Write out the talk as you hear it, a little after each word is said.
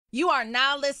You are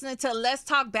now listening to Let's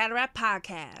Talk Battle Rap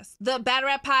Podcast, the Battle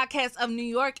Rap Podcast of New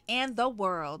York and the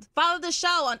world. Follow the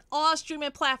show on all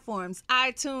streaming platforms,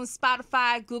 iTunes,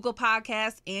 Spotify, Google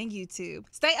Podcasts, and YouTube.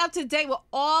 Stay up to date with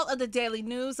all of the daily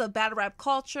news of battle rap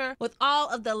culture with all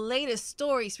of the latest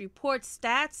stories, reports,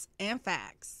 stats, and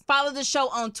facts. Follow the show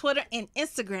on Twitter and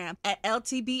Instagram at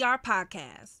LTBR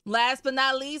Podcast. Last but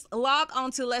not least, log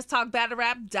on to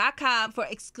letstalkbattlerap.com for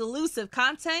exclusive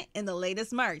content and the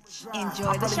latest merch.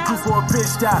 Enjoy the show. For a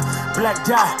bitch die, black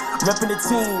die, reppin' the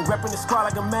team, reppin' the squad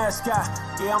like a mascot.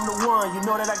 Yeah, I'm the one, you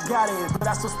know that I got it, but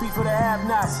I still speak for the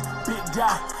have-nots. Big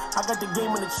die, I got the game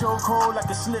in the chokehold like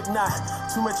a slip knot.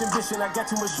 Too much ambition, I got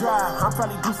too much drive. I'm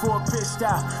probably due for a bitch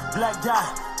die, black die,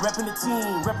 reppin' the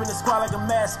team, reppin' the squad like a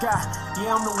mascot.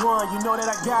 Yeah, I'm the one, you know that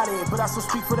I got it, but I still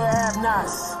speak for the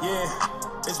have-nots. Yeah.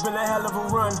 It's been a hell of a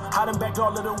run. I done bagged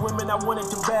all of the women I wanted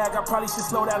to bag. I probably should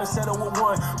slow down and settle with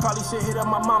one. Probably should hit up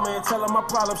my mama and tell her my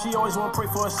problem. She always wanna pray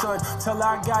for her son. Tell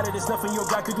her I got it. It's nothing your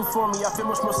God could do for me. I feel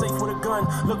much more safe with a gun.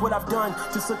 Look what I've done.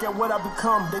 Just look at what I've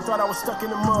become. They thought I was stuck in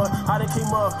the mud. I done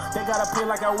came up. They gotta pay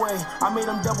like I weigh. I made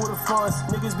them double the funds.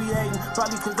 Niggas be hating.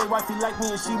 Probably cause they wifey like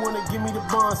me and she wanna give me the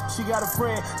buns. She got a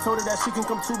friend. Told her that she can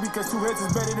come too because two heads is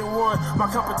better than one. My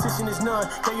competition is none.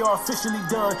 They are officially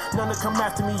done. None to come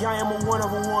after me. I am a one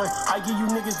of a one. I give you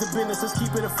niggas the business, let's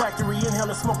keep it a factory. Inhale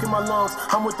the smoke in my lungs.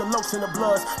 I'm with the lokes and the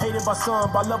bloods. Hated by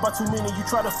some, by love by too many. You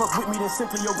try to fuck with me, then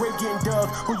simply your grave getting dug.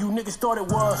 Who you niggas thought it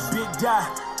was? Big die.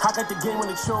 I got the game in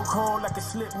the chokehold like a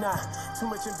slip knot. Too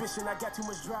much ambition, I got too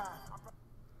much drive.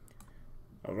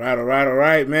 All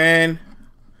right, man.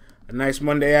 A nice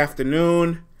Monday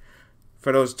afternoon.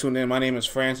 For those tuning in, my name is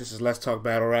Francis. This is Let's Talk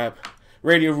Battle Rap,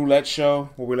 Radio Roulette show,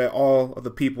 where we let all of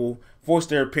the people voice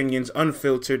their opinions,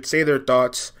 unfiltered, say their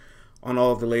thoughts on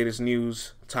all of the latest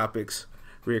news, topics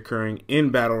reoccurring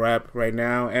in battle rap right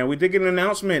now. And we did get an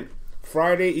announcement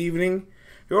Friday evening.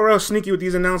 You're real sneaky with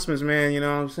these announcements, man. You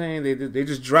know what I'm saying? They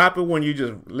just drop it when you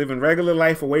just living regular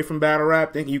life away from battle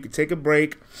rap, thinking you could take a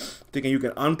break, thinking you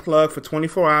can unplug for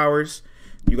 24 hours.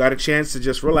 You got a chance to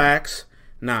just relax.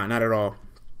 Nah, not at all.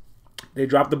 They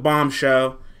dropped the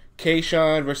bombshell.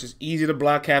 K-Shine versus Eazy the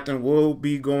Block Captain will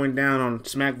be going down on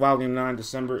Smack Volume 9,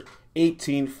 December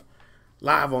 18th,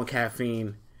 live on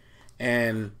Caffeine.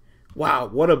 And wow,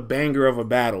 what a banger of a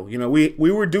battle. You know, we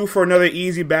were due for another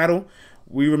Eazy battle.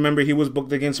 We remember he was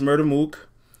booked against Murder Mook.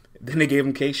 Then they gave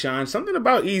him K-Shine. Something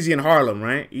about Eazy in Harlem,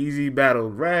 right? Eazy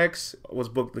battled Rex, was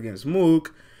booked against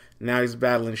Mook. Now he's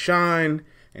battling Shine.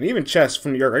 And even Chess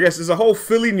from New York. I guess it's a whole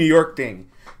Philly, New York thing.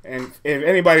 And if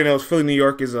anybody knows, Philly, New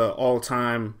York is an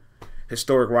all-time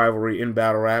historic rivalry in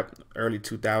battle rap, early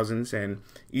 2000s. And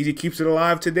Eazy keeps it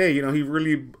alive today. You know, he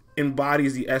really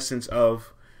embodies the essence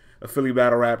of a Philly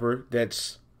battle rapper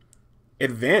that's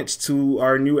advanced to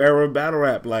our new era of battle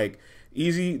rap. Like,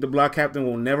 Eazy, the Block Captain,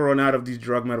 will never run out of these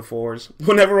drug metaphors,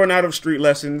 will never run out of street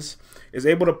lessons, is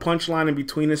able to punchline in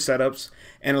between his setups,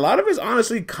 and a lot of it is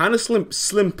honestly kind of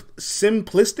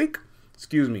simplistic,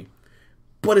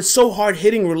 but it's so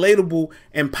hard-hitting, relatable,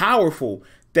 and powerful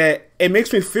that it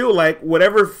makes me feel like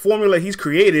whatever formula he's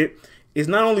created is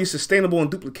not only sustainable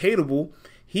and duplicatable,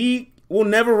 he will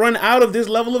never run out of this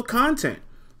level of content.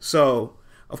 So,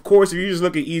 of course, if you just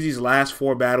look at Eazy's last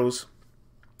 4 battles,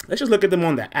 let's just look at them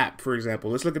on the app, for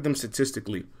example. Let's look at them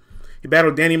statistically. He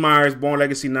battled Danny Myers, Born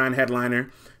Legacy 9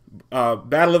 headliner.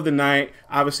 Battle of the night,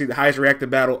 obviously the highest reacted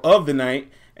battle of the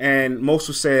night. And most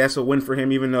will say that's a win for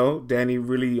him, even though Danny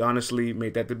really honestly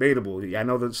made that debatable. I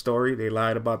know the story. They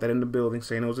lied about that in the building,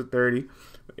 saying it was a 30.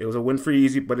 It was a win for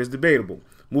Eazy, but it's debatable.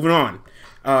 Moving on.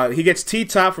 He gets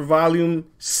T-Top for Volume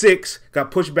 6. Got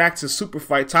pushed back to Super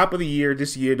Fight, top of the year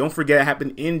this year. Don't forget it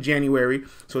happened in January,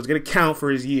 so it's going to count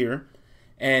for his year.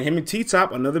 And him and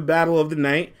T-Top, another battle of the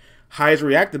night. Highest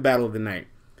reacted battle of the night.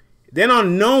 Then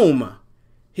on Gnome,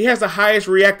 he has the highest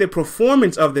reacted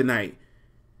performance of the night.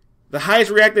 The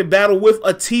highest reacted battle with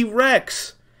a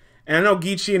T-Rex. And I know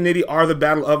Geechee and Nitty are the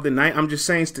battle of the night. I'm just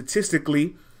saying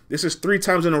statistically, this is 3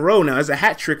 times in a row now. It's a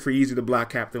hat trick for Eazy the Block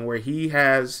Captain, where he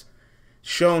has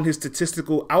shown his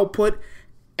statistical output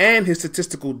and his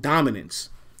statistical dominance,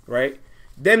 right?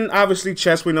 Then obviously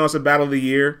Chess, we know it's a battle of the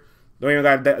year. Don't even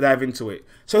got to dive into it.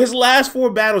 So his last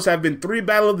 4 battles have been 3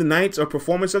 battle of the nights or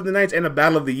performance of the nights and a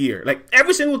battle of the year. Like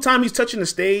every single time he's touching the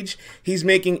stage, he's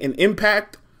making an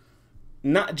impact.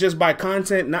 Not just by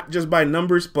content, not just by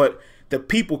numbers, but the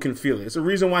people can feel it. It's the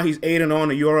reason why he's 8-0 on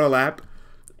the URL app.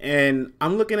 And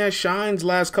I'm looking at Shine's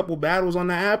last couple battles on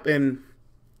the app, and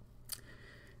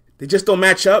they just don't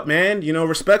match up, man. You know,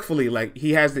 respectfully. Like,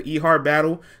 he has the E-Hard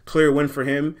battle, clear win for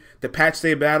him. The Patch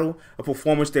Day battle, a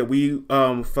performance that we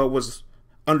felt was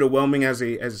underwhelming as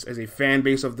a fan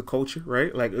base of the culture,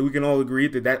 right? Like, we can all agree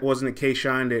that wasn't a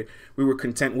K-Shine that we were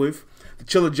content with. The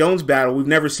Chilla Jones battle, we've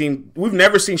never seen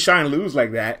Shine lose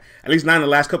like that, at least not in the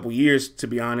last couple years, to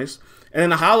be honest. And then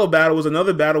the Hollow battle was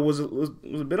another battle, was a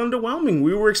bit underwhelming.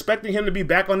 We were expecting him to be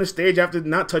back on the stage after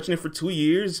not touching it for 2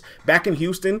 years, back in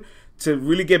Houston, to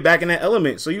really get back in that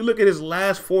element. So you look at his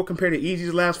last 4 compared to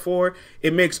Eazy's last 4,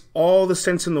 it makes all the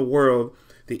sense in the world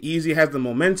that Eazy has the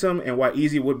momentum and why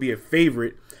Eazy would be a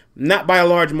favorite. Not by a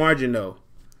large margin, though.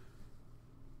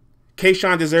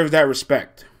 K-Shine deserves that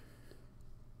respect.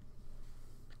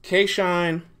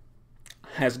 K-Shine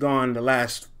has gone the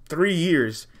last 3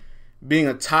 years being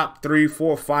a top 3,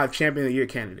 4, 5 champion of the year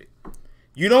candidate.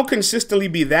 You don't consistently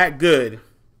be that good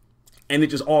and it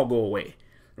just all go away,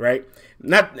 right?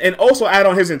 And also add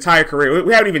on his entire career.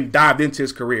 We haven't even dived into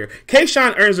his career.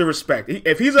 K-Shine earns the respect.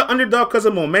 If he's an underdog because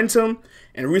of momentum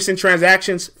and recent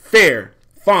transactions, fair,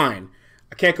 fine.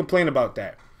 I can't complain about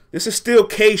that. This is still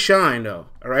K-Shine, though,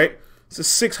 all right? It's the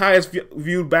 6th highest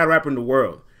viewed battle rapper in the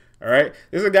world, all right?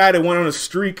 This is a guy that went on a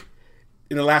streak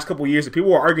in the last couple of years that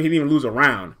people were arguing he didn't even lose a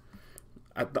round.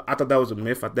 I thought that was a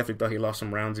myth. I definitely thought he lost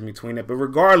some rounds in between that. But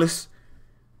regardless,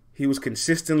 he was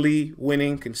consistently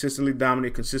winning, consistently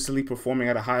dominant, consistently performing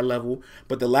at a high level.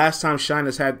 But the last time Shine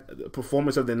has had a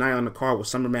performance of the night on the card was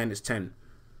Summer Madness 10.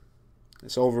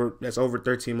 That's over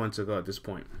 13 months ago at this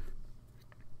point.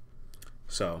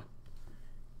 So,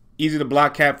 Eazy the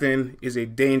Block Captain is a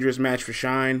dangerous match for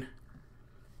Shine.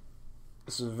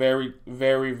 This is a very,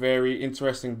 very, very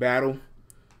interesting battle.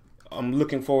 I'm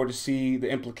looking forward to see the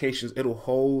implications it'll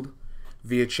hold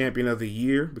via Champion of the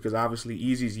Year, because obviously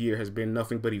Eazy's year has been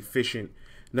nothing but efficient,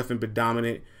 nothing but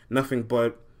dominant, nothing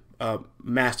but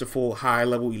masterful,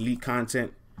 high-level, elite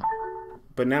content.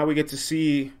 But now we get to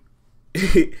see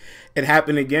it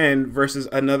happen again versus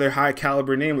another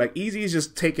high-caliber name. Like, Eazy is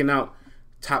just taking out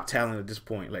top talent at this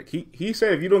point. Like, he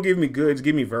said, if you don't give me goods,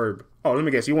 give me verb. Oh, let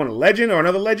me guess, you want a legend or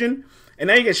another legend? And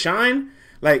now you get Shine?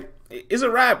 Like, it's a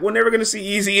wrap. We're never going to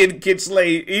see Eazy and Kid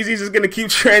Slay. Eazy's just going to keep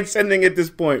transcending at this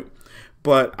point.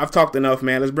 But I've talked enough,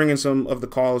 man. Let's bring in some of the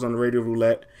calls on the Radio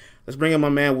Roulette. Let's bring in my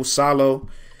man Wasalu,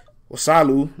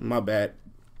 my bad,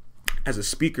 as a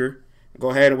speaker. Go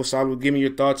ahead, Wasalu. Give me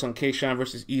your thoughts on K-Shine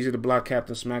versus Eazy the Block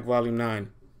Captain Smack Volume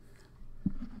 9.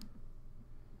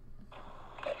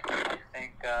 I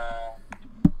think they're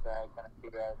going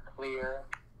to be a clear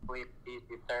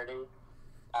Eazy 30.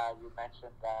 You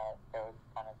mentioned that there was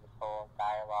kind of this whole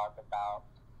dialogue about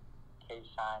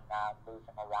K-Shine not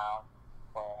losing a round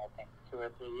for, I think, 2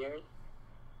 or 3 years.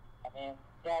 I mean,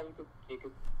 yeah, you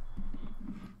could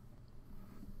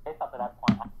based up to that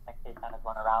point, I think K-Shine has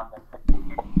won a round in 6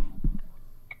 years.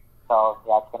 So,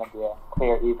 yeah, it's going to be a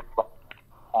clear Eazy win.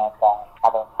 And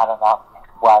I don't know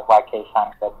why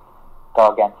K-Shine could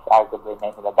go against arguably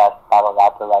maybe the best battle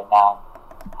rapper right now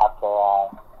after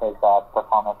his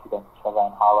performance against Trilla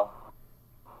and Hollow.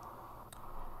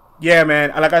 Yeah,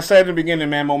 man. Like I said in the beginning,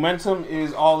 man, momentum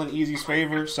is all in Eazy's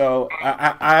favor. So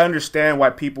I understand why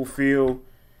people feel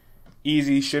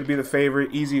Eazy should be the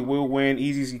favorite. Eazy will win.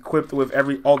 Eazy's equipped with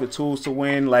all the tools to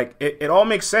win. Like, it all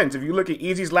makes sense. If you look at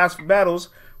Eazy's last battles,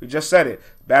 we just said it.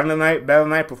 Battle of the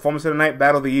night, performance of the night,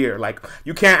 battle of the year. Like,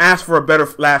 you can't ask for a better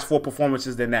last 4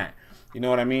 performances than that. You know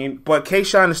what I mean? But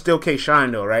K-Shine is still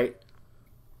K-Shine, though, right?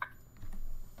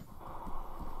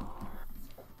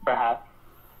 Perhaps.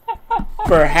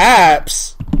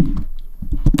 Perhaps.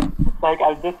 Like,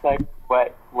 I'm just like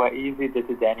what Eazy did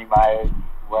to Danny Myers,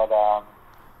 what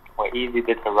Eazy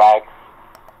did to Rex.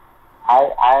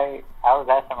 I was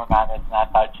at Summer Madness and I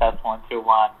thought Chess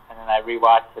 1-2-1, and then I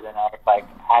rewatched it and I was like,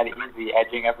 I had Eazy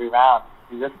edging every round.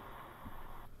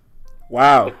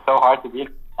 Wow. It's so hard to beat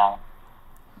now.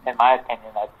 In my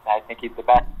opinion, I think he's the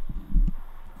best.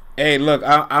 Hey, look,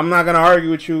 I'm not gonna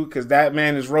argue with you because that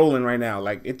man is rolling right now.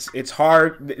 Like, it's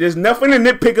hard. There's nothing to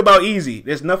nitpick about Eazy.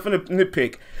 There's nothing to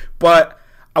nitpick. But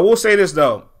I will say this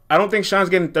though, I don't think Shine's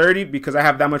getting 30 because I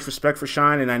have that much respect for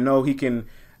Shine, and I know he can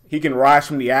rise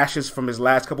from the ashes from his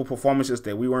last couple performances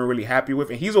that we weren't really happy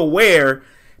with, and he's aware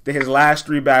that his last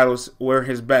 3 battles were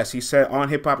his best. He said on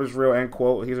Hip Hop Is Real, end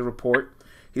quote. Here's a report.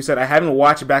 He said, I haven't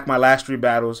watched back my last 3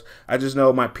 battles. I just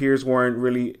know my peers weren't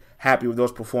really happy with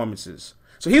those performances.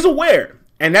 So he's aware,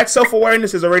 and that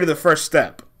self-awareness is already the first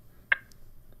step.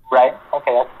 Right.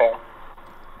 Okay, that's fair.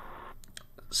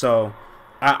 So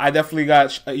I definitely got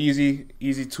Eazy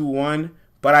 2-1,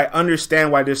 but I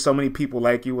understand why there's so many people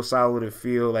like you, Wasalu, that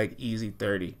feel like Eazy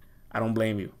 30. I don't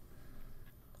blame you.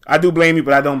 I do blame you,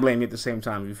 but I don't blame you at the same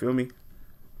time. You feel me?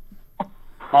 No,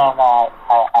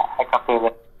 I completely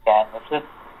understand. It's just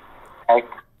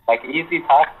like Eazy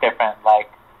talks different. Like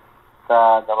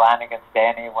the line against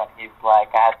Danny when he's like,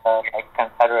 I had the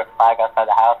Confederate flag outside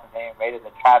the house and they invaded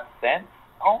the trap since.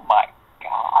 Oh my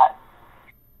God.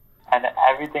 And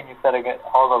everything he said against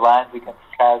all the lines against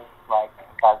Chess, like,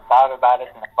 if I thought about it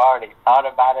and I've already thought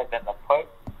about it, then the put,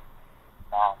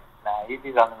 nah,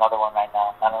 Eazy's on another one right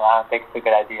now. I don't think it's a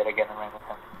good idea to get in the ring with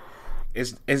him.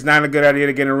 It's not a good idea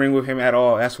to get in a ring with him at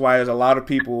all. That's why there's a lot of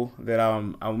people that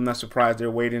I'm not surprised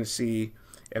they're waiting to see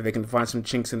if they can find some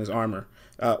chinks in his armor.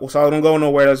 So I don't go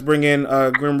nowhere. Let's bring in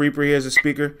Grim Reaper here as a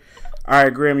speaker. All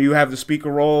right, Grim, you have the speaker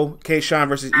role. K-Shine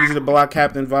versus Eazy the Block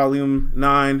Captain, Volume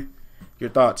 9. Your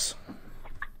thoughts?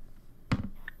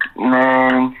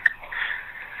 Man,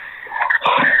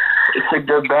 it's a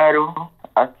good battle,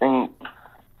 I think.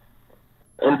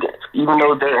 And even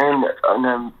though they're in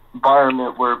an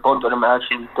environment where both of them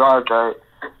actually thrive at,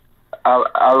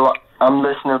 I'm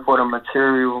listening for the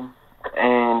material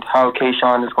and how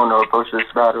K-Shine is going to approach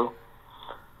this battle.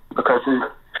 Because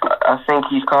I think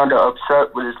he's kind of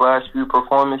upset with his last few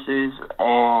performances,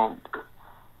 and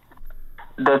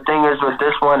the thing is with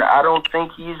this one, I don't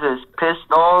think he's as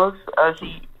pissed off as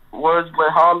he was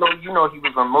with Hollow. You know, he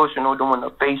was emotional doing the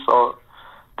face-off,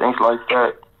 things like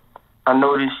that. I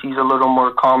noticed he's a little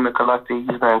more calm and collected.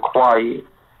 He's been quiet.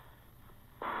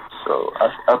 So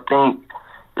I think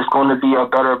it's going to be a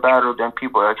better battle than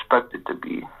people expect it to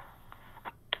be.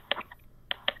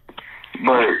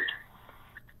 But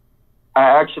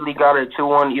I actually got a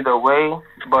 2-1 either way.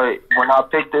 But when I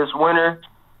picked this winner,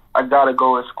 I got to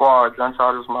go with squad.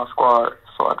 Gunshot is my squad.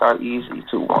 So I got Eazy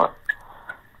 2-1.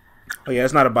 Oh, yeah,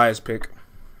 it's not a biased pick.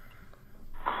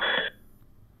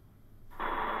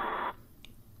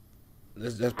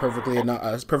 That's perfectly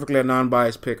a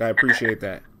non-biased pick. I appreciate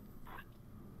that.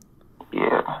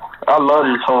 Yeah, I love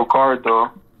this whole card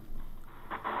though.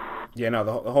 Yeah, no,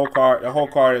 the whole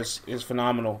card is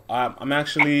phenomenal. I'm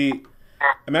actually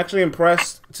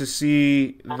impressed to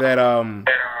see that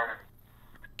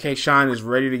K-Shine is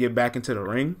ready to get back into the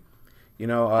ring. You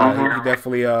know, he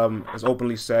definitely has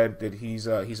openly said that he's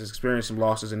experienced some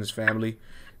losses in his family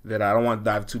that I don't want to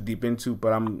dive too deep into.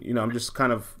 But I'm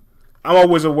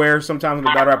always aware sometimes when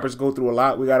the battle rappers go through a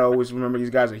lot. We gotta always remember these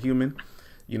guys are human.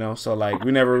 You know, so like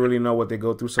we never really know what they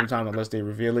go through sometimes unless they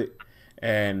reveal it.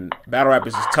 And battle rap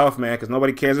is just tough, man, because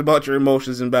nobody cares about your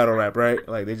emotions in battle rap, right?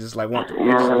 Like they just want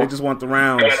the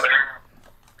rounds.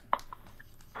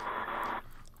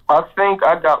 I think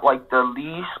I got like the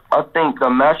least. I think the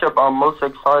matchup I'm most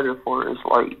excited for is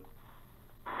like.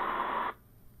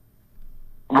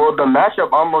 Well, the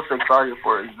matchup I'm most excited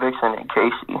for is Vixen and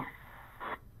Casey.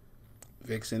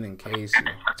 Vixen and Casey.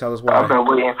 Tell us why. I've been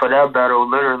waiting for that battle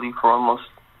literally for almost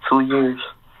 2 years.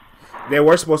 They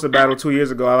were supposed to battle 2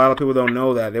 years ago. A lot of people don't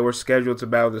know that. They were scheduled to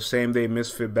battle the same day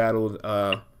Misfit battled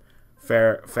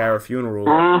Farrah Funeral.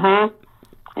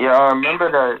 Mm-hmm. Yeah, I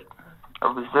remember that. I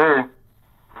was there.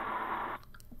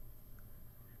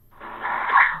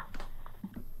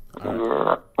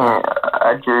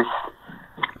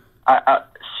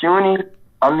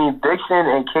 Dixon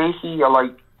and Casey are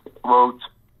like, well,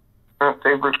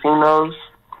 favorite females.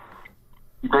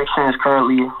 Dixon is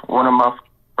currently one of my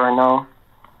right now.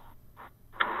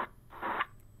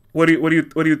 What do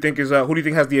you think is who do you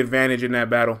think has the advantage in that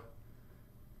battle?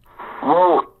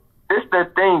 Well, this the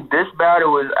thing. This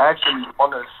battle is actually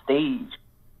on a stage,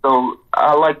 so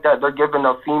I like that they're giving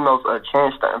the females a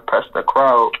chance to impress the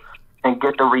crowd and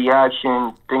get the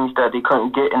reaction, things that they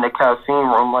couldn't get in the caffeine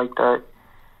room like that.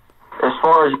 As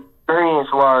far as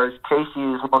experience-wise, Casey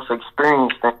is most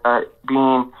experienced in that,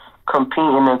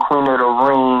 competing in Queen of the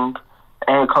Ring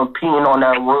and competing on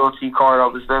that royalty card. I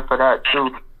was there for that too,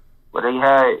 where they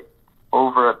had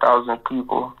over 1,000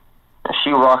 people, and she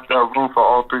rocked that room for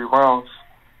all 3 rounds.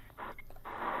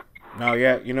 No,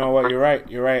 yeah, you know what? You're right.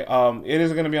 It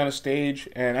is going to be on a stage,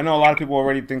 and I know a lot of people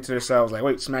already think to themselves, like,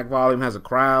 wait, Smack Volume has a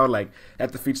crowd, like,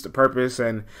 that defeats the purpose.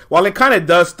 And while it kind of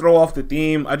does throw off the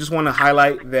theme, I just want to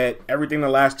highlight that everything the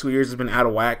last 2 years has been out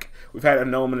of whack. We've had a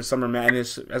Gnome in the Summer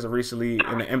Madness as of recently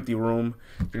in an empty room,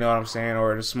 you know what I'm saying,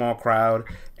 or in a small crowd.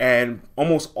 And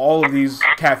almost all of these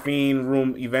caffeine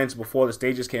room events before the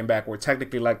stages came back were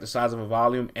technically like the size of a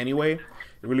volume anyway.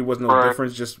 There really was no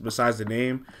difference just besides the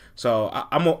name. So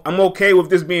I'm okay with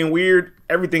this being weird.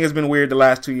 Everything has been weird the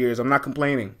last 2 years. I'm not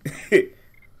complaining.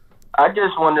 I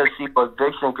just want to see what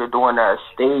Vixen could do on that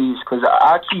stage, because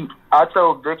I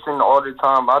tell Vixen all the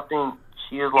time, I think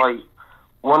she is like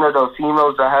one of the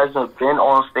females that hasn't been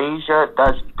on stage yet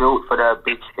that's built for that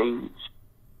big stage.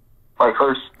 Like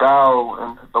her style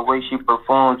and the way she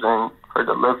performs and her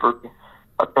delivery,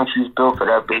 I think she's built for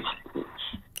that big stage.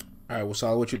 All right, well,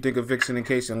 Saul, what you think of Vixen and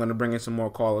Casey? I'm going to bring in some more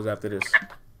callers after this.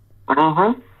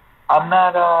 I'm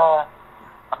not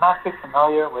not too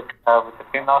familiar with the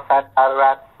female side of battle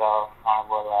rap, so I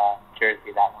will curious to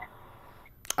see that one.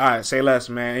 All right, say less,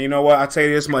 man. And you know what? I'll tell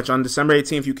you this much. On December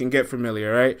 18th, you can get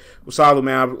familiar, right? Well, Salu,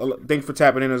 man. Thank you for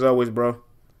tapping in as always, bro.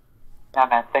 Yeah,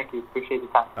 man. Thank you. Appreciate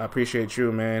your time. I appreciate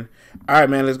you, man. All right,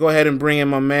 man. Let's go ahead and bring in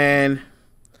my man,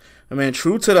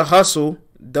 True to the Hustle,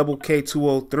 Double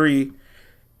K203.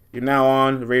 You're now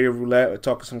on the Radio Roulette. We're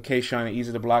talking some K-Shine and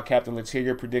Eazy the Block Captain. Let's hear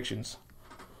your predictions.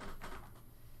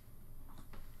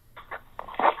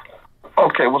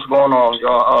 Okay, what's going on,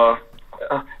 y'all?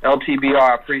 LTBR,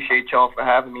 I appreciate y'all for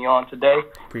having me on today.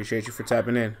 Appreciate you for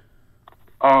tapping in.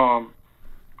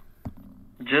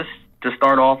 Just to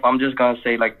start off, I'm just gonna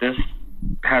say like this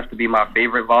has to be my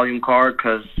favorite volume card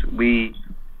because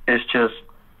it's just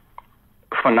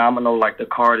phenomenal. Like the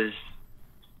card is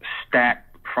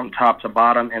stacked from top to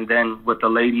bottom, and then with the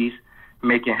ladies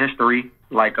making history,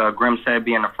 like Grim said,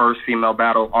 being the first female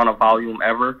battle on a volume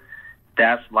ever.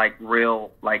 That's like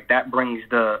real, like that brings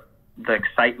the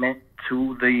excitement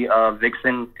to the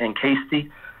Vixen and Casey.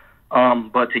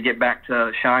 But to get back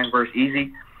to Shine versus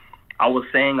Eazy, I was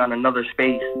saying on another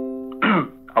space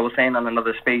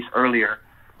earlier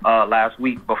last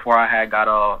week before I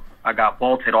got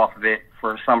vaulted off of it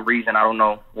for some reason. I don't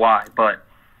know why, but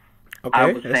okay,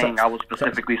 I was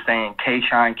specifically saying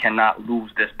K-Shine cannot lose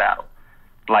this battle.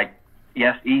 Like,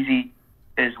 yes, Eazy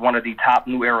is one of the top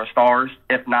new era stars,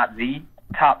 if not the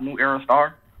top new era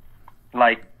star.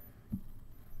 Like,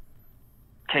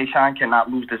 K-Shine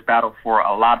cannot lose this battle for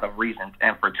a lot of reasons,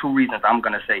 and for two reasons I'm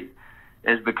going to say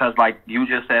is because, like you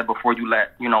just said before you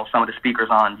let, some of the speakers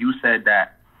on, you said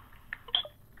that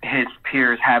his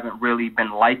peers haven't really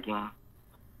been liking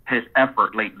his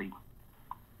effort lately.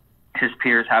 His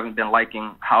peers haven't been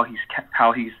liking how he's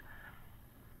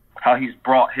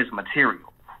brought his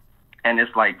material. And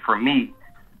it's like, for me,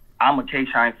 I'm a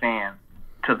K-Shine fan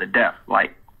to the death.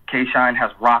 Like, K-Shine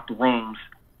has rocked rooms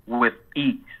with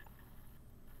ease.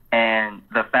 And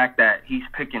the fact that he's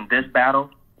picking this battle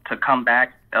to come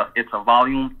back, it's a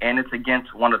volume, and it's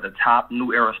against one of the top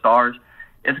new era stars,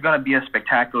 it's going to be a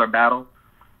spectacular battle.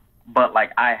 But,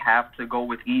 like, I have to go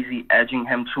with Eazy edging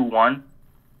him 2-1.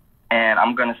 And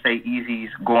I'm going to say Eazy's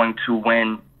going to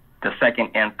win the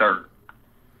second and third.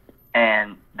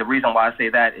 And the reason why I say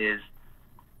that is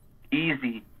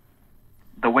Eazy,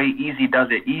 the way Eazy does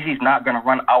it, Eazy's not going to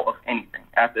run out of anything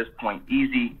at this point.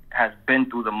 Eazy has been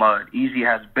through the mud. Eazy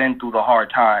has been through the hard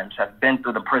times, has been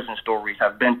through the prison stories,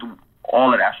 has been through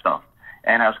all of that stuff,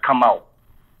 and has come out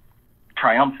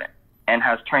triumphant and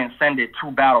has transcended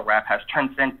to battle rap, has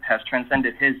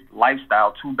transcended his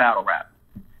lifestyle to battle rap.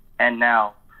 And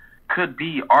now could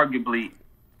be arguably,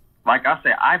 like I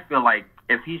said, I feel like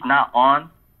if he's not on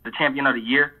the Champion of the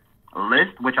Year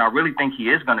list, which I really think he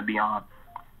is going to be on,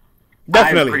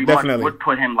 I pretty much would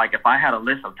put him, like, if I had a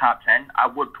list of top 10, I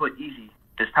would put Eazy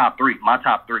as top 3, my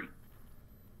top 3,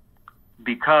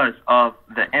 because of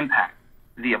the impact,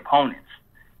 the opponents.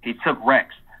 He took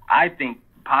Rex. I think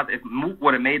if Mook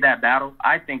would have made that battle,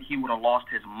 I think he would have lost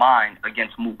his mind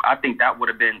against Mook. I think that would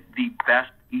have been the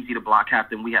best Eazy the Block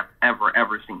Captain we have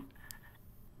ever seen,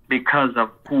 because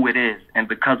of who it is and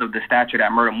because of the stature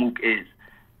that Murder Mook is,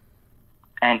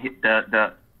 and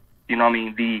the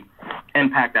the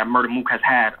impact that Murder Mook has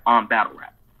had on battle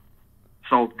rap.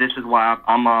 So this is why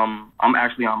I'm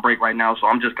actually on break right now. So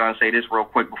I'm just gonna say this real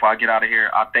quick before I get out of here.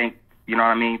 I think,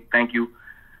 thank you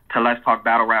to Let's Talk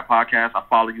Battle Rap Podcast. I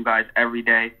follow you guys every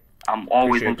day. I'm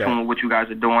always in tune with what you guys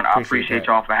are doing. I appreciate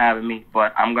y'all for having me,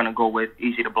 but I'm gonna go with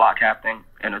Eazy the Block Captain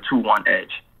and a 2-1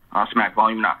 edge on Smack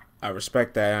Volume 9. I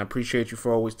respect that, and I appreciate you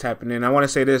for always tapping in. I want to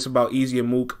say this about Eazy and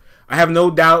Mook. I have no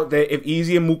doubt that if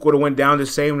Eazy and Mook would have went down the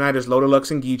same night as Loaded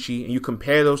Lux and Geechee, and you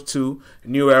compare those two,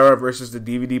 New Era versus the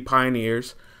DVD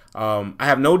Pioneers, I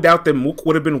have no doubt that Mook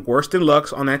would have been worse than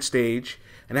Lux on that stage,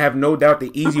 and I have no doubt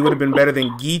that Eazy would have been better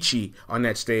than Geechee on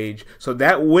that stage. So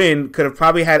that win could have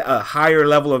probably had a higher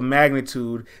level of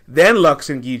magnitude than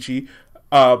Lux and Geechee,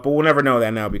 but we'll never know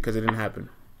that now because it didn't happen.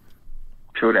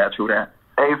 True that.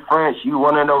 Hey, French, you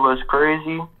want to know what's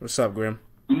crazy? What's up, Grim?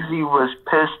 Eazy was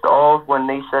pissed off when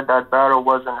they said that battle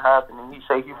wasn't happening. He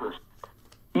said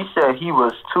he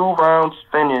was 2 rounds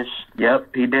finished.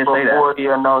 Yep, he did say that. Before he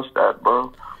announced that,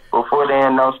 bro. Before they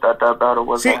announced that battle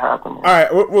wasn't happening. All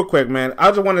right, real quick, man.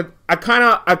 I kind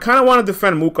of want to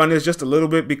defend Mook on this just a little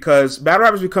bit because battle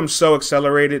rap has become so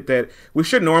accelerated that we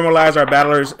should normalize our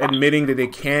battlers admitting that they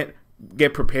can't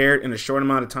get prepared in a short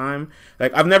amount of time.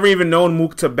 Like, I've never even known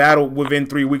Mook to battle within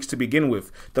 3 weeks to begin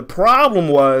with. The problem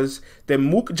was that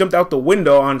Mook jumped out the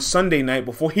window on Sunday night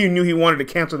before he knew he wanted to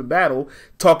cancel the battle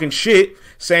talking shit,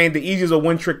 saying the Eazy's a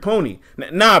one-trick pony.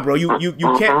 Nah, bro, you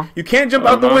can't jump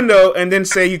out the window and then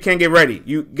say you can't get ready.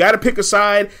 You got to pick a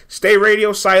side, stay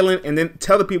radio silent, and then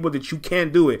tell the people that you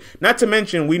can't do it. Not to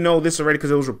mention, we know this already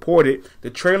because it was reported, the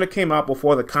trailer came out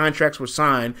before the contracts were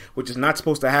signed, which is not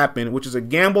supposed to happen, which is a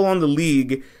gamble on the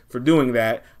league for doing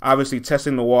that, obviously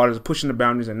testing the waters, pushing the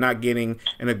boundaries, and not getting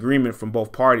an agreement from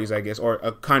both parties, I guess, or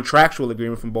a contractual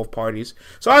agreement from both parties.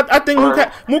 So I think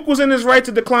Mook was in his right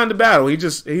to decline the battle. He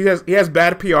has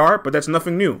bad PR, but that's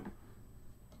nothing new.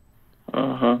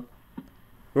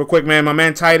 Real quick, man, my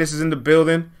man Titus is in the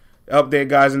building. The update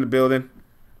guy's in the building.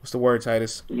 What's the word,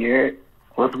 Titus? Yeah.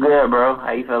 What's good, bro?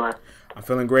 How you feeling? I'm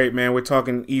feeling great, man. We're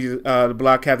talking Eazy, the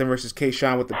Block Captain versus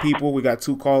K-Shine with the people. We got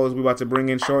 2 callers we're about to bring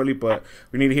in shortly, but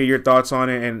we need to hear your thoughts on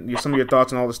it and some of your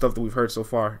thoughts on all the stuff that we've heard so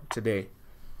far today.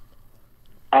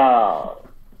 Oh,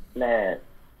 man.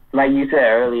 Like you said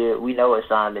earlier, we know what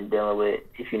Sean been dealing with.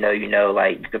 If you know, you know.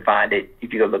 Like, you can find it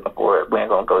if you go looking for it. We ain't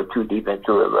going to go too deep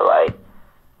into it, but, like,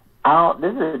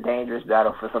 this is a dangerous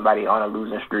battle for somebody on a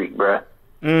losing streak, bruh.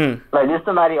 Like, there's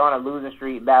somebody on a losing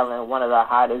streak battling one of the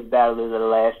hottest battlers of the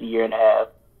last year and a half.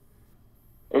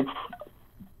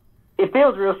 It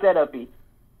feels real set-up-y.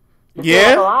 Yeah?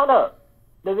 Like a lineup.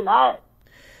 Does it not?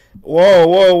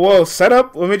 Whoa. Set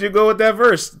up? What made you go with that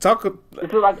verse? It feels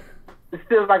like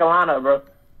a lineup, bro.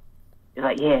 It's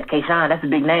like, yeah, K-Shine, that's a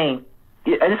big name.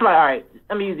 It's like, all right,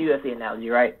 let me use the UFC analogy,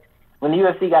 right? When the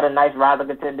UFC got a nice rival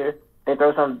contender, they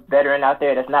throw some veteran out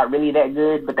there that's not really that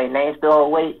good, but they name still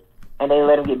hold weight, and they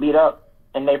let them get beat up,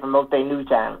 and they promote their new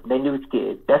channel, their new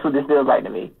kids. That's what this feels like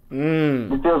to me.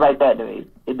 It feels like that to me.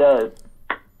 It does.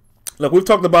 Look, we've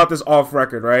talked about this off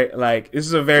record, right? Like, this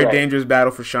is a very dangerous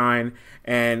battle for Shine,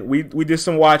 and we did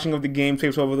some watching of the game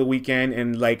tapes over the weekend,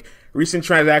 and, like, recent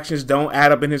transactions don't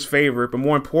add up in his favor, but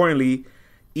more importantly,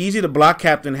 Eazy, the Block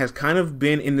Captain, has kind of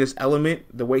been in this element,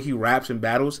 the way he raps and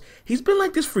battles. He's been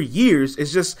like this for years.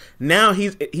 It's just now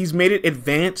he's made it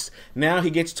advanced. Now he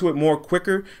gets to it more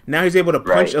quicker. Now he's able to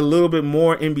punch a little bit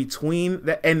more in between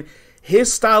that, and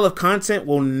his style of content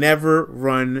will never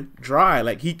run dry.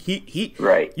 Like he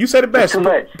you said it best.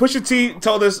 Pusha T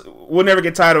told us we'll never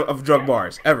get tired of drug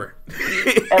bars ever.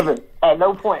 Ever. At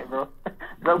no point, bro.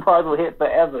 Drug bars will hit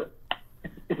forever.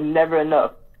 It's never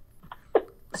enough.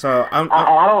 So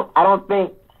I don't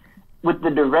think with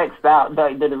the direct style,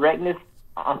 the directness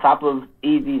on top of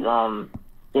Eazy's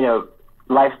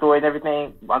life story and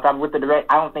everything, on top of with the direct,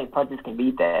 I don't think punches can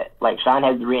beat that. Like, Sean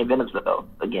has to reinvent himself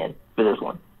again for this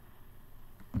one,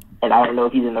 and I don't know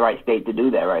if he's in the right state to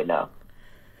do that right now.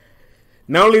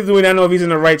 Not only do we not know if he's in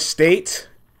the right state,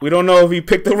 we don't know if he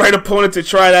picked the right opponent to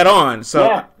try that on. So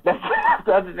yeah, that's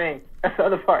the other thing. That's the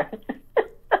other part.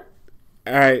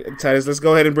 All right, Titus, let's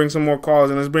go ahead and bring some more calls,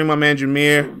 and let's bring my man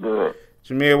Jameer. Good.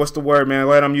 Jameer, what's the word, man?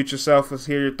 Go ahead, unmute yourself. Let's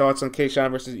hear your thoughts on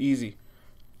K-Shine versus Eazy.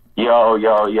 Yo.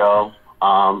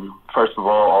 First of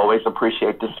all, always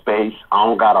appreciate the space. I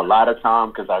don't got a lot of time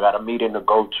because I got a meeting to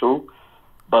go to.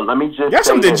 But let me just y'all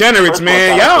some degenerates,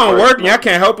 man. Y'all don't work, and y'all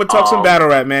can't help but talk some battle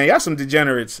rap, man. Y'all some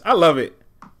degenerates. I love it.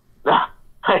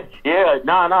 Yeah,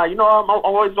 nah. You know, I'm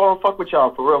always gonna fuck with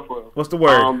y'all, for real. What's the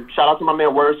word? Shout out to my man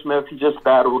Wordsmith. He just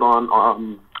battled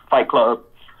on Fight Club.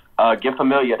 Get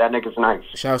familiar. That nigga's nice.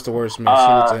 Shout out to Wordsmith.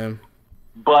 Shout out to him.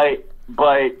 But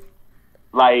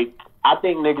like, I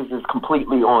think niggas is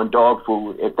completely on dog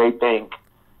food if they think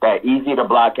that Eazy the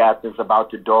Block Captain is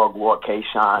about to dog walk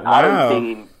K-Shine. Wow. I done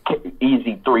seen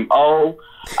Eazy 3-0.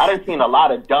 I done seen a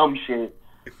lot of dumb shit,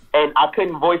 and I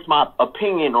couldn't voice my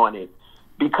opinion on it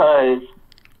because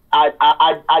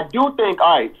I do think,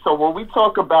 all right, so when we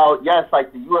talk about, yes,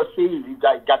 like the UFC, you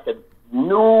got the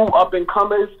new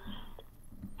up-and-comers,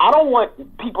 I don't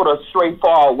want people to stray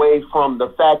far away from the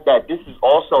fact that this is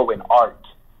also an art.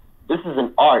 This is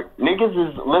an art.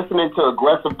 Niggas is listening to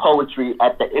aggressive poetry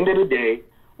at the end of the day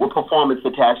with performance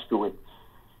attached to it.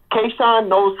 K-Shine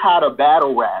knows how to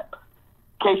battle rap.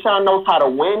 K-Shine knows how to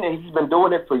win, and he's been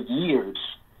doing it for years.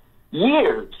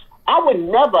 Years. I would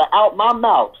never out my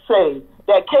mouth say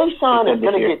that K-Shine is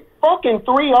going to get fucking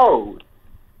 3-0'd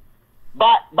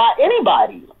by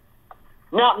anybody.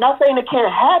 Now, not saying it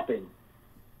can't happen,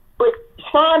 but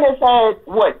Sean has had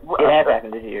what? It has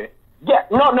happened this year. Yeah,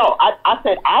 no. I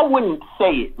said I wouldn't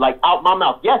say it like out my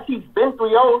mouth. Yes, he's been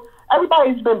 3-0.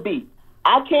 Everybody's been beat.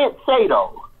 I can't say,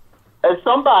 though, as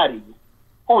somebody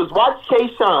who has watched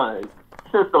K-Shine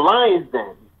since the Lions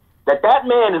Den, that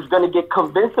man is going to get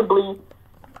convincingly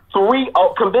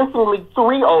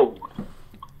 3-0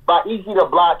 by Eazy the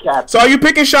Block Captain. So are you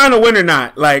picking Shine to win or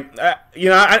not? Like, I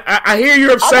hear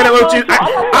you're upset at what you.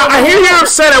 I hear you're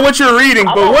upset at what you're reading,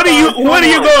 but what are you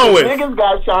going with? Niggas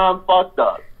got Shine fucked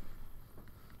up.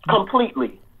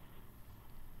 completely.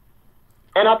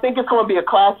 And I think it's going to be a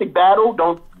classic battle.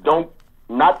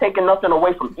 Not taking nothing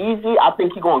away from Eazy. I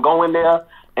think he's going to go in there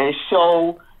and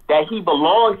show that he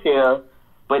belongs here.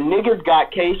 But niggas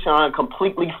got K-Shine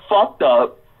completely fucked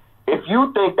up. If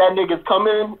you think that nigga's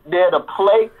coming there to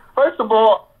play, first of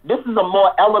all, this is a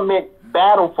more element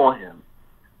battle for him.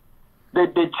 The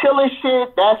Chilla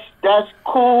shit, that's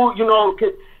cool. You know,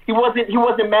 he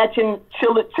wasn't matching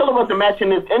Chilla. Chilla wasn't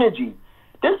matching his energy.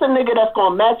 This is a nigga that's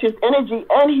gonna match his energy,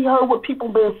 and he heard what people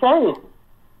been saying.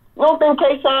 You don't think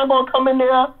K-Shine gonna come in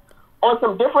there on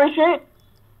some different shit?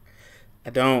 I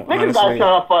don't. Niggas got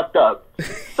Shine fucked up.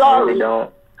 Sorry.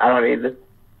 I don't either.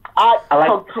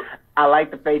 I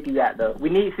like the faith you got though.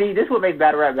 This is what makes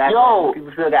battle rap back. Yo,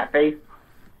 people still got faith.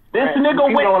 This nigga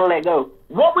don't want to let go.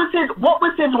 What was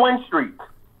his win streak?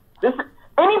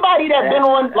 Anybody that been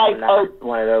on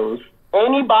one of those.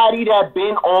 Anybody that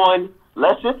been on,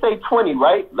 let's just say 20,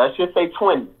 right? Let's just say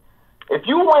 20. If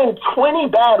you win 20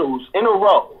 battles in a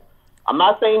row, I'm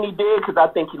not saying he did because I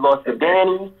think he lost to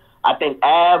Danny. I think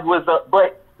Av was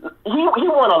but he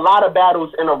won a lot of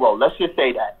battles in a row. Let's just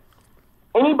say that.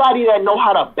 Anybody that know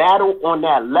how to battle on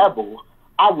that level,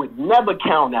 I would never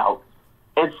count out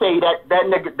and say that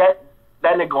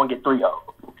nigga gonna get 3-0.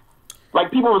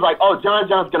 Like people was like, oh, John's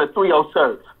gonna 3-0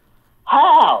 serve.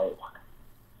 How?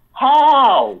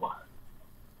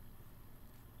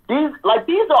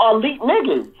 These are elite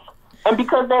niggas, and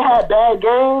because they had bad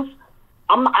games,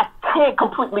 I can't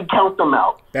completely count them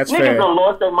out. That's niggas fair. done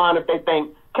lost their mind if they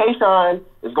think K-Shine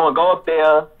is gonna go up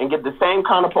there and get the same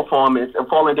kind of performance and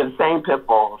fall into the same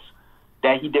pitfalls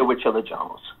that he did with Chilla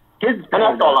Jones. And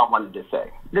that's all I wanted to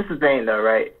say. This is the thing, though,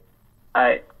 right?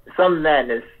 Some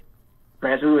madness.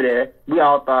 Man, we were there. We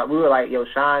all thought, we were like, yo,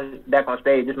 Sean back on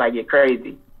stage, this might get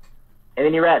crazy. And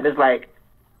then he rapped, it's like,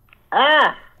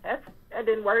 that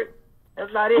didn't work.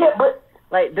 That's not it. Yeah, but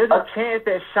there's a chance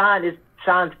that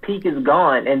Sean's peak is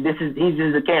gone, and he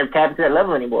just can't tap into that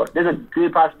level anymore. There's a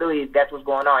good possibility that's what's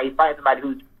going on. He's fighting somebody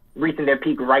who's reaching their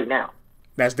peak right now.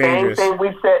 That's dangerous. Same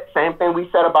thing we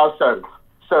said about Surf.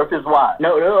 Surf is why.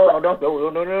 No. That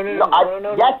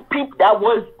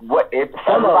was what if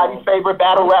everybody's favorite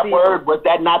battle rap word. Was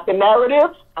that not the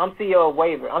narrative? I'm CEO of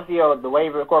Waver. I'm CEO of the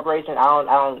Waver Corporation. I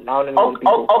don't know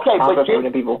people. Okay,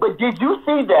 but did you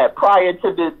see that prior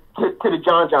to the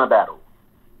John battle?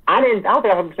 I don't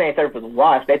think I'm saying Surf was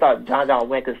washed. They thought John would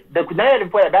win because the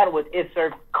narrative for that battle was is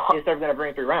Surf gonna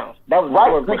bring 3 rounds. That was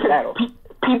right before the battle.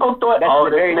 People thought that's a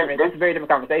very different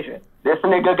conversation. This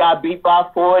nigga got beat by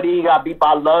 40, got beat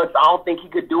by Lux. I don't think he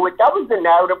could do it. That was the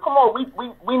narrative. Come on,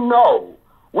 we know.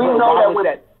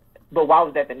 But why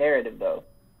was that the narrative though?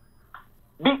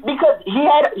 Because he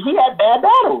had bad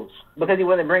battles. Because he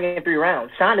wasn't bringing 3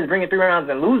 rounds. Sean is bringing 3 rounds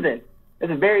and losing.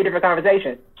 It's a very different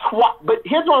conversation. But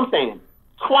here's what I'm saying.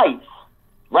 Twice,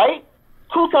 right?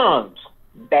 2 times.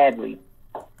 Badly.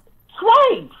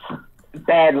 Twice.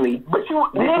 Badly. But you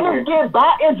niggas get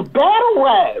by. It's battle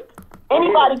rap.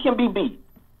 Anybody can be beat.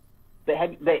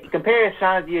 They compare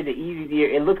Sean's year to Eazy's year.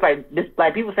 It looks like this.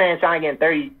 Like people saying Sean getting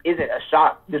 30 isn't a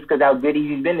shock just because how good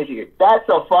Eazy's been this year. That's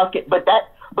a fucking. But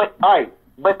all right.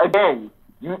 But again,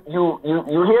 you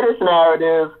hear this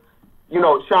narrative. You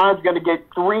know, Sean's gonna get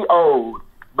 3-0'd.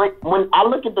 But when I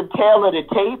look at the tail of the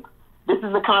tape, this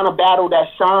is the kind of battle that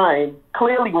Sean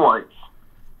clearly wants.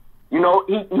 You know,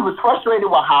 he was frustrated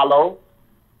with Hollow.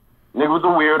 Nigga was a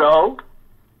weirdo.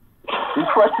 He's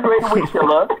frustrated with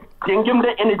Chilla. Didn't give him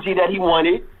the energy that he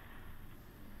wanted.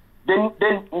 Then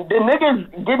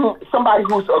niggas getting somebody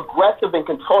who's aggressive and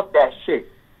can talk that shit.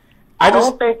 I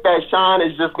don't think that Sean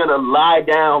is just gonna lie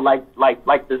down like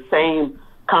the same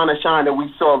kind of Sean that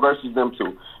we saw versus them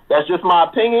two. That's just my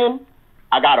opinion.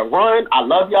 I gotta run. I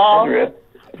love y'all.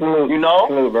 You know,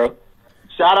 salute, bro.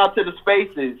 Shout out to the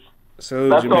Spaces. Salute,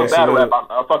 let's you, go man. battle Salute. rap.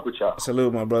 I'll fuck with y'all.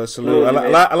 Salute, my brother. Salute. A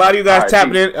lot of you guys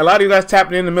tapping in. A lot of you guys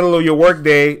tapping in the middle of your work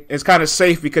day. It's kind of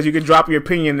safe because you can drop your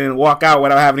opinion and walk out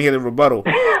without having to hear the rebuttal.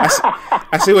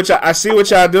 I see what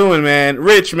y'all doing, man.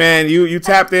 Rich, man, you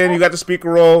tapped in. You got the speaker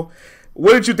role.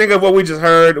 What did you think of what we just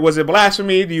heard? Was it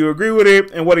blasphemy? Do you agree with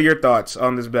it? And what are your thoughts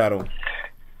on this battle?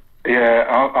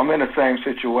 Yeah, I'm in the same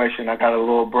situation. I got a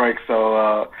little break,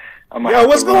 so Yo,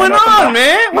 what's going on,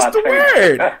 man? What's the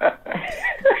word?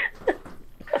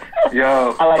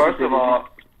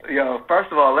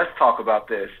 First of all, let's talk about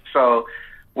this. So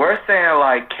we're saying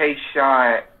like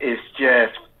K-Shine is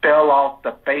just fell off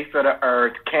the face of the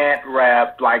earth, can't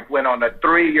rap, like went on a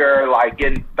 3-year, like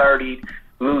getting 30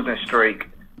 losing streak.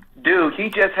 Dude, he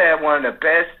just had one of the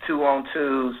best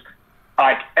 2-on-2s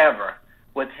like ever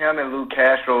with him and Lu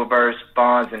Castro versus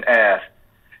Bonds and F.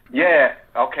 Yeah,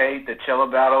 okay, the Chiller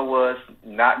battle was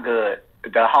not good.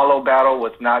 The Hollow battle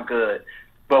was not good.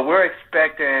 But we're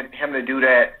expecting him to do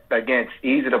that against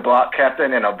Eazy the Block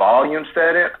Captain in a volume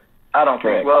setting. I don't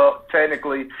think, well,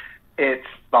 technically, it's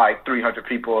like 300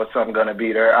 people or something going to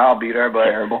be there. I'll be there, but,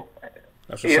 Terrible.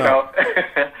 you know,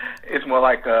 it's more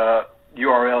like a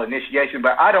URL initiation.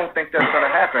 But I don't think that's going to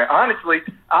happen. Honestly,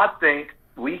 I think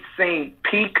we've seen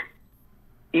peak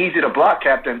Eazy the Block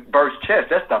Captain burst chest.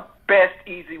 That's the best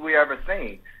Eazy we ever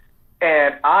seen.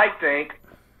 And I think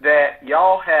that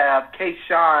y'all have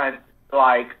K-Shine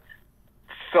like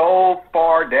so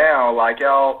far down, like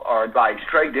y'all are like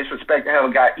straight disrespecting him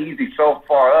and got Eazy so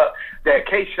far up that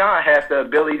K-Shine has the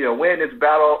ability to win this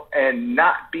battle and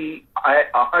not be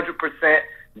at 100%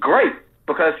 great,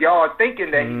 because y'all are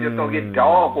thinking that he's just gonna get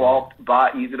dog walked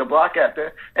by Eazy the Block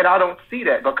Captain, and I don't see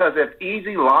that, because if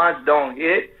Eazy lines don't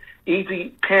hit,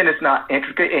 Eazy pin is not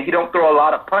intricate, and he don't throw a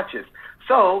lot of punches,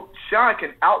 so Shine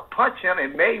can out punch him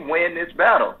and may win this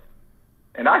battle.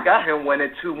 And I got him winning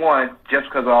 2-1 just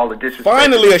because of all the disrespect.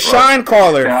 Finally, a Shine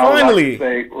caller. Now, Finally. I'd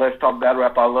like to say, let's talk battle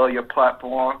rap. I love your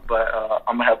platform, but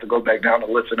I'm going to have to go back down to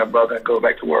listener, brother, and go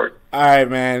back to work. All right,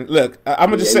 man. Look, I'm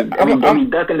going to just say... I'm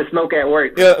ducking the smoke at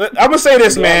work. Yeah, I'm going to say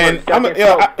this, man.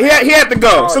 He had to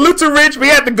go. Salute to Rich, but he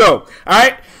had to go. All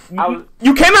right?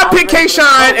 You cannot pick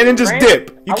K-Shine and then just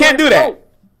dip. You can't do that.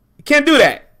 You can't do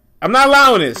that. I'm not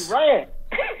allowing this. Right.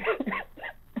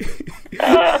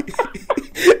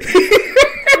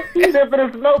 He's there for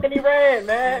the smoke and he ran,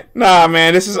 man. Nah,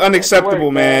 man, this is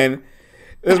unacceptable, man.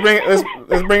 Let's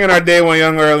bring in our day one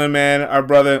young Erlen, man, our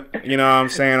brother. You know what I'm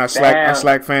saying? Our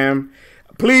Slack fam.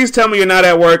 Please tell me you're not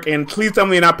at work, and please tell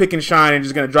me you're not picking Shine and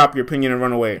just gonna drop your opinion and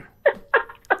run away.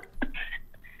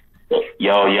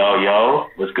 Yo,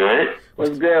 what's good?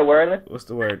 What's good, Werlin? What's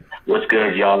the word? What's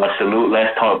good, y'all? Salute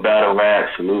Let's Talk Battle Rap.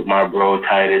 Salute my bro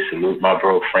Titus. Salute my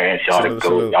bro France. Y'all the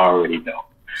GOAT. Y'all already know.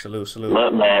 Salute.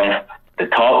 Look, man, the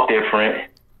talk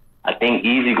different. I think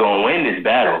Eazy gonna win this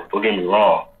battle. Don't get me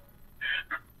wrong.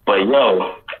 But,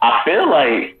 yo, I feel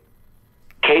like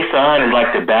K-Shine is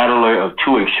like the battler of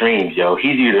two extremes, yo.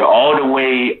 He's either all the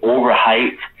way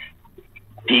overhyped,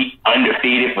 deep,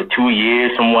 undefeated for 2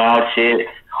 years, some wild shit,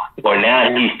 or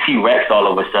now he's T-Rex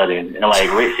all of a sudden. And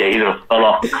like Rich said, he just fell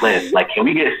off the cliff. Like, can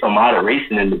we get some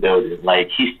moderation in the building? Like,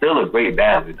 he's still a great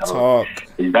battler, though.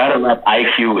 His battle rap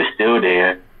IQ is still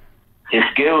there. His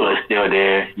skill is still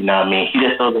there. You know what I mean? He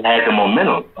just doesn't have the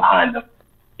momentum behind him.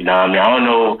 You know what I mean? I don't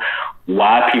know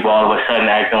why people all of a sudden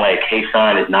acting like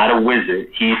K-Shine is not a wizard.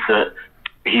 He's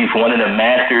one of the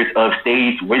masters of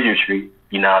stage wizardry.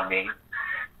 You know what I mean?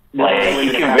 Like,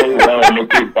 he can really well make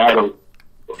this battle.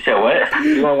 Say what?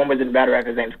 You want one with the battle rap?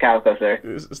 His name's Calico, sir.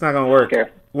 It's not gonna work.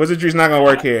 Wizardry's not gonna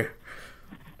work here.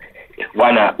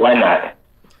 Why not? Why not?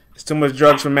 It's too much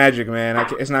drugs for magic, man.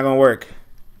 It's not gonna work.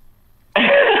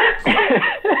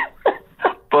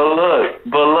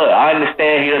 But look, I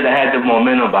understand he doesn't have the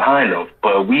momentum behind him,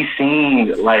 but we've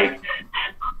seen like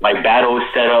battles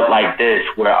set up like this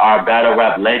where our battle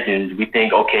rap legends, we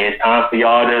think, okay, it's time for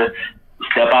y'all to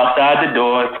step outside the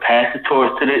door, pass the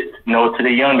torch to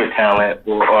the younger talent,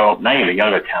 or not even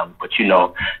younger talent, but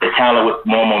the talent with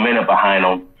more momentum behind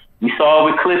them. We saw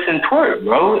it with Clips and Twerk,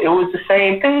 bro. It was the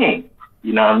same thing.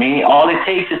 You know what I mean? All it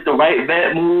takes is the right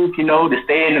vet move, to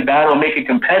stay in the battle, make it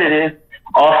competitive.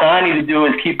 All I need to do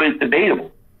is keep it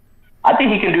debatable. I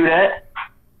think he can do that.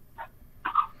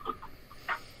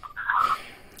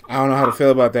 I don't know how to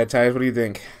feel about that, Titus. What do you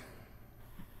think?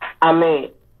 I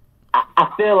mean,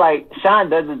 I feel like Shine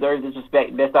does deserve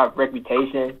disrespect based off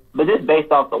reputation, but just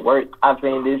based off the work I've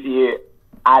seen this year,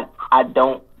 I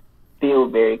don't feel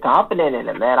very confident in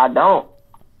him, man. I don't.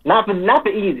 Not for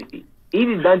Eazy.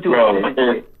 Eazy's done too much this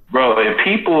year. Bro, if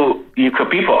people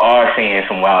are saying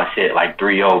some wild shit like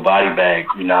 3-0 body bag,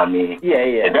 you know what I mean? Yeah.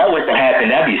 If that was to happen,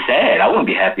 that'd be sad. I wouldn't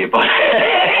be happy about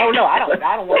that. Oh no, I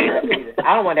don't want that to happen either.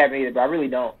 I don't want that to happen either, but I really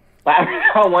don't. Like,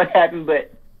 I don't want it to happen,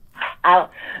 but I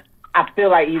feel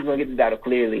like he's gonna get this battle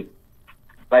clearly.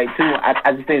 Like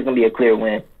I just think it's gonna be a clear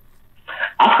win.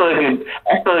 I feel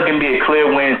it can be a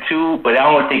clear win too, but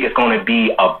I don't think it's gonna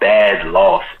be a bad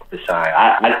loss for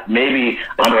Shine. Maybe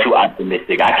I'm too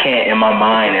optimistic. I can't in my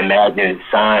mind imagine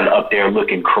Shine up there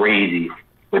looking crazy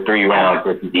with 3 rounds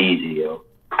versus Eazy, yo.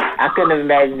 I couldn't have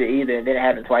imagined it either, and then it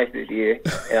happened twice this year,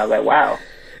 and I was like, wow.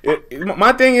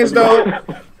 My thing is though,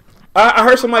 I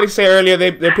heard somebody say earlier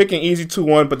they're picking Eazy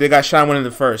 2-1, but they got Shine winning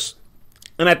the first.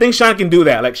 And I think Shine can do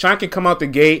that. Like, Shine can come out the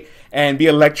gate and be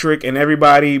electric and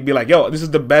everybody be like, yo, this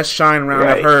is the best Shine round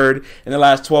I've heard in the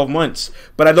last 12 months.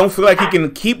 But I don't feel like he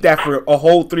can keep that for a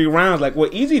whole 3 rounds. Like,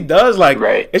 what Eazy does, like,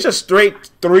 it's just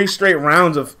 3 straight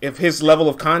rounds of his level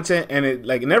of content, and it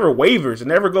never wavers. It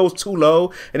never goes too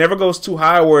low. It never goes too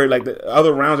high where, like, the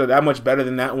other rounds are that much better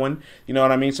than that one. You know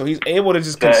what I mean? So he's able to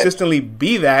just consistently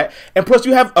be that. And plus,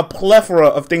 you have a plethora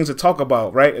of things to talk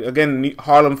about, right? Again,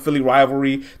 Harlem-Philly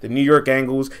rivalry, the New York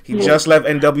angles. He just left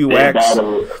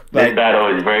NWX. This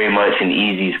battle is very much in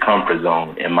Eazy's comfort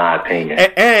zone, in my opinion.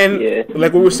 And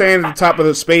like we were saying at the top of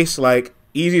the space, like,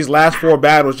 Eazy's last 4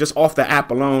 battles, just off the app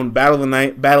alone, Battle of the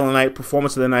Night,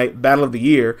 Performance of the Night, Battle of the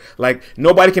Year. Like,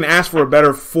 nobody can ask for a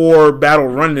better 4-battle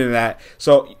run than that.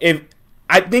 So,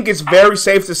 I think it's very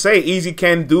safe to say Eazy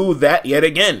can do that yet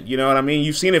again. You know what I mean?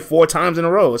 You've seen it 4 times in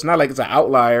a row. It's not like it's an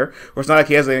outlier, or it's not like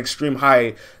he has an extreme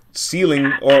high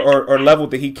ceiling or level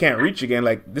that he can't reach again.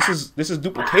 Like, this is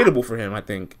duplicatable for him, I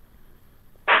think.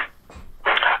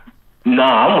 No,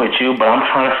 I'm with you, but I'm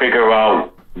trying to figure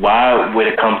out why, when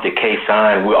it comes to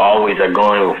K-Shine, we always are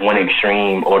going with one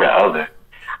extreme or the other.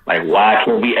 Like, why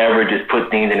can't we ever just put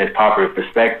things in its proper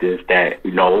perspective that,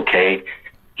 okay,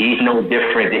 he's no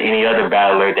different than any other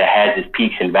battler that has his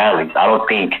peaks and valleys. I don't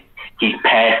think he's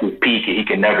past his peak and he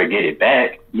can never get it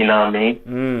back. You know what I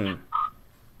mean?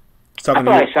 I feel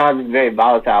like Sean's a very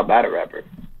volatile battle rapper.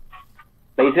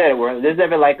 Like you said, there's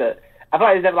never I feel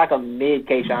like there's never like a mid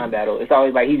K-Shine battle. It's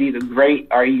always like he's either great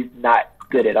or he's not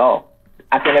good at all.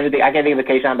 I can't think of a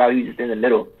K-Shine battle. He's just in the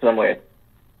middle somewhere.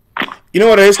 You know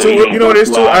what it is too. You know what it is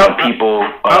too. People,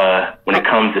 when it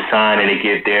comes to Shine and they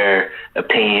give their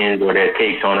opinions or their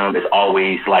takes on them, it's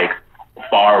always like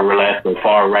far left or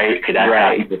far right. Cause that's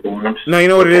how he performs. No, you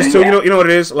know what it is too. You know what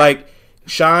it is. Like,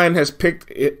 Shine has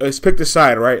picked a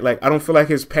side, right? Like, I don't feel like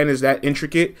his pen is that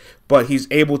intricate, but he's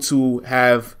able to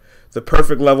have the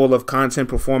perfect level of content,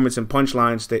 performance, and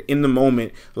punchlines that in the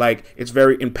moment, like, it's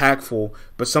very impactful,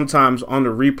 but sometimes on the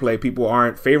replay, people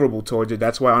aren't favorable towards it.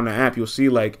 That's why on the app, you'll see,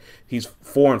 like, he's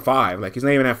 4 and 5. Like, he's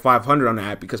not even at 500 on the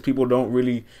app because people don't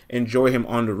really enjoy him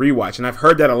on the rewatch. And I've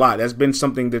heard that a lot. That's been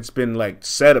something that's been, like,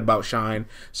 said about Shine.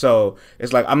 So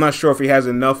it's like, I'm not sure if he has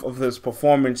enough of his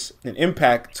performance and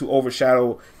impact to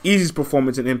overshadow Eazy's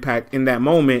performance and impact in that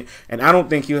moment. And I don't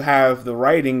think he'll have the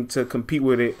writing to compete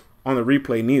with it on the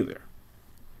replay neither.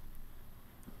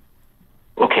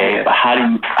 Okay, but how do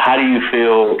you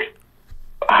feel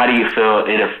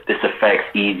if this affects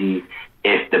Eazy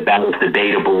if the battle's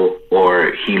debatable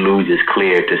or he loses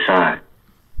clear to Shine?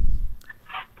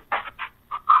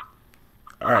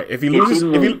 All right, if he loses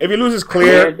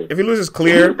clear, if he loses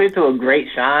to a great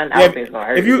Shine, I don't think it's gonna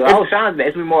hurt. Shine's back.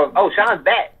 It's more. Shine's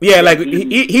back. Yeah, like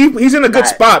he's in a good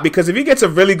spot because if he gets a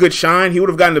really good Shine, he would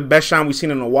have gotten the best Shine we've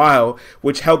seen in a while,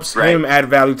 which helps him add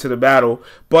value to the battle.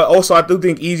 But also, I do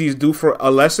think Eazy is due for a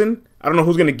lesson. I don't know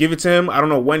who's gonna give it to him. I don't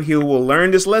know when he will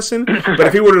learn this lesson. But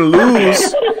if he were to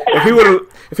lose, if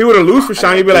he were to lose for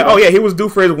Shine, he'd be like, oh yeah, he was due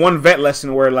for his one vet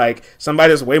lesson where, like, somebody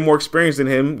that's way more experienced than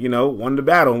him, won the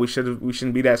battle, and we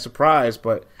shouldn't be that surprised.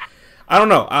 But I don't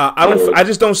know. I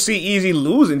just don't see Eazy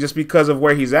losing just because of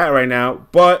where he's at right now.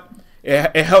 But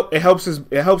it helps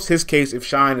his case if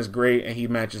Shine is great and he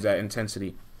matches that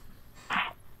intensity.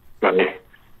 Right.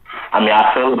 I mean,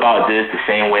 I feel about this the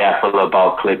same way I feel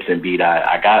about Clips and B-Dot.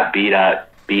 I got B-Dot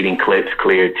beating Clips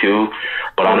clear too,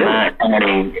 but I'm not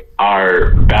adding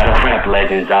our battle rap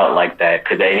legends out like that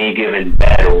because at any given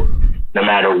battle, no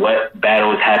matter what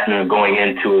battle is happening going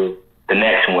into the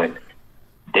next one,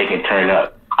 they can turn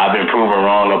up. I've been proven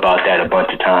wrong about that a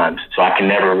bunch of times, so I can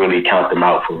never really count them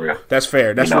out for real. That's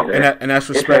fair. That's that's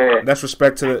respect. That's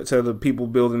respect to the people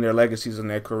building their legacies and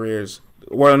their careers.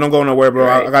 Well, don't go nowhere, bro.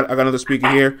 I got another speaker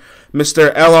here,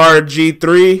 Mr.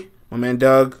 LRG3. My man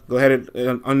Doug, go ahead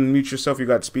and unmute yourself. You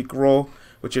got speaker role.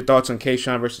 What's your thoughts on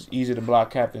K-Shine versus Eazy, the block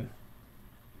captain?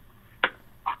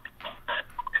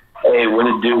 Hey, what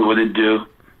it do?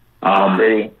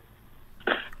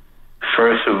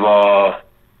 First of all,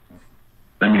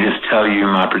 let me just tell you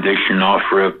my prediction off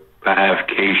rip. I have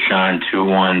K-Shine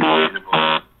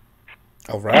 2-1.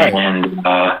 All right. And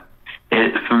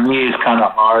for me, it's kind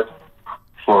of hard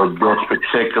for this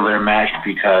particular match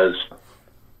because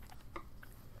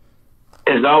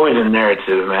it's always a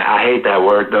narrative, man. I hate that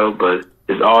word, though, but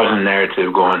it's always a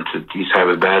narrative going to these type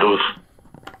of battles.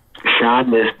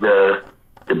 Shine is the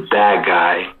bad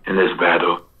guy in this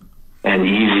battle, and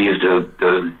Eazy is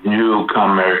the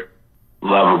newcomer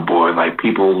lover boy. Like,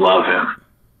 people love him.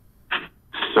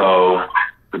 So,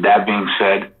 with that being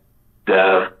said,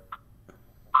 the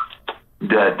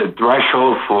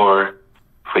threshold for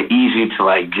Eazy to,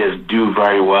 like, just do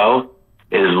very well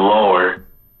is lower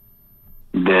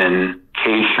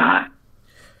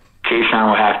K-Shine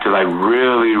would have to like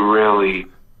really, really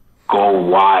go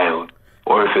wild,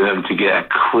 or for them to get a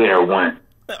clear win.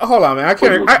 Hold on, man.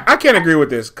 I can't agree with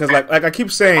this because like I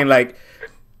keep saying, like,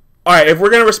 all right, if we're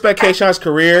gonna respect K-Shine's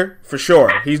career, for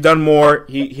sure, he's done more.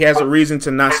 He has a reason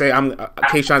to not say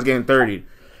K-Shine's getting 30.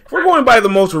 If we're going by the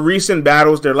most recent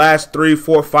battles, their last 3,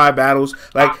 4, 5 battles,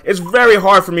 like, it's very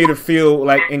hard for me to feel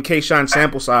like in K-Shine's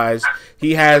sample size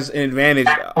he has an advantage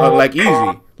of like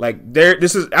Eazy. Like,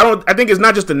 I think it's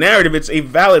not just a narrative; it's a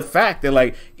valid fact that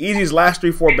like Eazy's last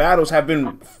 3, 4 battles have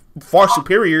been far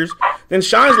superiors than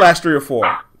Shine's last 3 or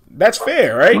 4. That's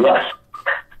fair, right?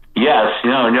 Yes.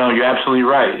 No, you're absolutely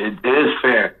right. It is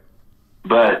fair,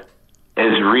 but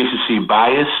it's recency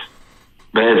bias.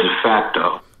 But it's a fact,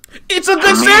 though. It's a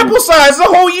good sample size. The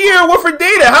whole year worth of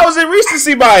data. How is it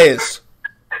recency bias?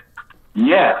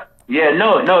 Yeah.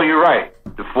 No, you're right.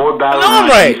 The 4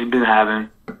 battles he's been having,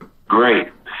 great,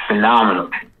 phenomenal.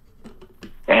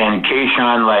 And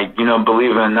K-Shine, like,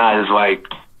 believe it or not, is like,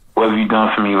 what have you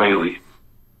done for me lately?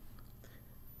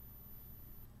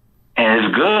 And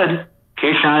it's good.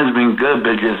 K-Shine has been good,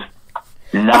 but just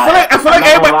not. I feel like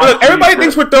everybody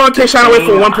thinks we're throwing K-Shine away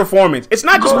for one performance. It's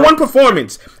not just one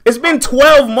performance. It's been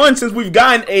 12 months since we've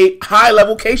gotten a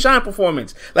high-level K-Shine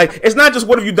performance. Like, it's not just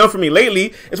what have you done for me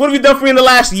lately. It's what have you done for me in the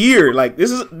last year. Like,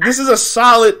 this is a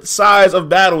solid size of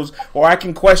battles where I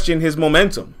can question his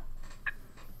momentum.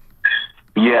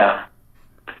 Yeah.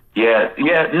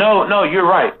 No, you're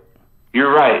right.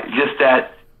 You're right. Just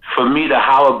that for me, the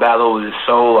Hollow battle is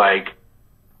so like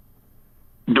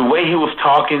the way he was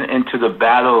talking into the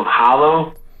Battle of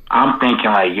Hollow. I'm thinking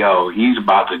like, yo, he's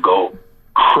about to go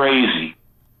crazy,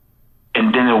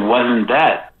 and then it wasn't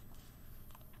that.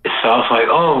 So I was like,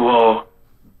 oh well,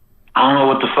 I don't know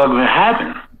what the fuck been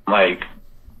happening. Like,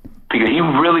 because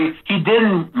he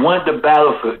didn't want the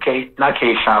battle for not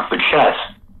K-Shine, for Chess,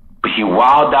 but he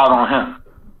wilded out on him.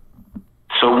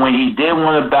 So when he did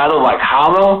want to battle like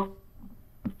Hollow,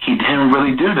 he didn't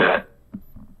really do that.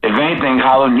 If anything,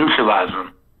 Hollow neutralized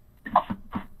him.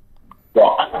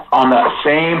 Well, on that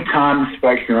same time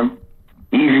spectrum,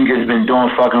 Eazy has been doing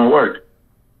fucking work.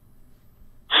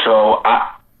 So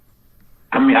I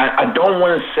don't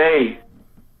want to say,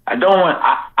 I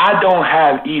don't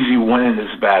have Eazy winning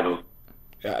this battle.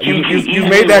 You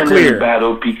made that clear.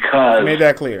 Battle because you made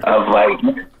that clear. Of like,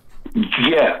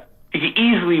 yeah. He could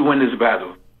easily win this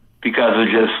battle because of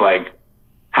just like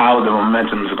how the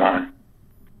momentum is going.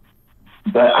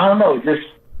 But I don't know. It just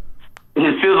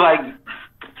feels like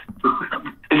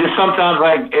it's just sometimes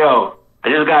like, yo, I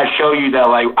just gotta show you that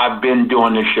like I've been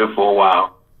doing this shit for a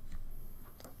while.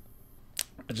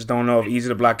 I just don't know if Eazy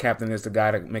the Block Captain is the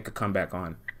guy to make a comeback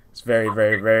on. It's very,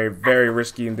 very, very, very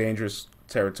risky and dangerous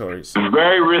territories. It's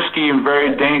very risky and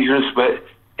very dangerous, but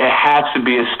it has to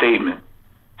be a statement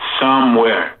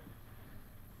somewhere.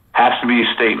 Has to be a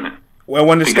statement. Well,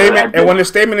 when the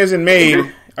statement isn't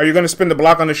made, are you going to spin the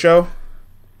block on the show?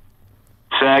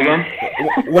 Say again?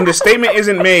 When the statement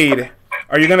isn't made,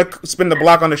 are you going to spin the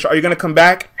block on the show? Are you going to come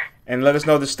back and let us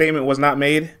know the statement was not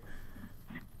made?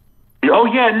 Oh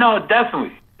yeah, no,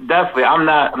 definitely. I'm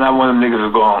not one of them niggas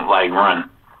who's going like run.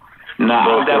 No,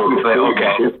 I'll definitely say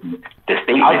okay. The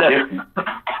statement.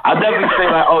 I'll definitely say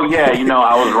like, oh yeah,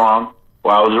 I was wrong.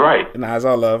 Well, I was right. Nah, it's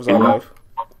all love. It's all love.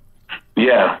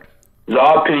 Yeah, it's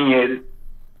all opinionated.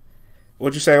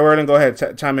 What'd you say, Erlen? Go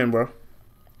ahead, chime in, bro.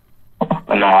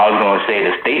 No, I was gonna say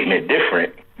the statement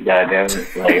different. Goddamn,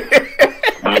 like,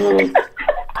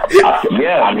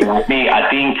 I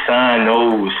think Sean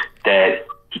knows that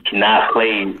he cannot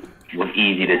play with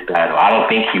Eazy this battle. I don't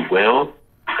think he will,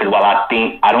 because while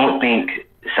I don't think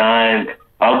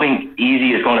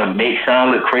Eazy is gonna make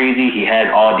Sean look crazy. He has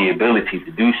all the ability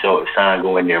to do so if Sean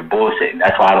go in there bullshitting.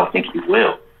 That's why I don't think he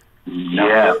will.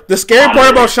 Yeah. The scary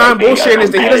part about Sean bullshitting is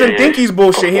that he doesn't think he's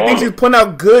bullshit. He thinks he's putting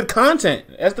out good content.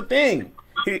 That's the thing.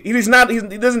 He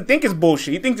doesn't think it's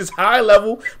bullshit. He thinks it's high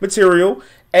level material,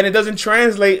 and it doesn't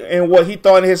translate in what he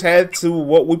thought in his head to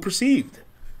what we perceived.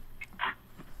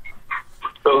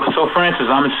 So Francis,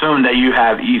 I'm assuming that you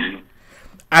have Eazy.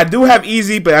 I do have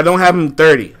Eazy, but I don't have him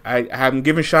 30. I have him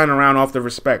giving Shine around off the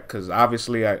respect, because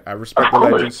obviously I respect the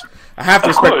legends. I have to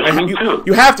respect.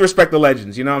 You have to respect the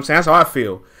legends. You know what I'm saying? That's how I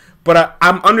feel. But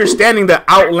I'm understanding the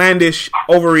outlandish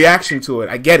overreaction to it.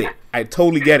 I get it. I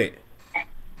totally get it.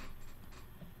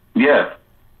 Yeah.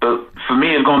 But for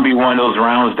me, it's going to be one of those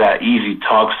rounds that Eazy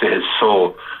talks to his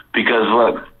soul. Because,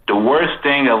 look, the worst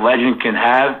thing a legend can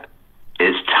have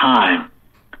is time.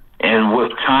 And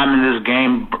with time in this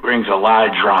game brings a lot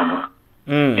of drama.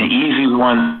 And Eazy's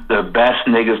one of the best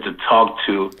niggas to talk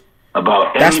to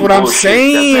about That's any what I'm bullshit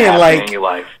saying. that's happening Like, in your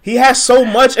life. he has so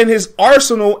much in his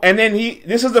arsenal, and then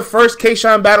this is the first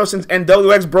K-Shine battle since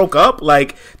NWX broke up.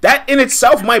 Like, that in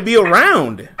itself might be a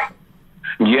round.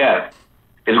 Yeah.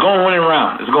 It's going to win a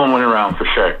round. It's going to win a round for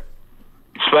sure.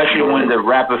 Especially when the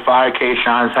rapid fire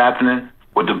K-Shine's happening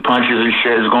with the punches and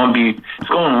shit. It's going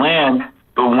to land.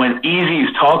 But when Eazy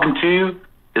is talking to you,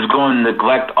 it's going to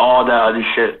neglect all that other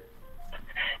shit.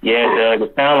 Yeah, Doug,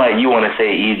 it sounds like you want to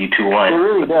say Eazy 2-1. It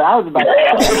really does. I was about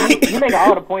to say, you make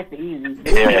all the points to Eazy.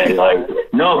 Yeah, like,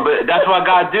 no, but that's what I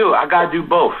gotta do. I gotta do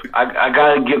both. I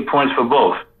gotta get points for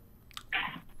both.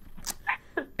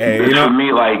 Hey, For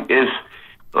me, like, it's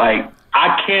like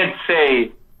I can't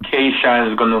say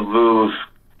K-Shine is gonna lose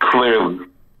clearly.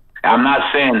 I'm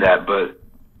not saying that, but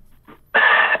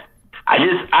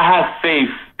I have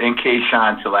faith in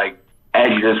K-Shine to like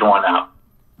edge this one out.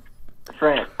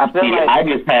 Friend, I feel see, like I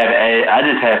just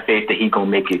have faith that he gonna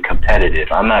make it competitive.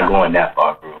 I'm not going that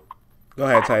far, bro. Go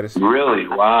ahead, Titus. Really?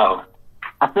 Wow.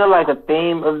 I feel like a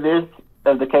theme of this,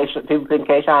 of the people picking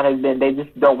K-Shine has been they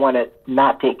just don't want to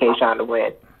not pick K-Shine to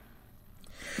win.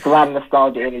 It's a lot of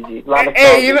nostalgia energy.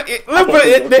 Hey,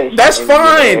 look, that's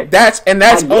fine. That's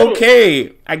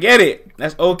okay. I get it.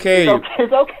 That's okay.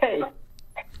 It's okay.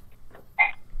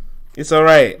 It's all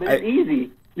right. But it's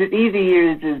easy. This Eazy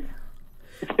here is just.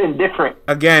 It's been different.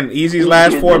 Again, Eazy's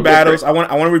last 4 battles. I want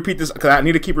to repeat this because I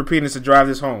need to keep repeating this to drive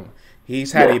this home.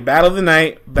 He's had a battle of the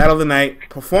night,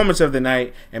 performance of the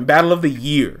night, and battle of the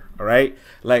year. All right,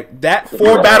 like that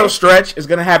 4 battle stretch is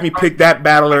gonna have me pick that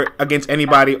battler against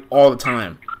anybody all the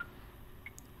time.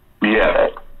 Yeah.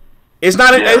 It's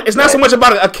not. It's not so much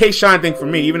about a K-Shine thing for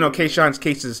me, even though K-Shine's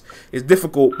case is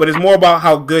difficult. But it's more about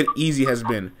how good Eazy has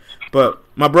been. But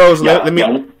my bros, let me go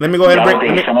ahead and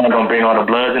bring. Someone gonna bring all the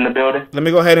bloods in the building. Let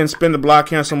me go ahead and spin the block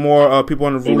here on some more people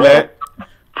on the roulette.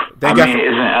 It's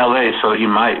in LA, so he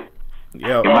might.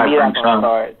 Yo, he might bring some.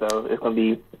 Card, so it's gonna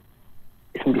be.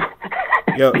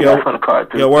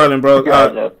 Yo, Whirling,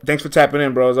 bro. Thanks for tapping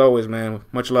in, bro. As always, man.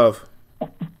 Much love,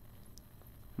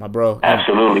 my bro.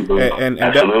 Absolutely, bro.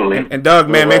 Absolutely. And Doug,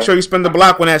 man, make sure you spin the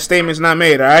block when that statement's not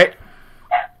made. All right.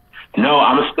 No,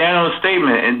 I'm going to stand on the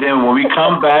statement, and then when we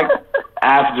come back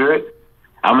after it,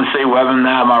 I'm going to say whether or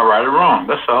not am I right or wrong.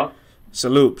 That's all.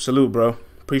 Salute, bro.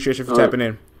 Appreciate you for tapping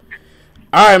in.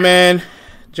 All right, man.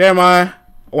 Jeremiah,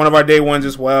 one of our day ones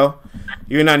as well.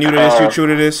 You're not new to this, you're true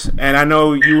to this, and I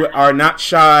know you are not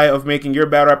shy of making your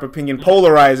battle rap opinion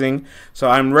polarizing, so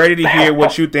I'm ready to hear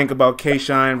what you think about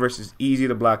K-Shine versus Eazy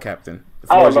the Block Captain.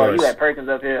 Lord, you got Perkins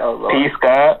up here. Oh, Lord. Peace,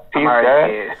 God.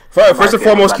 First and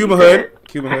foremost, Cuban Hood.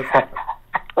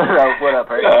 What up,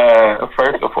 Perkins?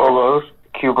 First and foremost,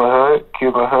 Cuban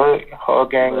Hood, whole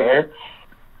gang there.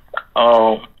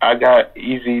 I got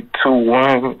Eazy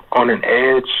 2-1 on an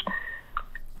edge.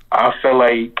 I feel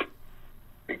like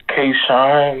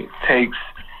K-Shine takes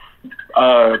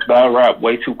battle rap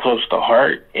way too close to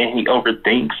heart, and he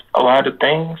overthinks a lot of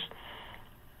things.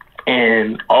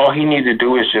 And all he needs to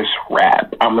do is just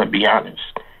rap. I'm gonna be honest.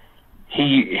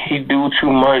 He do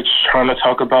too much trying to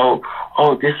talk about,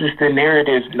 oh, this is the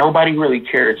narrative. Nobody really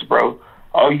cares, bro.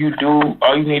 All you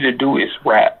need to do is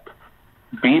rap.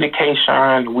 Be the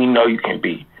K-Shine we know you can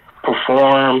be.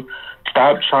 Perform.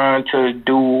 Stop trying to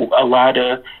do a lot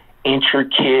of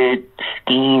intricate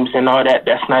schemes and all that.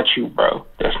 That's not you, bro.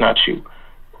 That's not you.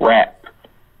 Rap.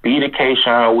 Be the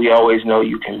K-Shine we always know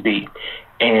you can be.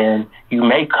 And you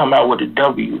may come out with a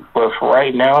W, but for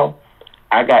right now,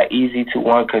 I got Eazy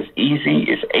 2-1 because Eazy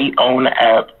is 8 on the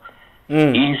app.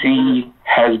 Eazy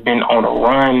has been on a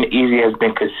run. Eazy has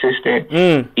been consistent.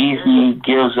 Eazy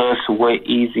gives us what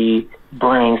Eazy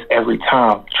brings every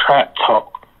time. Trap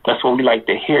talk. That's what we like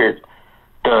to hear.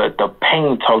 The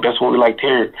pain talk. That's what we like to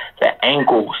hear. The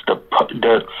angles, the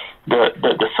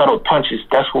subtle punches.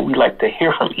 That's what we like to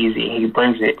hear from Eazy. And he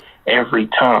brings it every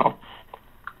time.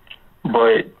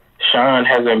 But Sean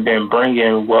hasn't been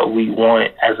bringing what we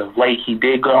want as of late. He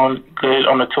did go on good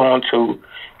on the 2-on-2.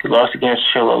 He lost against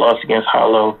Chilla, lost against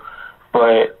Hollow.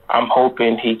 But I'm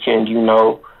hoping he can,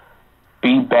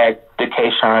 be back the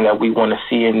K-Shine that we want to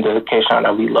see and the K-Shine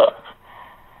that we love.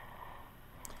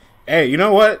 Hey, you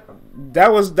know what?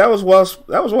 That was well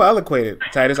eloquated,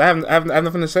 Titus. I have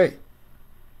nothing to say.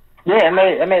 Yeah, it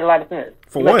made a lot of sense.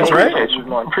 For once, right?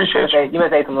 Appreciate you. You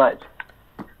must eat some lunch.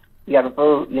 You got some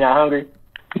food? You not hungry?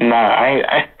 Nah,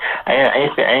 I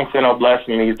ain't saying no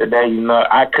blasphemies today.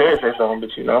 I could say something,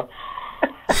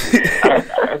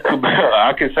 but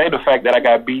I could say the fact that I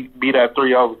got beat at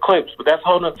 3 over Clips, but that's a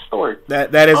whole nother story.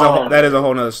 That is a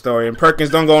whole nother story. And Perkins,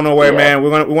 don't go nowhere, man. We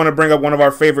want to bring up one of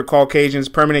our favorite Caucasians,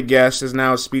 permanent guest, is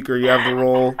now a speaker. You have the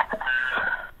role.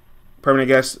 Permanent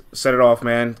guest, set it off,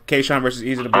 man. K-Shine versus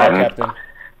Eazy, the Black Captain.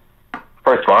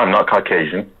 First of all, I'm not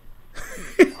Caucasian.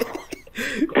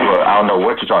 Well, I don't know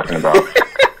what you're talking about.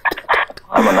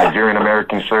 I'm a Nigerian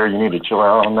American, sir. You need to chill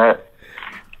out on that.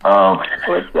 Before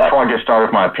I get started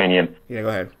with my opinion, yeah, go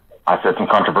ahead. I said some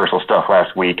controversial stuff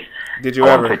last week. Did you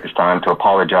I ever? want to take this time to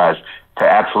apologize to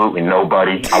absolutely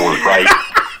nobody. I was right.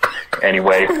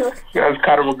 Anyway, you guys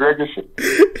Conor McGregor shit.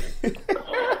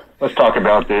 Let's talk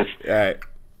about this. All right.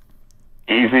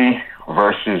 Eazy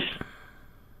versus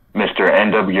Mr.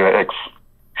 NWX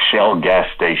Shell gas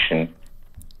station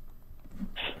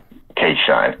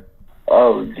K-Shine.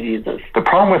 Oh, Jesus. The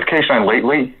problem with K-Shine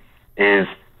lately is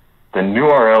the new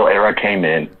RL era came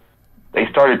in, they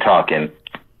started talking,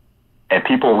 and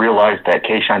people realized that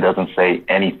K-Shine doesn't say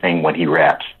anything when he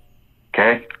raps.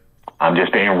 Okay? I'm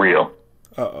just being real.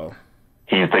 Uh-oh.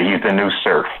 He's the new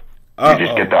surf. Uh-oh. You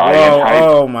just get the audience hyped.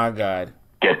 Oh, my God.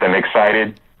 Get them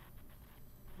excited.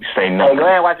 You say Hey, nothing. go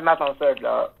ahead and watch your mouth on surf,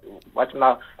 dog. Watch your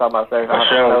mouth talk about surf.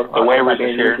 Sure, the waivers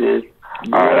is here.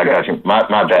 All right, I got you. My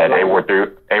bad. A-Ward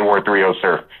 3-0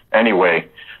 surf. Anyway,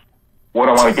 what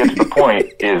I want to get to the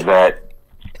point is that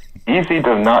Eazy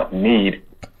does not need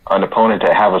an opponent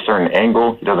to have a certain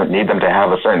angle. He doesn't need them to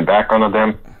have a certain background of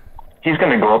them. He's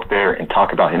going to go up there and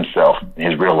talk about himself in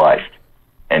his real life.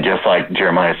 And just like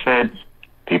Jeremiah said,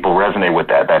 people resonate with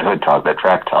that hood talk, that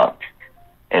trap talk.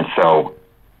 And so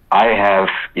I have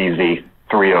Eazy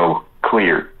 3-0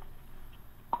 clear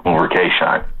over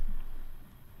K-Shine.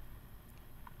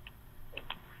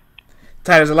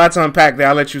 Ty, there's a lot to unpack there.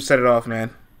 I'll let you set it off,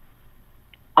 man.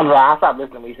 I'm sorry, I stopped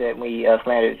listening when he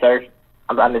slandered surf.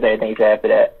 I missed everything he said after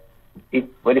that.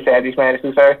 What did he say after he slandered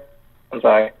to surf? I'm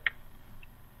sorry.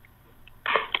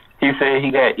 He said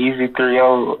he got Eazy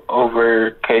 3-0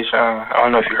 over K-Shine. I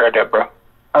don't know if you heard that, bro.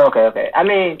 Okay. I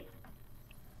mean,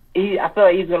 I feel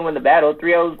like he's going to win the battle.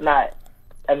 3-0's not,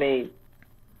 I mean,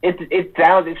 it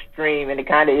sounds extreme, and it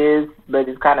kind of is, but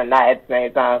it's kind of not at the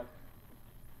same time.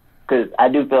 Because I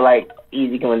do feel like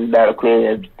Eazy can win the battle clearly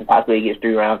and possibly gets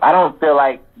 3 rounds. I don't feel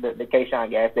like the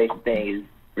K-Shine gas station thing is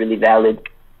really valid,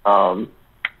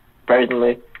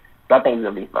 personally. But I think it's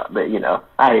going to be fun. But, you know,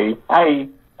 I hear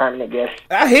you. Permanent guess.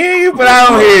 I hear you, but I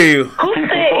don't hear you. Who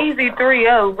said Eazy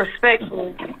 3-0,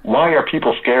 respectfully? Why are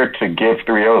people scared to give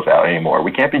 3-0s out anymore?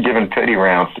 We can't be giving petty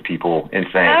rounds to people and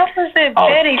saying, I also said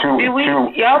petty.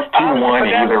 Y'all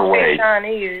 2-1 either way.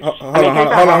 Hold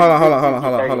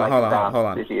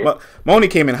on. Moni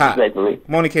came in hot. Let me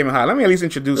at least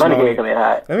introduce Moni.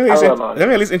 Let me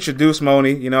at least introduce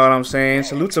Moni. You know what I'm saying?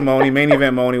 Salute to Moni. Main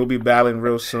event Moni will be battling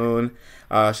real soon.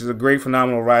 She's a great,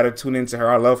 phenomenal writer. Tune into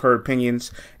her. I love her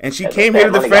opinions. And she came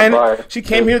here to defend. She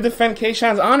came here to defend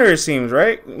K-Shine's honor. It seems,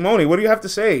 right? Moni, what do you have to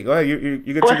say? Go ahead. You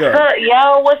good to go. What's up,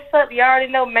 y'all? What's up? You already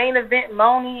know main event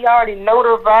Moni. You already know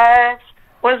the vibes.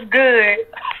 What's good?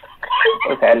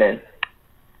 What's happening?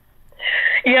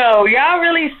 Yo, y'all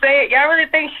really think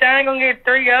Shine gonna get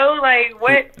 3-0? Like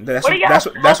what? That's what are y'all that's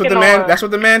what the man. on? That's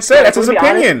what the man said. That's his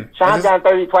opinion. Shine's gotten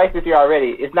 30 twice this year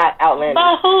already. It's not outlandish.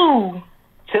 But who?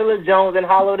 Chilla Jones and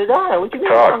Hollow the Don. What you mean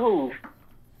about who?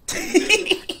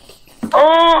 Okay.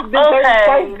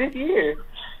 Twice this year.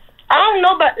 I don't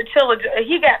know about the Chilla.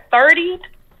 He got 30.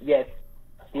 Yes,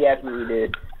 he absolutely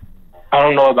did. I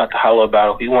don't know about the Hollow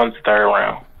battle. He won the 3rd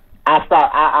round. I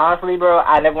stopped. I honestly, bro,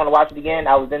 I never want to watch it again.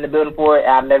 I was in the building for it.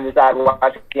 I've never decided to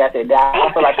watch it. I said,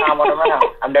 I feel like I'm on the round.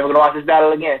 I'm never gonna watch this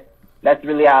battle again. That's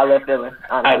really how I left feeling.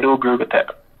 Honestly. I do agree with that.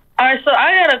 All right, so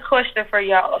I got a question for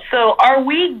y'all. So are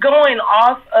we going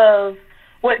off of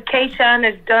what K-Shine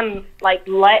has done like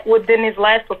within his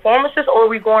last performances, or are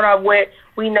we going off what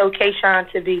we know K-Shine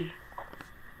to be?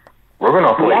 We're going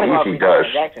off what Eazy does.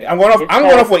 I'm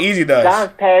going off what Eazy does.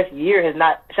 Shine's past year has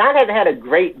not. Shine hasn't had a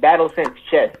great battle since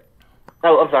Chess.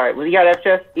 Oh, I'm sorry. Was he got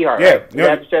after Chess? Yeah,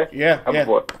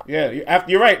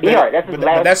 you're right.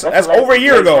 That's over a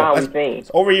year ago.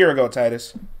 That's over a year ago,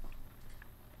 Titus.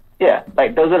 Yeah,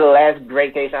 like those are the last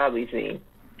great K-Shines we've seen.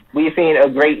 We've seen a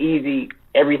great Eazy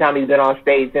every time he's been on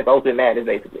stage since Open Madness,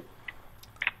 basically.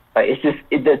 Like it's just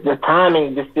the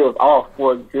timing just feels off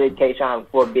for a good K-Shine,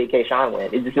 for a big K-Shine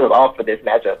win. It just feels off for this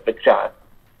matchup for Shine.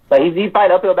 Like he's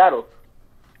fighting uphill battles.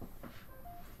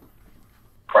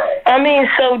 I mean,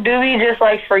 so do we just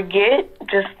like forget,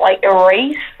 just like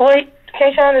erase what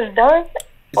K-Shine has done?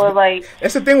 Or like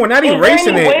that's the thing. We're not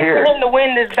erasing it. For him to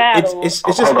win this battle. It's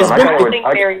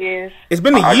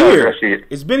been a year.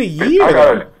 It's been a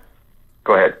year.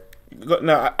 Go ahead.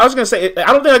 No, I was gonna say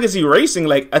I don't think it's erasing.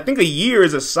 Like I think a year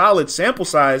is a solid sample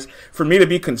size for me to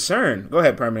be concerned. Go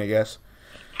ahead, permanent guest.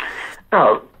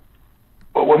 No,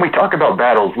 when we talk about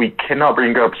battles, we cannot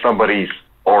bring up somebody's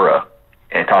aura.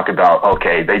 and talk about,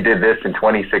 okay, they did this in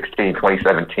 2016,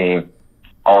 2017,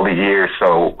 all the years,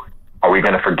 so are we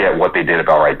going to forget what they did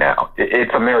about right now?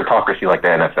 It's a meritocracy like the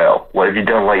NFL. What have you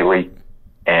done lately,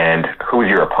 and who's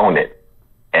your opponent?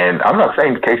 And I'm not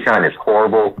saying K-Shine is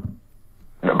horrible.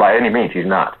 By any means, he's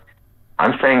not.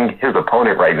 I'm saying his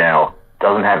opponent right now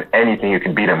doesn't have anything you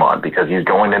can beat him on because he's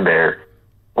going in there.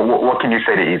 What can you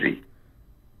say to Eazy?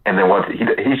 And then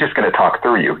he's just going to talk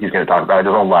through you. He's going to talk about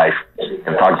his own life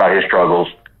and talk about his struggles.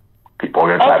 People are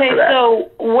going to clap for that.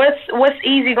 So what's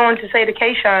Eazy going to say to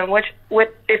K-Shine? What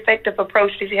effective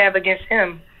approach does he have against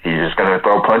him? He's just going to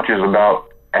throw punches about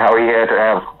how he had to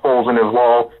have holes in his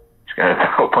wall. He's going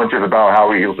to throw punches about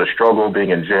how he was a struggle being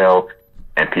in jail,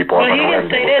 and people are going to resonate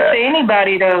with that. He didn't say that to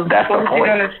anybody, though. That's the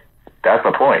point. That's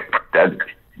the point. That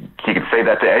he can say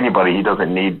that to anybody. He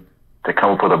doesn't need to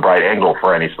come up with a bright angle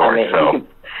for any sort.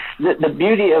 The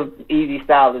beauty of Eazy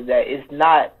style is that it's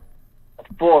not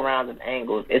 4 rounds of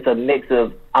angles. It's a mix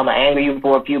of, I'm going to angle you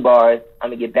for a few bars, I'm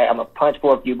going to get back, I'm going to punch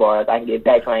for a few bars, I can get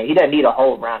back to him. He doesn't need a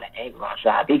whole round of angle on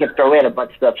Shine. He can throw in a bunch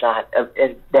of stuff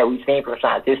that we've seen from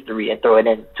Shine's history and throw it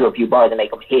into a few bars and make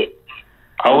them hit.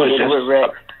 Go ahead,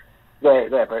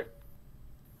 Bert.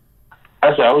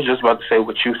 I was just about to say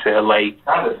what you said. Like,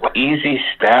 Eazy's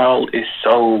style is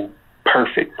so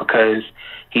perfect because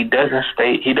he doesn't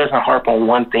harp on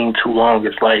one thing too long.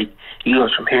 It's like he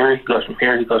goes from here, he goes from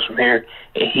here, he goes from here,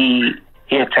 and he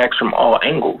attacks from all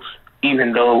angles.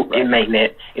 Even though it may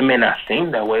not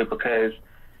seem that way because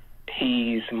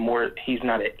he's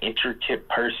not an intricate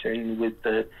person with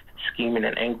the scheming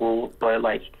and angle, but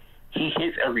like he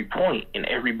hits every point in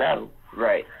every battle.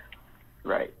 Right.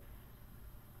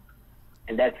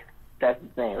 And that's the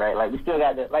thing, right? Like, we still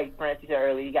got the, like Francis said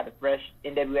earlier, you got the fresh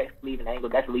NWX sleeve and angle.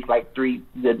 That's at least like 3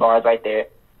 good bars right there.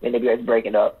 NWX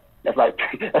breaking up. That's about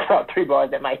 3 bars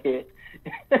that might hit.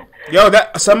 Yo,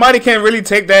 that somebody can really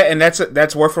take that, and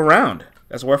that's worth a round.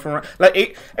 That's worth a round.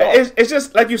 Like it's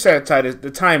just like you said, Titus.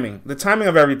 The timing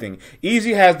of everything.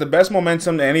 Eazy has the best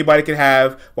momentum that anybody could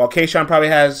have, while K-Shine probably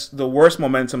has the worst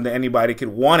momentum that anybody could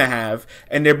want to have,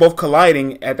 and they're both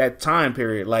colliding at that time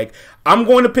period. Like, I'm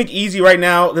going to pick Eazy right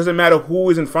now. Doesn't matter who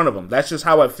is in front of him. That's just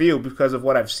how I feel because of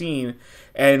what I've seen.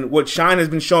 And what Shine has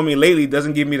been showing me lately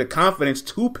doesn't give me the confidence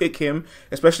to pick him,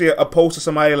 especially opposed to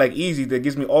somebody like Eazy that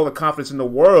gives me all the confidence in the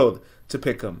world to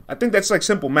pick him. I think that's like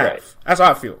simple math. Right. That's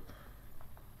how I feel.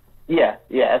 Yeah,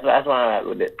 that's why I'm at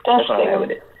with it. That's why I'm at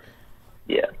with it.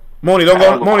 Yeah. Moni, don't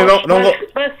go.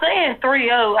 But saying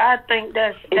 3-0, I think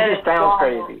it just sounds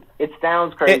crazy. It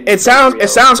sounds crazy. It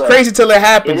sounds crazy till it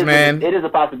happens, man. It is a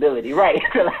possibility, right?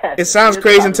 It sounds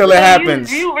crazy until it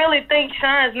happens. You really think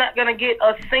Shine's not gonna get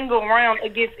a single round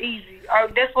against Eazy?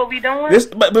 That's what we doing?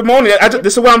 But Moni,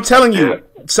 this is what I'm telling you.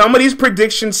 Some of these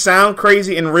predictions sound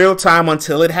crazy in real time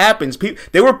until it happens.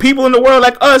 There were people in the world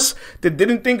like us that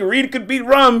didn't think Reed could beat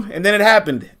Rum, and then it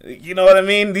happened. You know what I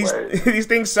mean? These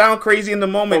things sound crazy in the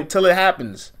moment until it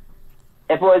happens.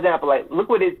 And for example, like, look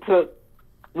what it took.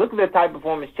 Look at the type of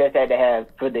performance Chess had to have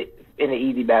in the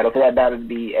Eazy battle for that battle to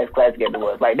be as classic as it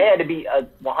was. Like, they had to be a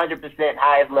 100%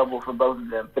 highest level for both of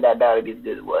them for that battle to be as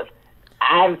good as it was.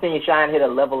 I haven't seen Shine hit a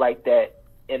level like that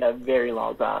in a very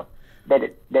long time. That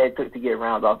it took to get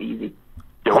rounds off Eazy.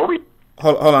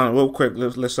 Hold on, real quick.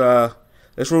 Let's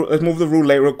move the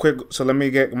roulette real quick. So let me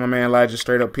get my man Elijah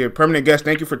straight up here. Permanent guest,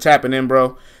 thank you for tapping in,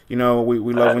 bro. You know we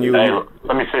love when you. Hey,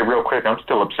 let me say real quick. I'm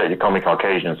still upset you call me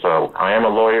Caucasian. So I am a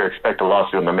lawyer. Expect a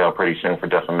lawsuit in the mail pretty soon for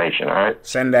defamation. All right.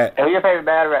 Send that. Who your favorite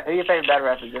battle rapper? All right.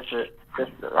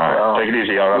 Take it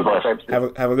easy, y'all. God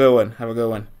bless. Have a good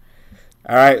one.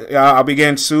 All right, y'all, I'll be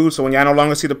getting sued, so when y'all no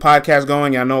longer see the podcast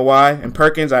going, y'all know why. And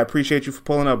Perkins, I appreciate you for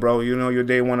pulling up, bro. You know you're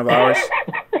day one of ours.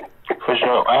 For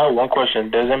sure. I have one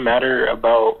question. Does it matter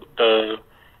about the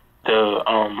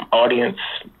audience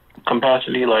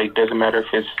capacity? Like, does it matter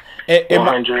if it's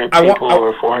 100 people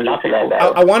or 400 people?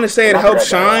 I want to say it helps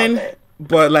Shine,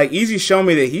 but like Eazy showed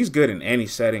me that he's good in any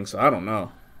setting, so I don't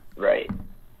know. Right.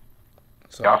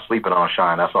 So. Y'all sleeping on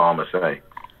Shine. That's all I'm gonna say.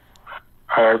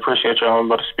 I appreciate y'all. I'm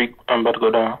about to speak. I'm about to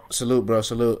go down. Salute, bro.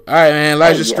 Salute. All right, man.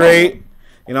 Elijah Straight.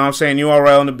 You know what I'm saying?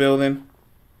 URL in the building.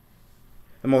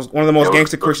 One of the most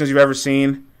gangster Christians you've ever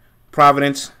seen.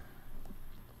 Providence.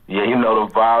 Yeah, you know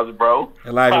the vibes, bro.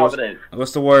 Elijah,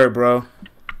 what's the word, bro?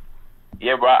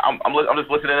 Yeah, bro. I'm just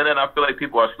listening in, and I feel like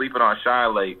people are sleeping on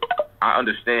Shine. Like, I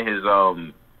understand his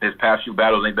past few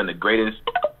battles ain't been the greatest,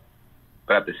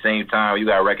 but at the same time, you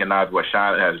gotta recognize what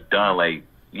Shine has done. Like,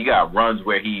 you got runs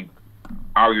where he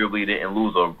arguably didn't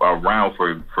lose a round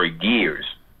for years.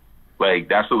 Like,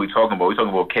 that's what we're talking about. We're talking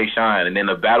about K-Shine. And then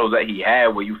the battles that he had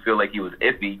where you feel like he was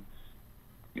iffy,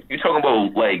 You talking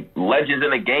about like legends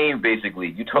in the game, basically.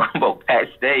 You talking about Pat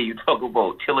Stay. You talking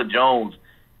about Chilla Jones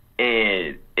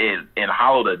and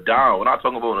Hollow the Don. We're not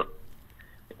talking about.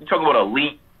 You talking about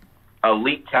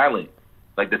elite talent,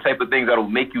 like the type of things that'll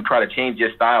make you try to change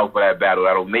your style for that battle.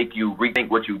 That'll make you rethink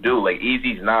what you do. Like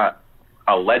Eazy's not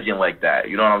a legend like that.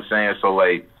 You know what I'm saying? So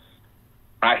like,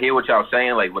 I hear what y'all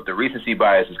saying. Like, with the recency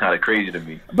bias is kind of crazy to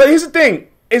me. But here's the thing: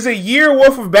 is a year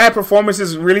worth of bad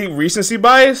performances really recency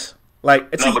bice? Like,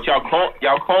 it's no, but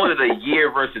y'all calling it a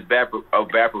year versus bad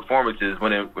performances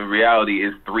when in reality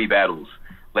it's 3 battles.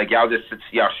 Like y'all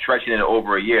stretching it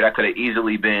over a year. That could have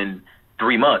easily been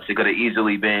 3 months. It could have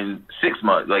easily been 6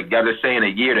 months. Like y'all just saying a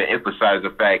year to emphasize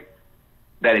the fact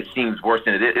that it seems worse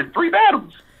than it is. It's 3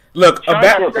 battles. Look,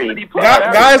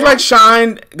 guys like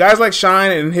Shine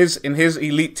and his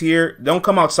elite tier don't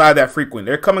come outside that frequent.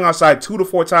 They're coming outside 2 to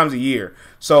 4 times a year.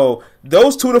 So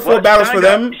those 2 to 4 battles for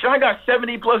them. Shine got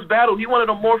 70+ battles. He one of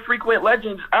the more frequent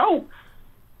legends out.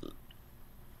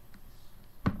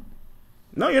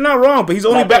 No, you're not wrong. But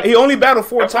he only battled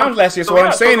 4 times last year. So what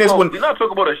I'm saying is when you're not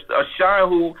talking about a Shine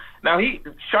who now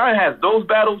Shine has those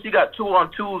battles. He got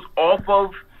 2-on-2s off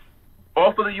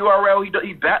of the URL.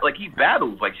 He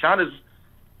battles. Like Shine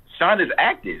is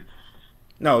active.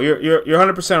 No, you're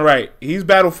 100% right. He's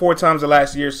battled 4 times the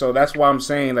last year, so that's why I'm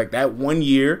saying like that 1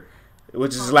 year,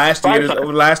 which is last year,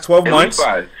 over the last 12 months.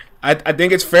 I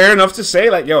think it's fair enough to say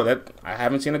like, yo, that I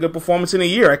haven't seen a good performance in a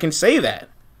year. I can say that.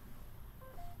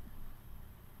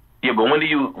 Yeah, but when do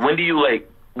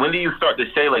you start to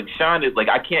say like Shine is like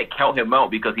I can't count him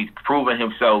out because he's proven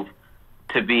himself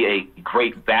to be a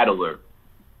great battler.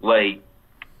 Like,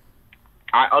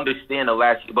 I understand the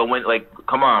last year, but when, like,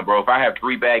 come on, bro. If I have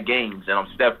 3 bad games and I'm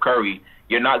Steph Curry,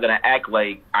 you're not going to act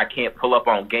like I can't pull up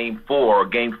on game 4 or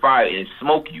game 5 and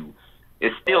smoke you.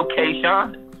 It's still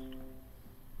K-Shine.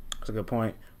 That's a good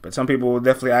point. But some people will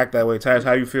definitely act that way. Titus,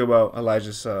 how you feel about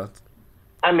Elijah's...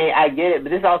 I mean, I get it, but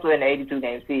this is also an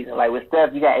 82-game season. Like, with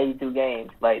Steph, you got 82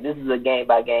 games. Like, this is a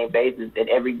game-by-game basis, and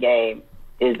every game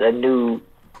is a new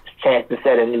chance to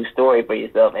set a new story for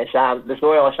yourself. And the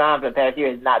story on Shine for the past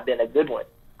year has not been a good one.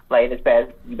 Like, in this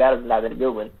past battle has not been a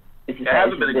good one. It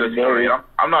hasn't been a good story.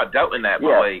 I'm not doubting that,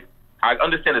 but like, I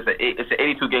understand it's an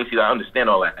 82-game season. I understand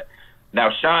all that.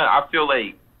 Now, Shine, I feel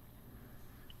like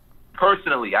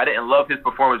personally, I didn't love his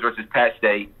performance versus Pat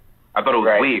Stay. I thought it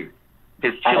was weird.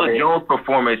 His Chilla Jones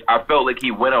performance, I felt like he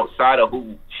went outside of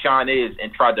who Shine is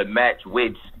and tried to match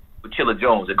wits with Chilla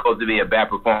Jones. It caused to be a bad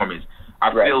performance.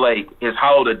 I feel like his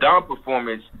Hollow the Don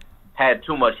performance had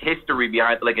too much history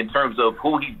behind it, like in terms of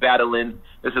who he's battling.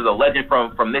 This is a legend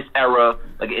from this era.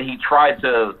 Like, and he tried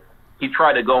to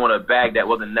go in a bag that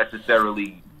wasn't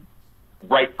necessarily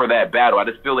right for that battle. I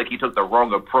just feel like he took the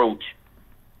wrong approach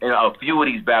in a few of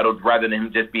these battles rather than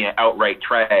him just being outright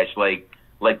trash. Like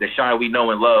the Shine we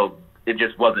know and love, it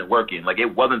just wasn't working. Like,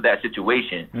 it wasn't that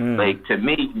situation. Like, to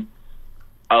me,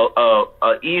 a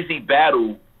easy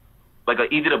battle, like an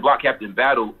easy to block captain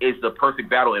battle, is the perfect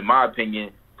battle in my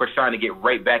opinion for Shine to get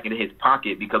right back into his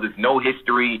pocket, because it's no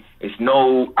history. It's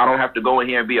no, I don't have to go in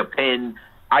here and be a pen.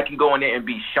 I can go in there and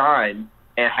be Shine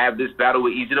and have this battle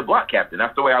with easy to block captain.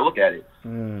 That's the way I look at it.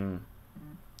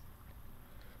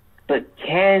 But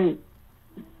can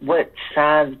what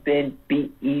Shine's been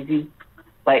beat Eazy?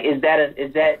 Like, is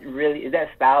that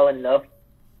style enough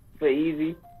for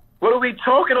Eazy? What are we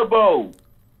talking about?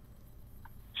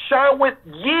 Shine went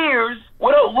years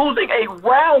without losing a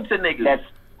round to niggas.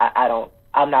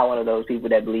 I'm not one of those people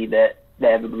that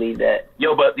ever believe that.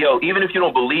 Yo, even if you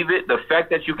don't believe it, the fact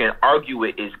that you can argue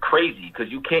it is crazy,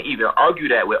 because you can't even argue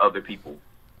that with other people.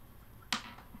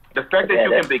 The fact that you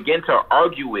can begin to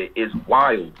argue it is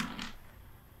wild.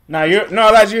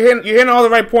 Elijah, you're hitting all the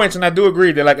right points, and I do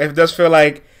agree that, like, it does feel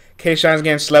like K-Shine's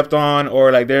getting slept on,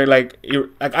 or like they're like,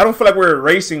 I don't feel like we're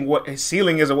erasing what his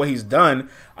ceiling is or what he's done.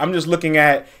 I'm just looking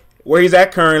at where he's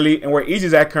at currently and where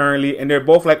Eazy's at currently, and they're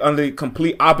both like on the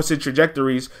complete opposite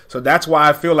trajectories. So that's why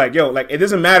I feel like, like, it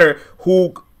doesn't matter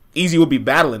who Eazy would be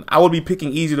battling. I would be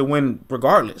picking Eazy to win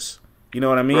regardless. You know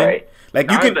what I mean? Right. Like,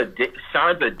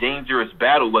 Shine's a dangerous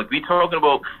battle. Like, we talking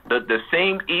about the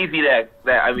same Eazy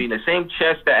the same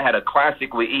chess that had a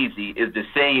classic with Eazy is the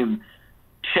same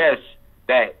chess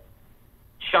that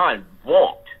Shine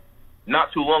walked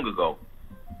not too long ago.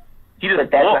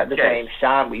 But that's not the same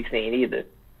Shine we've seen either.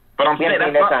 But I'm saying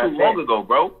that's not too long ago,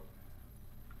 bro.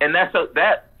 And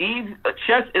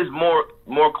chess is more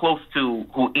close to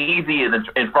who Eazy is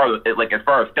as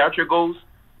far as stature goes.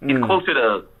 It's closer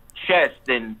to chess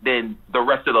than the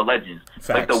rest of the legends. Facts.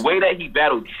 Like, the way that he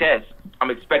battled chess, I'm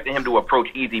expecting him to approach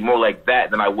Eazy more like that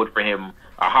than I would for him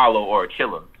a Hollow or a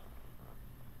Chilla.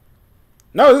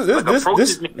 No, this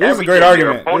is a great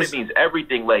argument. Your opponent means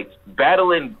everything. Like,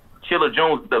 battling Chilla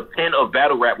Jones, the pen of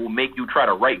battle rap will make you try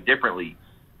to write differently.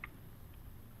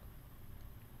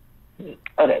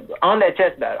 Okay, on that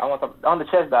chess battle, on the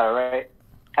chess battle, right?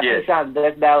 I think Sean's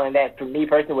best battle in that, for me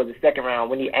personally, was the second round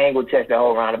when he angled Chess the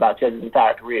whole round about Chess's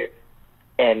entire career.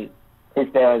 And his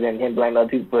failures and him blaming other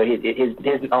people for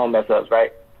his own mess ups,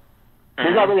 right?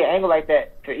 There's not really an angle like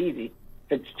that for Eazy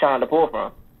for Sean to pull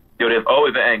from. Yo, there's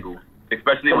always an angle,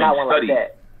 especially when you study.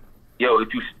 Like yo,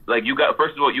 if you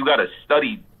first of all, you gotta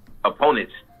study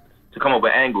opponents to come up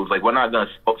with angles. Like, we're not gonna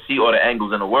see all the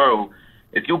angles in the world.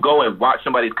 If you go and watch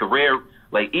somebody's career,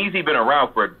 like, Eazy been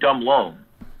around for dumb long.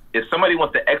 If somebody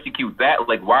wants to execute that,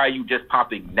 like, why are you just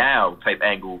popping now type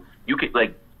angle? You could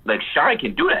like Shine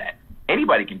can do that.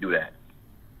 Anybody can do that.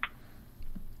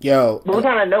 Yo, but we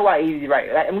kind of know why Eazy,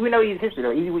 right? Like, I mean, we know Eazy's history though.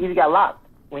 Eazy got locked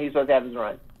when he was supposed to have his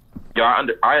run. Yo,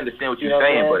 I understand what you're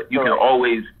saying, but you can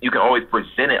always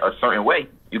present it a certain way.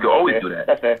 You can always do that.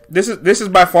 That's fair. This is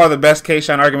by far the best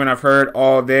K-Shine argument I've heard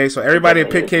all day. So everybody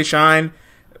pick K-Shine.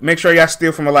 Make sure y'all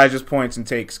steal from Elijah's points and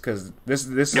takes, because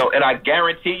this. Yo, and I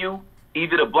guarantee you,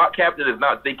 either the block captain is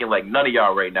not thinking like none of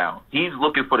y'all right now. He's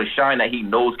looking for the shine that he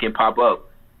knows can pop up,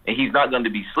 and he's not going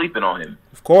to be sleeping on him.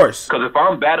 Of course. Because if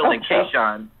I'm battling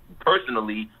K-Shine,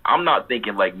 personally, I'm not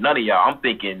thinking like none of y'all. I'm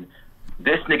thinking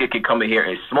this nigga can come in here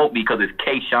and smoke me because it's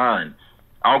K-Shine.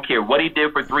 I don't care what he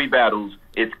did for 3 battles.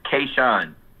 It's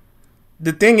K-Shine.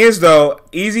 The thing is, though,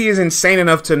 Eazy is insane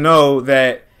enough to know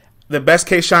that the best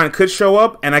K-Shine could show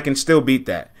up, and I can still beat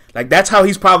that. Like, that's how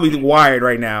he's probably wired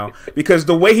right now. Because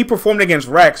the way he performed against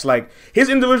Rex, like, his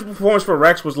individual performance for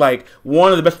Rex was, like,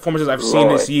 one of the best performances I've seen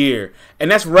this year. And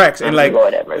that's Rex. And, like,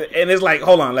 and it's like,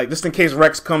 hold on, like, just in case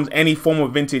Rex comes any form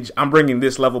of vintage, I'm bringing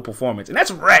this level performance. And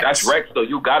that's Rex. That's Rex, though.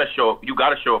 You gotta show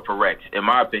up for Rex. In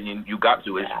my opinion, you got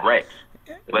to. It's Rex.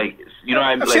 Like, you know what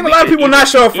I mean? I've seen a lot of people not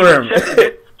show up for him.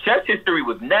 Chess history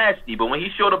was nasty, but when he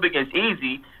showed up against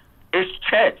Eazy, it's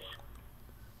Chess.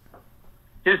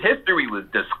 His history was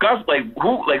disgusting.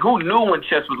 Who knew when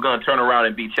Chess was gonna turn around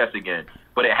and beat Chess again?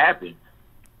 But it happened.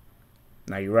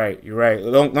 No, you're right.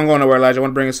 Don't go nowhere, Elijah. I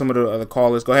want to bring in some of the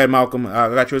callers. Go ahead, Malcolm. I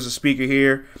got you as a speaker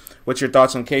here. What's your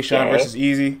thoughts on K-Shine versus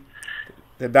Eazy?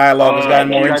 The dialogue has gotten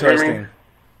more interesting.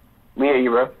 Me and you,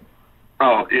 bro.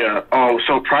 Oh, yeah.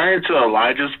 So prior to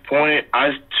Elijah's point,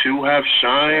 I too have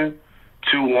Shine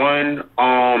 2-1.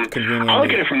 I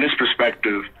look at it from this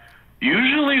perspective.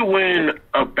 Usually when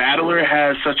a battler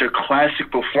has such a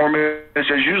classic performance,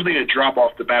 there's usually a drop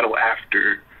off the battle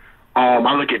after.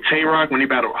 I look at Tay-Rock when he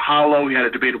battled Hollow, he had a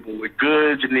debatable with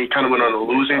Goods, and then he kind of went on a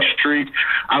losing streak.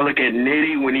 I look at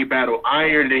Nitty when he battled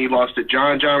Iron, then he lost to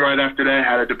John right after that,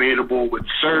 had a debatable with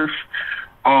Surf.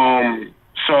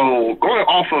 So going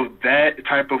off of that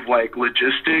type of like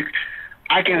logistic,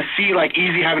 I can see like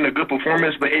Eazy having a good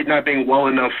performance, but it not being well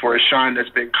enough for a Shine that's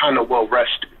been kind of well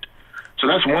rested. So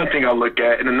that's one thing I look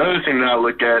at. And another thing that I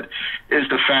look at is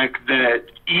the fact that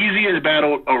Eazy has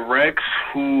battled a Rex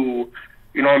who,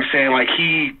 you know what I'm saying, like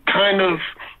he kind of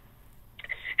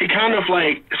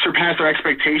like surpassed our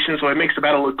expectations, so it makes the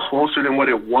battle look closer than what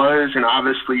it was. And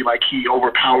obviously, like, he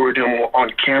overpowered him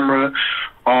on camera.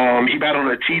 He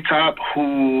battled a T-Top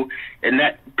who, in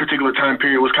that particular time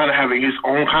period, was kind of having his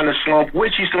own kind of slump,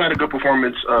 which he still had a good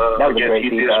performance against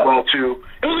Eazy as well too.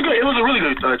 It was a really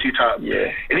good T-Top.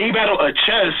 Yeah. And then he battled a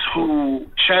Chess who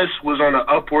was on an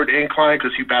upward incline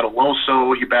because he battled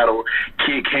Loso, he battled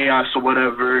Kid Chaos or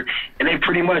whatever, and they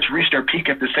pretty much reached their peak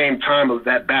at the same time of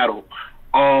that battle.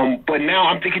 But now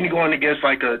I'm thinking he's going against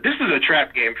this is a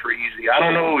trap game for Eazy. I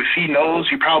don't know if he knows.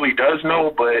 He probably does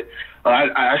know, but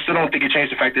I still don't think it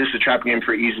changed the fact that it's a trap game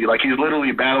for Eazy. Like, he's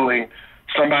literally battling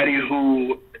somebody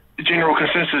who general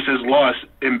consensus has lost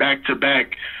in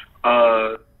back-to-back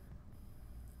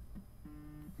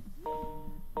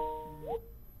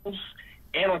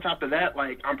and on top of that,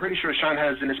 like, I'm pretty sure Sean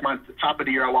has in his mind at the top of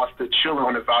the year I lost to Chiller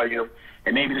on the volume,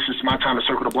 and maybe this is my time to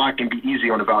circle the block and be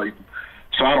Eazy on the volume.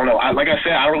 So I don't know. Like I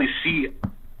said, I don't really see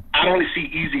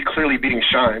Eazy clearly beating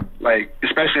Shine, like,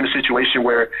 especially in a situation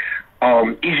where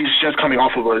Eazy's just coming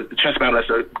off of a chess battle that's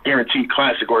a guaranteed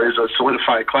classic or is a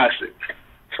solidified classic.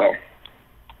 So,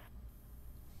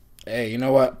 hey, you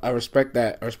know what? I respect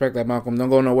that. Malcolm. Don't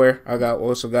go nowhere.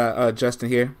 Also got Justin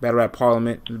here, Battle Rap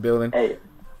Parliament in the building. Hey,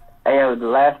 the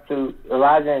last two,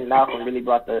 Elijah and Malcolm, really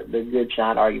brought the good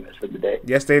Shine arguments for the day.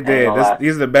 Yes, they did.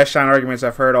 These are the best Shine arguments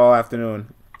I've heard all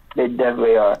afternoon. They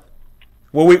definitely are.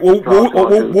 Will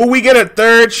we get a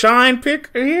third Shine pick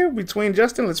here between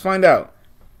Justin? Let's find out.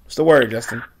 What's the word,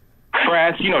 Justin?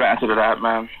 France, you know the answer to that,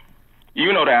 man.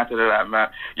 You know the answer to that, man.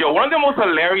 Yo, one of the most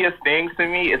hilarious things to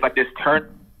me is like this turn.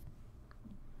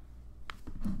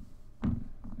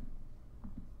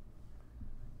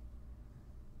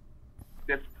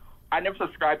 I never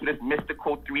subscribed to this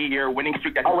mystical 3-year winning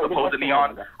streak that he's supposedly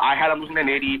on. I had him losing to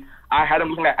Nitty. I had him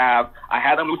losing to Av. I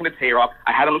had him losing to Tay-Rock.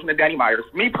 I had him losing to Danny Myers.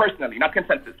 Me personally, not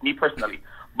consensus, me personally.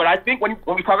 But I think when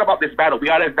we talk about this battle, we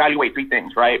got to evaluate 3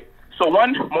 things, right? So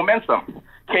 1, momentum.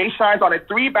 K-Shine's on a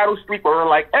 3-battle streak where we're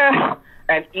like,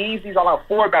 and Eazy's on a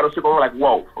 4-battle streak where we're like,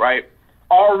 whoa, right?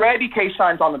 Already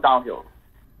K-Shine's on the downhill.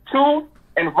 2,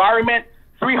 environment,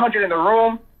 300 in the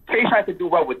room. K-Shine could do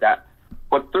well with that.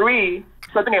 But 3,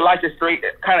 something Elijah Straight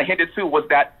kind of hinted to was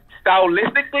that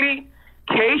stylistically,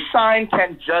 K-Shine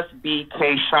can just be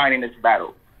K-Shine in this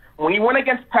battle. When he went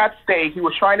against Pat Stay, he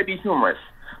was trying to be humorous.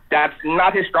 That's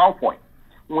not his strong point.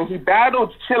 When he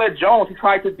battled Chilla Jones, he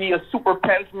tried to be a super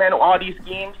pensman, all these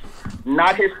schemes.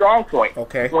 Not his strong point.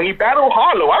 Okay. When he battled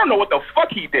Harlow, I don't know what the fuck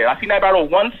he did. I seen that battle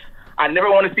once. I never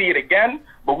want to see it again,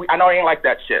 but I know he ain't like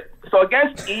that shit. So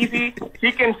against Eazy,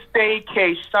 he can stay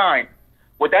K-Shine.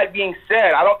 With that being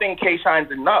said, I don't think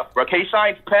K-Shine's enough, bro.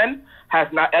 K-Shine's pen has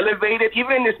not elevated,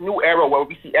 even in this new era where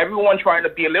we see everyone trying to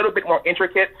be a little bit more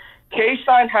intricate.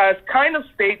 K-Shine has kind of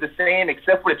stayed the same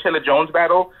except for the Chilla Jones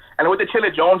battle. And with the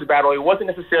Chilla Jones battle, it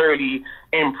wasn't necessarily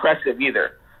impressive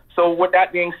either. So with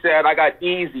that being said, I got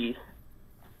Eazy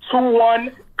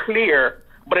 2-1 clear.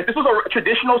 But if this was a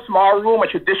traditional small room, a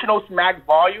traditional smack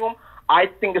volume, I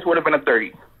think this would have been a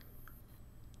 30.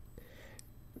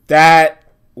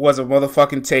 That was a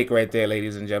motherfucking take right there,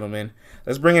 ladies and gentlemen.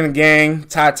 Let's bring in the gang,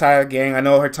 Tai Tai gang. I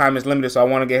know her time is limited, so I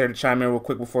want to get her to chime in real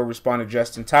quick before we respond to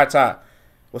Justin. Tai Tai,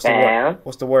 what's the word?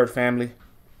 What's the word, family?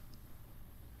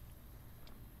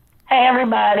 Hey,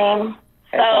 everybody.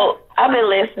 So I've been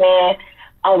listening.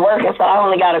 I'm working, so I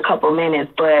only got a couple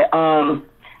minutes, but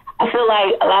I feel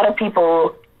like a lot of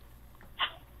people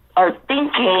are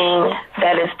thinking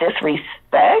that it's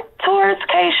disrespect towards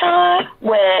K-Shine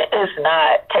when it's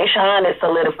not. K-Shine is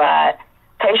solidified.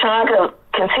 K-Shine could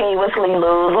continuously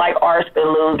lose like Art's been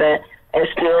losing and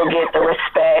still get the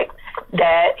respect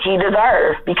that he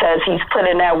deserves because he's put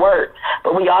in that work.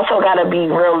 But we also got to be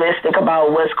realistic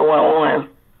about what's going on.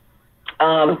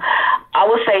 I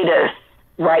will say this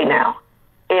right now.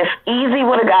 If Eazy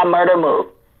would have got Murder Move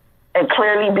and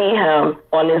clearly beat him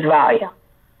on this volume,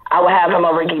 I would have him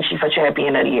over Geechee for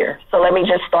Champion of the Year. So let me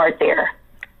just start there.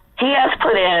 He has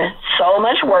put in so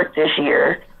much work this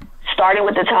year, starting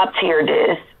with the top tier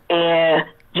disc and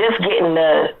just getting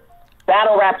the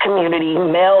battle rap community,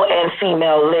 male and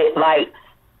female, lit. Like,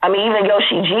 I mean, even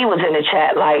Yoshi G was in the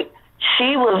chat. Like,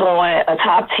 she was on a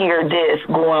top tier disc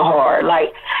going hard.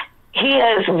 Like, he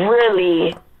has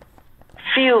really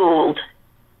fueled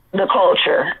the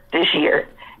culture this year.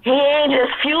 He ain't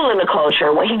just fueling the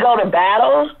culture. When he go to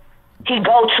battles, he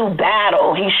go to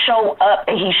battle. He show up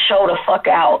and he show the fuck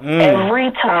out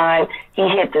every time he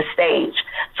hit the stage.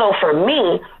 So for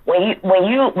me, when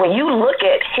you look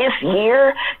at his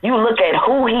year, you look at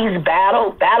who he's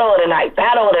battled, battle of the night,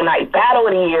 battle of the night, battle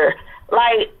of the year.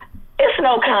 Like, it's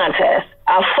no contest.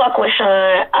 I fuck with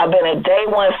Shine. I've been a day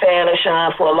one fan of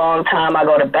Shine for a long time. I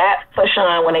go to bat for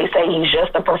Shine when they say he's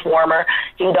just a performer.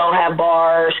 He don't have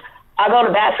bars. I go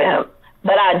to bat for him.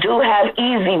 But I do have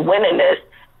Eazy winning this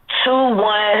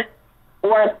 2-1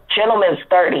 or gentleman's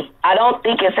 30. I don't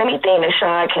think it's anything that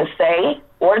Shine can say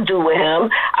or do with him.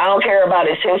 I don't care about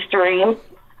his history.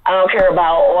 I don't care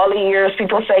about all the years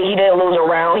people say he didn't lose a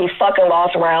round. He fucking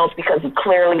lost rounds because he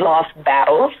clearly lost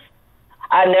battles.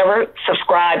 I never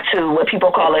subscribed to what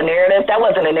people call a narrative. That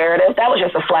wasn't a narrative. That was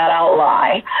just a flat-out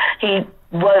lie. He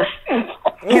was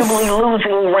arguably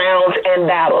losing rounds and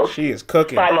battles. She is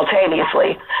cooking.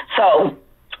 Simultaneously. So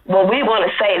when we want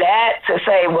to say that, to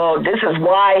say, well, this is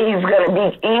why he's going to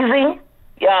beat Eazy,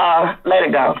 let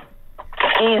it go.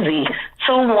 Easy.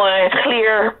 2-1,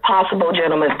 clear, possible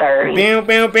gentleman 30. Bam,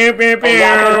 bam, bam, bam,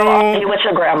 bam. You with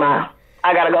your grandma.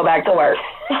 I got to go back to work.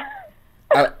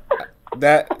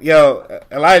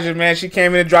 Elijah, man, she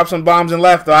came in and dropped some bombs and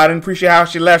left, though. I didn't appreciate how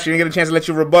she left. She didn't get a chance to let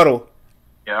you rebuttal.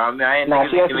 Yeah, I mean, I ain't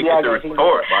even get the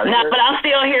retort. No, but I'm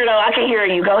still here, though. I can hear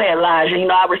you. Go ahead, Elijah. You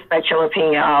know, I respect your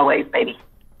opinion always, baby.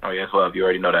 Oh, yes, love. You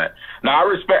already know that. No, I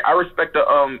respect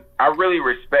the, I really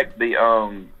respect the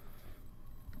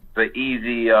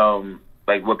Eazy,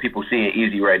 like what people see in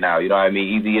Eazy right now. You know what I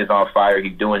mean? Eazy is on fire.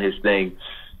 He's doing his thing.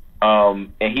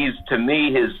 And he's, to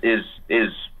me,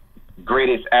 his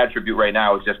greatest attribute right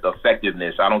now is just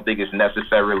effectiveness. I don't think it's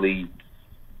necessarily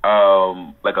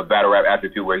like a battle rap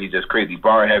attribute where he's just crazy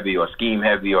bar heavy or scheme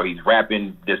heavy or he's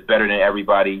rapping just better than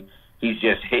everybody. He's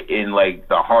just hitting like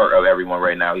the heart of everyone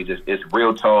right now. It's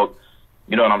real talk.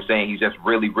 You know what I'm saying? He's just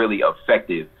really, really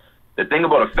effective. The thing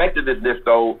about effectiveness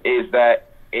though is that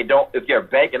if you're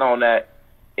banking on that,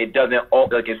 it doesn't,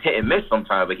 like, it's hit and miss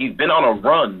sometimes. Like, he's been on a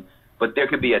run but there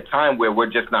could be a time where we're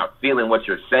just not feeling what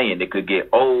you're saying. It could get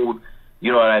old,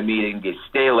 you know what I mean? It can get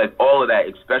stale, like all of that,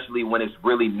 especially when it's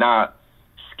really not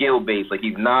skill-based. Like,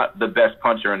 he's not the best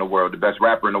puncher in the world, the best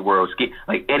rapper in the world,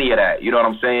 like any of that, you know what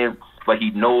I'm saying? But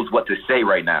he knows what to say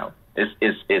right now.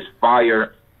 It's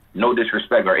fire, no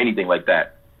disrespect or anything like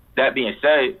that. That being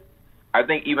said, I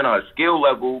think even on a skill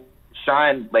level,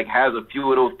 Shine, like, has a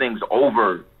few of those things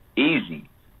over Eazy.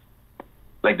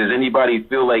 Like, does anybody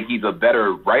feel like he's a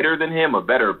better writer than him, a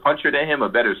better puncher than him, a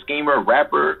better schemer,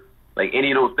 rapper, like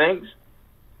any of those things?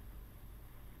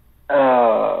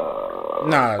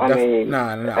 I mean,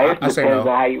 it depends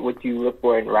on what you look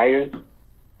for in writers,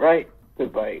 right?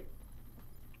 Because, like,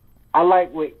 I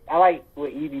like what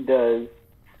Eazy does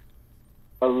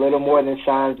a little more than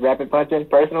Shine's rapping punching,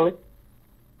 personally.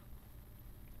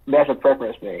 That's a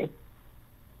preference thing.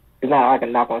 It's not like a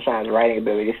knock on Shine's writing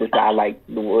ability. It's just that I like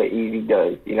what Eazy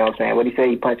does. You know what I'm saying? What he say,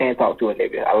 he punch and talk to a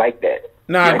nigga. I like that.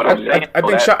 Nah,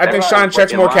 I think Shine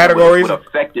checks more categories. With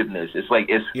effectiveness, it's like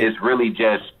it's really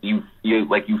just you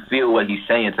feel what he's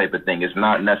saying type of thing. It's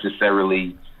not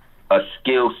necessarily a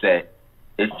skill set.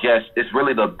 It's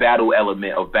really the battle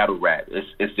element of battle rap.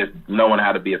 It's just knowing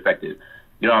how to be effective.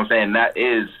 You know what I'm saying? That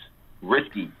is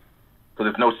risky because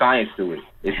there's no science to it.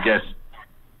 It's just.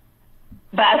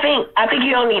 But I think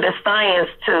you don't need a science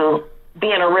to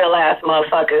being a real ass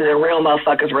motherfuckers and real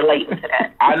motherfuckers relating to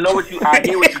that. I hear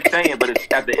what you're saying, but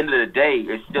at the end of the day,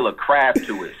 it's still a craft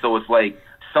to it. So it's like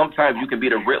sometimes you can be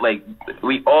like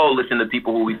we all listen to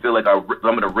people who we feel like are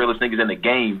some of the realest niggas in the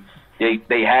game.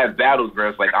 They have battles where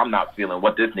it's like I'm not feeling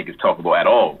what this nigga's talking about at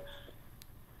all.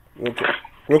 Okay.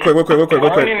 Real quick.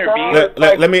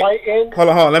 Let me hold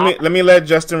on. Let me let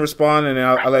Justin respond, and then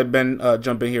I'll let Ben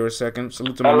jump in here a second.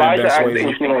 Salute to my man Ben Swayze.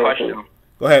 Interesting question.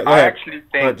 Go ahead. I actually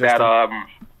think that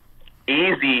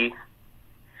Eazy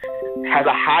has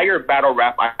a higher battle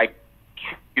rap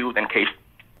IQ than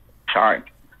K-Shine.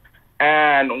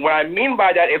 And what I mean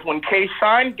by that is when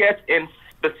K-Shine gets in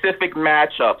specific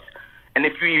matchups, and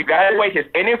if you evaluate his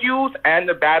interviews and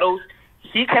the battles,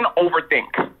 he can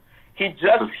overthink. He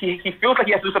feels like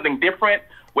he has to do something different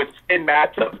with in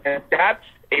matchups, and that's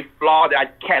a flaw that I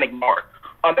can't ignore.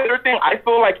 Another thing, I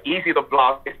feel like Eazy the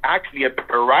Block is actually a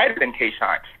better writer than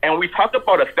K-Shine. And we talked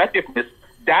about effectiveness.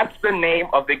 That's the name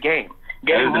of the game.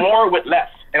 Getting more with less.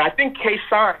 And I think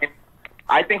K-Shine,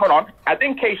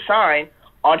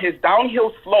 on his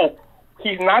downhill slope,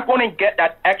 he's not going to get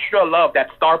that extra love that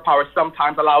star power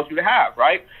sometimes allows you to have,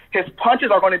 right? His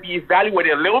punches are going to be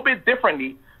evaluated a little bit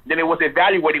differently than it was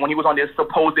evaluating when he was on this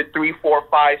supposed 3, 4,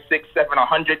 5, 6, 7,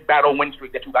 100 battle win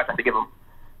streak that you guys have to give him.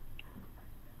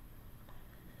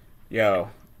 Yo,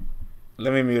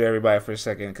 let me mute everybody for a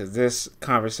second because this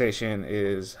conversation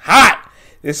is hot.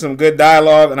 There's some good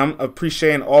dialogue, and I'm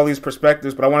appreciating all these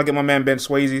perspectives, but I want to get my man Ben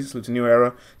Swayze, salute to New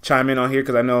Era, chime in on here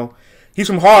because I know he's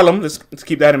from Harlem. Let's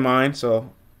keep that in mind.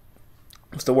 So,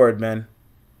 what's the word, Ben?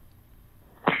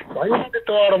 Why you have to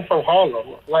throw out him from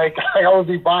Harlem? Like, I would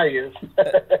be biased.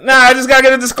 Nah, I just got to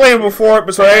get a disclaimer before it,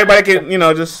 but so everybody can,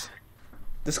 just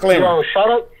disclaimer. Yo, shout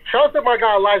out to my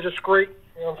guy Elijah Scrape.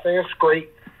 You know what I'm saying? Scrape.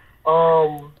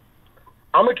 I'm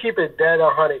going to keep it dead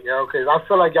 100, yo, because I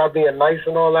feel like y'all being nice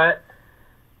and all that.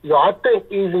 Yo, I think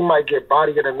Eazy might get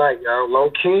body of the night, yo,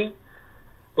 low-key.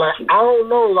 Like, I don't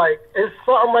know, like, it's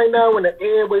something right now in the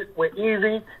air with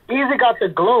Eazy. Eazy got the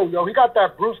glow, yo. He got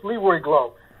that Bruce Leroy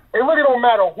glow. It really don't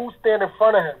matter who stand in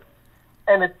front of him.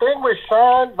 And the thing with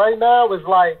Sean right now is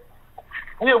like,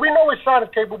 yeah, we know what Sean is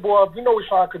capable of. We know what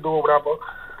Sean could do or whatever.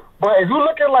 But if you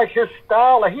look at, like, his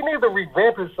style, like, he needs to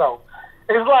revamp himself.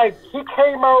 It's like he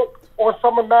came out on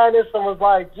Summer Madness and was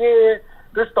like, yeah,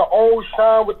 this the old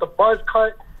Sean with the buzz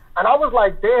cut. And I was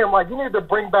like, damn, like, you need to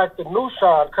bring back the new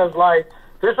Sean because, like,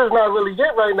 this is not really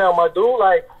it right now, my dude.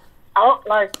 Like,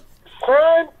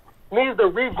 Sean needs to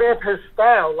revamp his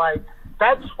style. Like,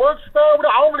 that twerk style,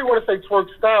 I don't really want to say twerk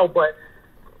style, but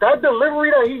that delivery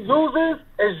that he uses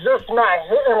is just not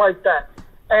hitting like that.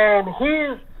 And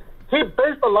he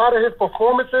based a lot of his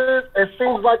performances, it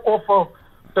seems like, off of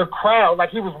the crowd. Like,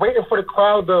 he was waiting for the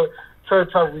crowd to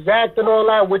react and all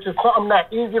that, which is something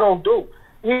that Eazy don't do.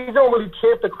 He don't really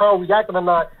care if the crowd reacting or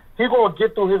not. He's going to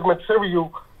get through his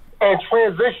material and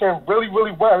transition really,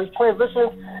 really well. His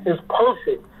transition is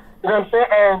perfect. You know what I'm saying?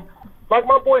 And like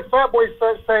my boy Fat Boy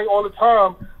say all the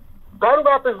time, battle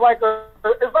rap is like a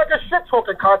shit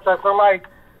talking contest. And like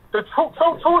the two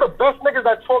of the best niggas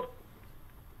that talk.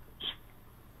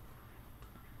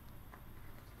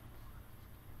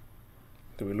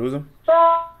 Did we lose him? He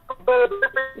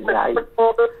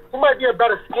might be a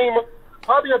better schemer,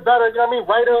 probably a better, you know what I mean,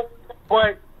 writer.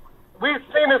 But we've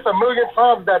seen this a million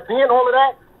times that being all of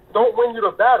that don't win you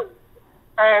the battle.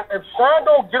 And if Sean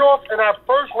don't get off in that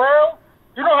first round,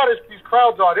 you know how these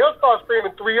crowds are. They'll start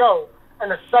screaming 3-0 in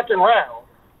the second round.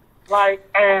 Like,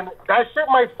 and that shit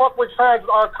might fuck with Sean's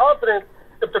confidence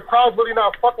if the crowd's really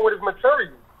not fucking with his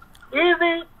material.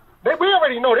 Eazy, we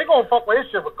already know they're going to fuck with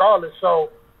his shit regardless. So,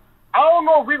 I don't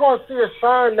know if we're going to see a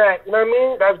Sean that, you know what I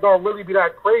mean, that's going to really be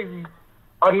that crazy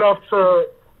enough to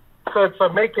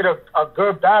make it a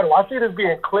good battle. I see this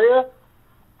being clear.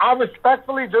 I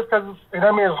respectfully, just because, you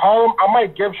know what I mean, it's home, I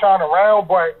might give Sean a round,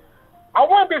 but I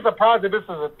wouldn't be surprised if this is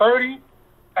a 30,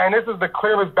 and this is the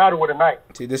clearest battle of the night.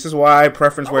 See, this is why I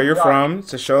preference where you're from,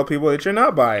 to show people that you're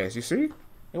not biased. You see?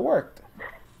 It worked.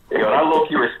 Yo, I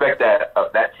low-key respect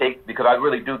that take, because I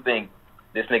really do think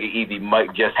this nigga Eazy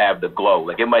might just have the glow.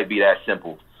 Like, it might be that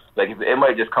simple. Like, it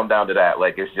might just come down to that.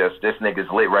 Like, it's just, this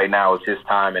nigga's lit right now. It's his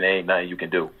time, and there ain't nothing you can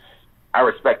do. I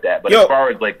respect that. But as far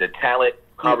as, like, the talent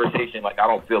conversation, like, I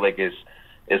don't feel like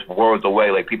it's worlds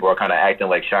away. Like, people are kind of acting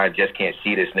like Shine just can't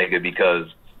see this nigga because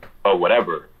of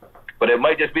whatever. But it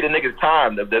might just be the nigga's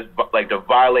time to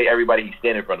violate everybody he's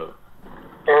standing in front of.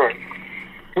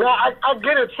 No, I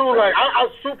get it too. Like, I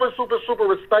super, super, super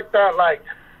respect that. Like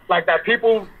that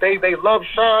people, they love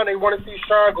Sean. They want to see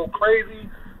Sean go crazy.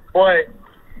 But,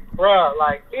 bruh,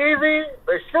 like, Eazy,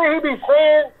 the shit he be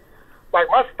saying, like,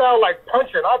 my style, like,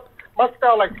 punching. My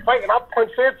style, like, fighting. I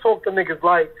punch and talk to niggas.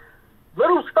 Like,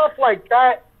 little stuff like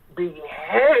that be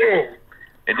hitting.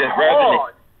 It just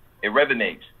resonates. It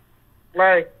resonates.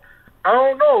 Like, I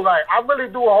don't know. Like, I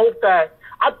really do hope that.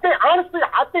 Honestly,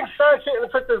 I think Sean shouldn't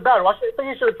have took this battle. I think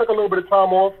he should have took a little bit of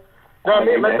time off. You know what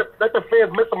I mean? Let the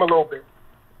fans miss him a little bit.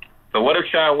 So what if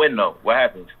Sean win, though? What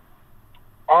happens?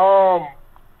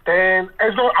 Then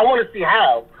I want to see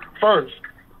how first.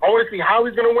 I want to see how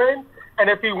he's gonna win, and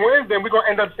if he wins, then we're gonna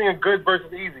end up seeing Goods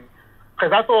versus Eazy, because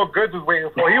that's all Goods was waiting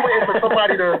for. He waiting for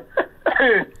somebody to.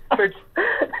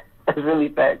 That's really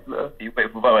facts, bro. You wait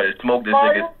for somebody to smoke this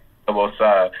nigga on both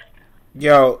sides.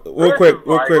 Yo, real quick.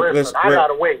 I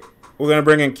gotta wait. We're gonna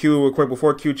bring in Q real quick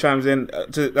before Q chimes in.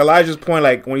 To Elijah's point,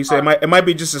 like when you say it might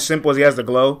be just as simple as he has the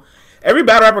glow. Every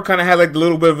battle rapper kind of had like a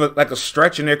little bit of a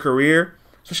stretch in their career,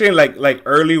 especially like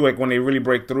early, like when they really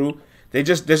break through. There's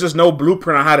just no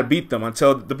blueprint on how to beat them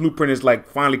until the blueprint is like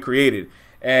finally created.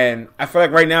 And I feel like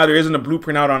right now there isn't a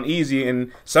blueprint out on Eazy,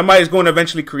 and somebody's going to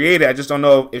eventually create it. I just don't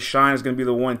know if Shine is going to be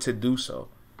the one to do so.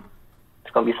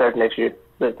 It's going to be certain next year.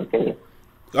 Let's continue.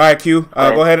 All right, Q.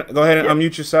 Go ahead and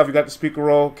unmute yourself. You got the speaker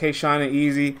roll, K Shine and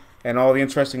Eazy, and all the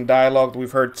interesting dialogue that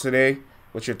we've heard today.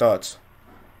 What's your thoughts?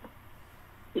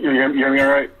 You hear me all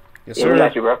right? Yes, sir. Yeah,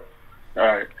 got you, bro. All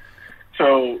right.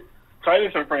 So,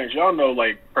 Titus and friends, y'all know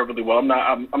like perfectly well.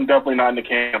 I'm definitely not in the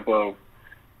camp of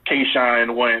K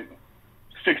Shine went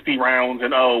 60 rounds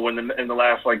and in the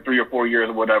last like 3 or 4 years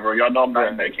or whatever. Y'all know I'm not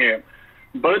in that camp.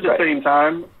 But at the same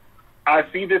time, I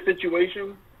see this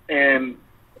situation, and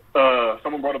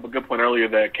someone brought up a good point earlier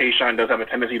that K Shine does have a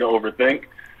tendency to overthink.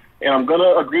 And I'm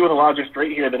gonna agree with Elijah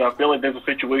straight here that I feel like there's a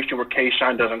situation where K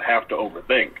Shine doesn't have to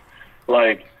overthink.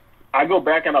 Like, I go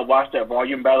back and I watched that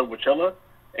volume battle with Chilla,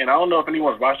 and I don't know if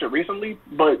anyone's watched it recently,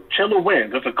 but Chilla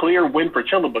wins. It's a clear win for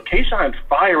Chilla, but K Shine's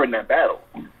fire in that battle.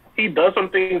 He does some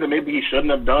things that maybe he shouldn't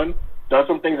have done, does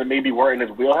some things that maybe weren't in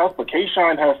his wheelhouse, but K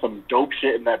Shine has some dope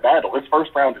shit in that battle. His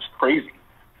first round is crazy.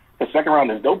 The second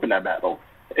round is dope in that battle.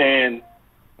 And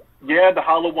yeah, the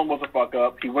Hollow one was a fuck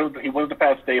up. He wins the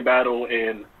Pat Stay battle,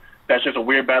 and that's just a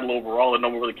weird battle overall, and no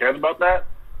one really cares about that.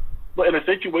 But in a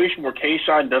situation where K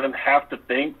Shine doesn't have to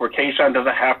think, where K Shine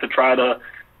doesn't have to try to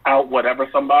out whatever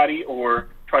somebody or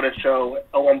try to show,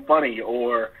 I'm funny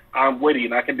or I'm witty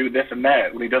and I can do this and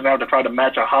that, when he doesn't have to try to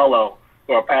match a Hollow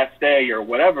or a Pat Stay or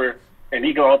whatever, and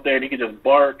he go out there and he can just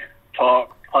bark,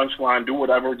 talk, punchline, do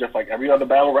whatever, just like every other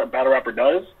battle rapper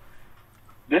does.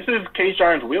 This is K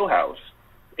Shine's wheelhouse.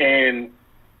 And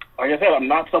like I said, I'm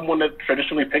not someone that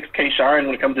traditionally picks K Shine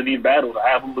when it comes to these battles. I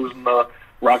have him losing the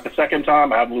Rock the second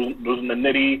time. I have him losing the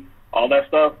Nitty, all that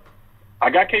stuff.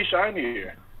 I got K Shine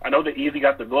here. I know that Eazy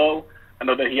got the glow. I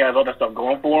know that he has all that stuff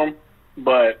going for him.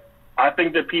 But I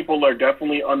think that people are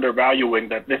definitely undervaluing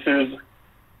that this is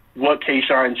what K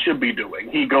Shine should be doing.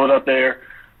 He goes out there,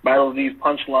 battles these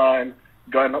punchline,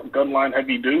 gun line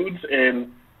heavy dudes,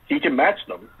 and he can match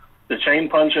them. The chain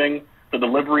punching, the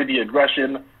delivery, the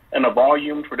aggression, and the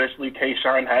volume. Traditionally, K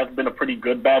Shine has been a pretty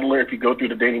good battler. If you go through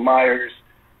the Danny Myers,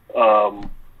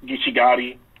 Geechee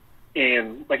Gotti,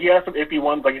 and like he has some iffy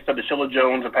ones, like you said, the Chilla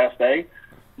Jones and Pat Stay,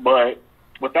 but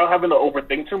without having to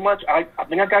overthink too much, I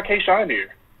think I got K Shine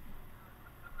here.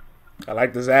 I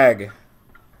like the zag.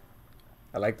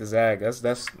 That's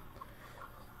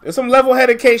there's some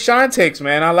level-headed K Shine takes,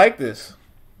 man. I like this.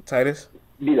 Titus?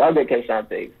 These are good K Shine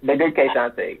takes. They're good K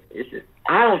Shine takes. It's just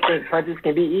I don't think punches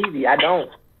can be easy. I don't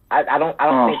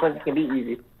think punches can be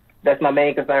easy. That's my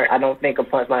main concern. I don't think a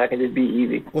punch line can just be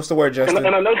easy. What's the word, Justin?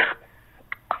 And I know.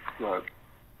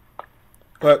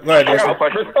 Go ahead, Justin.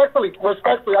 Respectfully,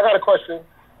 I got a question.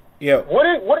 Yeah. What do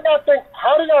y'all think?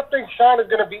 How do y'all think Sean is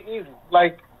gonna be easy?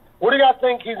 Like, what do y'all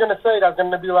think he's gonna say that's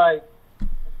gonna be like,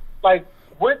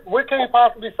 what can he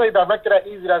possibly say directed at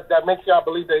Eazy that makes y'all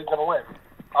believe that he's gonna win?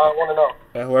 I want to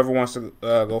know. Whoever wants to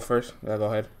go first, go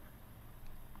ahead.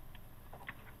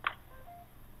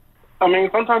 I mean,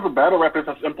 sometimes a battle rap is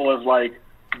as simple as like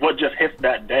what just hits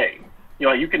that day. You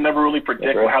know, you can never really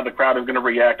predict how the crowd is going to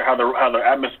react or how the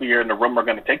atmosphere in the room are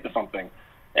going to take to something.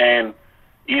 And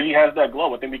Eazy has that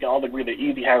glow. I think we can all agree that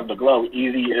Eazy has the glow.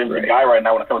 Eazy is the guy right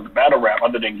now when it comes to battle rap,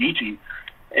 other than Geechee.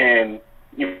 And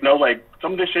you know, like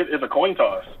some of this shit is a coin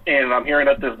toss. And I'm hearing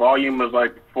that this volume is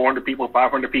like 400 people,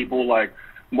 500 people, like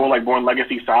more like Born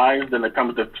Legacy size than it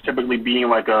comes to typically being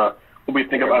like what we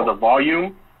think of as a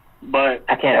volume. But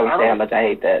I can't ever say how much I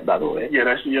hate that, by the way. Yeah,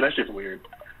 that shit's weird.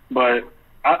 But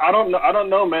I don't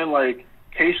know, man. Like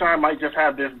K-Shine might just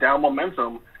have this down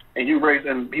momentum,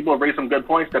 and people have raised some good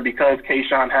points that because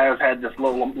K-Shine has had this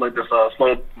slow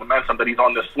momentum that he's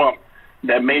on this slump,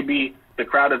 that maybe the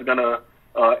crowd is gonna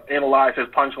analyze his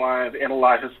punchlines,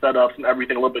 analyze his setups and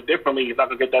everything a little bit differently. He's not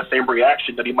gonna get that same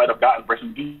reaction that he might have gotten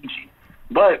versus Geechee.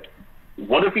 But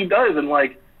what if he does? And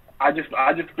like, I just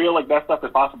feel like that stuff is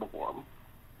possible for him.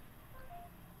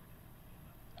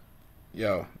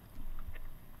 Yo.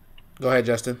 Go ahead,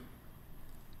 Justin.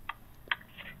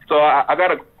 So I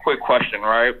got a quick question,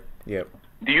 right? Yep.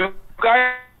 Do you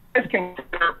guys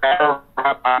consider battle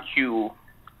rap IQ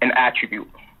an attribute?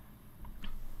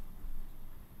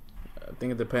 I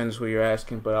think it depends who you're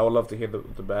asking, but I would love to hear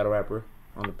the battle rapper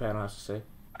on the panel has to say.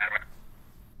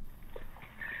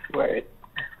 Right.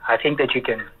 I think that you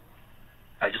can.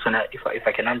 I just wanna, if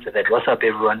I can answer that. What's up,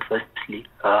 everyone? Firstly,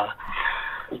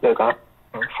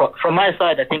 from my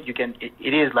side, I think you can.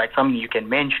 It is like something you can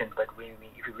mention, but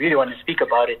if you really want to speak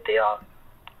about it,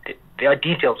 there are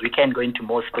details. We can go into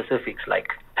more specifics, like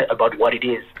about what it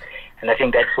is. And I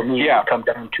think that for me, it comes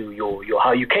down to your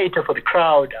how you cater for the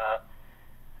crowd.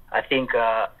 I think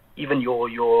even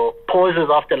your pauses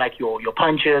after like your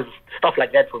punches, stuff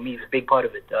like that. For me, is a big part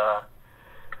of it.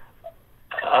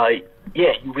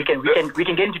 Yeah, we can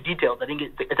get into details. I think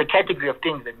it's a category of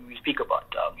things that we speak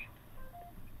about.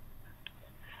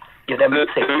 The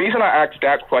reason I asked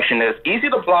that question is Eazy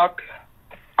the Block.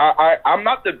 I'm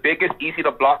not the biggest Eazy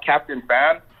the Block captain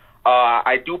fan.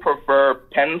 I do prefer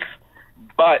Pence,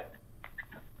 but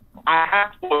I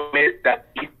have to admit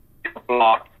that Eazy the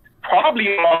Block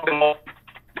probably among the most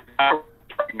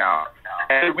right now.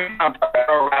 And the reason I'm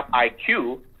better rap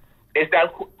IQ is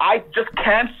that I just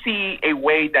can't see a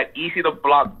way that Eazy the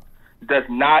Block does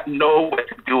not know what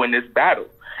to do in this battle.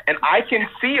 And I can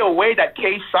see a way that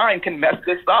K-Shine can mess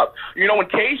this up. You know, when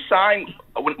K-Shine,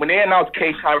 when they announced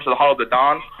K-Shine versus Hollow the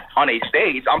Dawn on a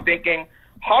stage, I'm thinking,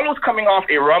 Hollow's coming off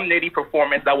a Rum Nitty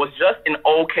performance that was just an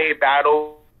okay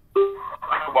battle.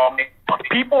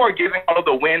 People are giving Hollow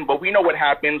the win, but we know what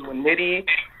happens when Nitty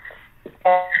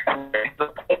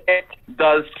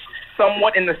does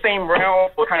somewhat in the same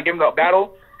realm for kind of giving the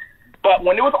battle. But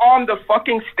when it was on the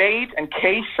fucking stage and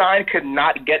K-Shine could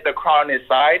not get the crowd on his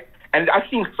side, and I've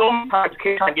seen so many times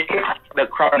K-Shine get the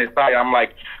crowd on his side, I'm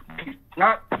like, he's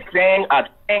not saying a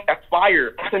thing that's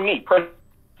fire to me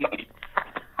personally.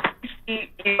 You see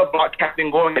the Block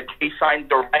captain going to K-Shine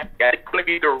direct, it's going to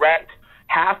be direct,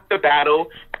 half the battle.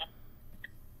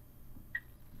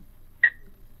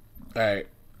 All right.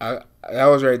 That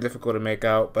was very difficult to make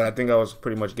out, but I think I was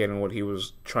pretty much getting what he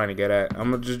was trying to get at.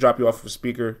 I'm going to just drop you off of the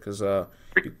speaker because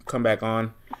you come back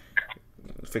on,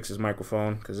 fix his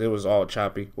microphone because it was all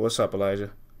choppy. What's up, Elijah?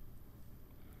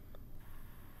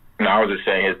 No, I was just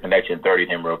saying his connection 30'd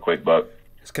him real quick, but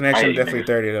his connection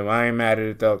definitely 30'd him. I ain't mad at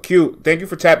it, though. Q, thank you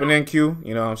for tapping in, Q.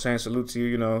 You know what I'm saying? Salute to you.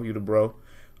 You know, you the bro.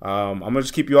 I'm going to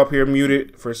just keep you up here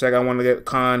muted for a second. I want to get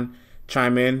Khan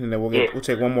chime in, and then we'll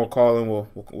take one more call, and we'll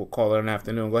call it an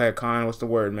afternoon. Go ahead, Khan. What's the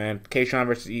word, man? K-Shine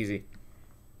versus Eazy.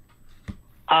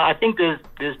 I think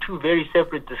there's two very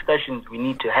separate discussions we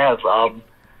need to have.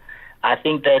 I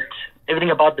think that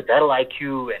everything about the battle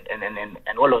IQ and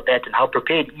all of that and how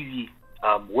prepared Eazy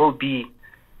will be,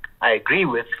 I agree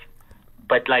with.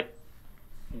 But like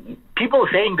people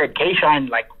saying that K-Shine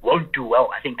like won't do well,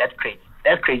 I think that's crazy.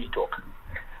 That's crazy talk.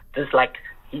 Just like.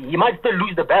 He might still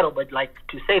lose the battle, but like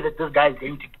to say that this guy is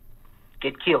going to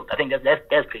get killed, I think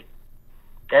that's crazy.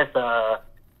 That's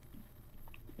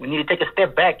we need to take a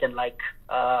step back and like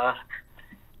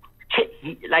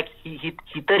he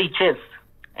 30 chess,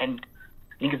 and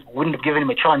niggas wouldn't have given him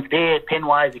a chance there,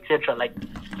 pen-wise, etc. Like,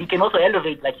 he can also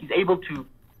elevate. Like, he's able to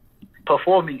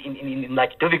perform in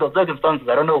like difficult circumstances.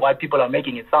 I don't know why people are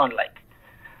making it sound like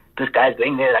this guy's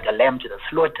going there like a lamb to the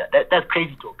slaughter. That's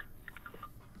crazy talk.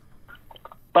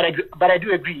 But I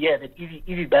do agree, yeah, that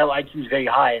Eazy's battle IQ is very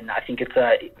high, and I think it's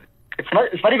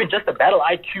not even just a battle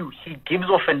IQ. He gives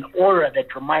off an aura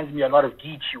that reminds me a lot of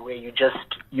Geechee, where you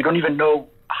don't even know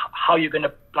how you're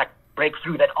gonna like break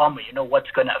through that armor. You know what's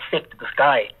gonna affect this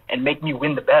guy and make me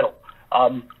win the battle.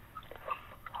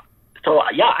 So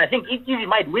yeah, I think Eazy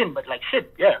might win, but like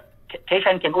shit, yeah,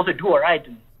 K-Shine can also do alright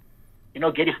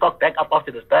and get his stock back up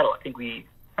after this battle. I think we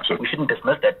shouldn't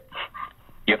dismiss that.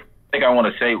 Yep. I think I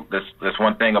want to say this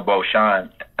one thing about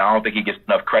Shine. I don't think he gets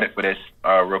enough credit for this.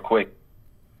 Real quick,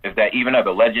 is that even as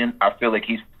a legend, I feel like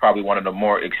he's probably one of the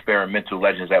more experimental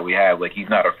legends that we have. Like, he's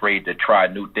not afraid to try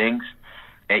new things,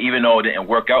 and even though it didn't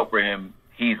work out for him,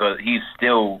 he's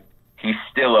still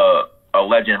a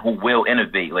legend who will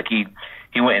innovate. Like, he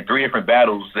went in 3 different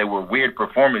battles. They were weird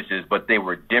performances, but they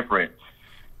were different.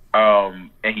 And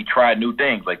he tried new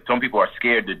things. Like, some people are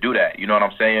scared to do that. You know what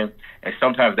I'm saying? And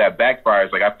sometimes that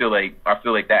backfires. Like, I feel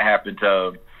like that happened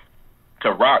to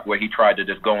Rock, where he tried to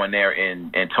just go in there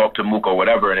and talk to Mook or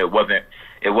whatever, and it wasn't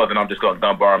I'm just gonna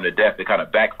gun bar him to death. It kind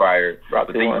of backfired.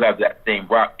 But then you have that same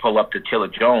Rock pull up to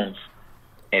Chilla Jones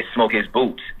and smoke his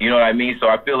boots. You know what I mean? So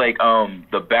I feel like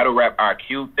the battle rap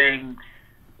IQ thing.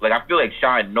 Like, I feel like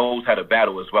Shine knows how to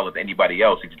battle as well as anybody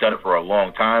else. He's done it for a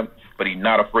long time, but he's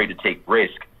not afraid to take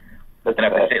risk. And I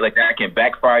have to say, like, that can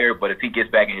backfire, but if he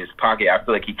gets back in his pocket, I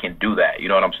feel like he can do that. You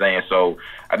know what I'm saying? So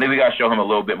I think we got to show him a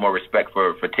little bit more respect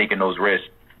for taking those risks,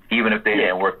 even if they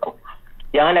didn't work out.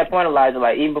 Yeah, on that point, Elijah,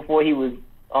 like, even before he was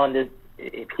on this,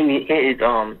 he hit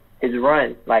his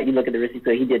run. Like, you look at the risk he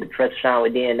took. He did the press Shine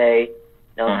with DNA. You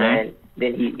know what I'm saying?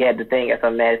 Then he had the thing at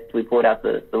some match. We pulled out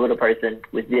the little person,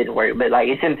 which didn't work. But, like,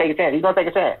 it shouldn't take a chance. He's going to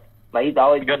take a chance. Like, he's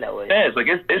always been that way. Like,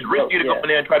 it's risky to go in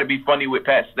there and try to be funny with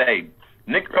Pat Stay.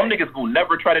 Some niggas who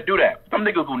never try to do that. Some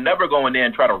niggas who never go in there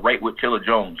and try to write with Chilla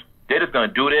Jones. They're just going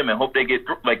to do them and hope they get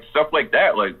through. Like, stuff like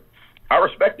that. Like, I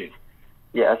respect it.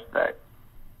 Yeah, that's fact.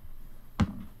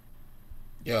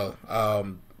 Yo,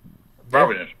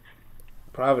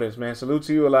 Providence, man. Salute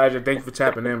to you, Elijah. Thank you for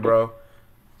tapping in, bro.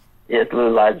 Yeah, salute,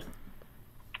 Elijah.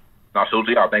 No, salute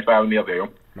to y'all. Thanks for having me up here.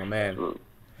 My man.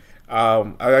 I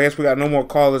guess we got no more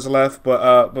callers left,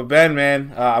 but Ben,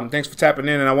 man, thanks for tapping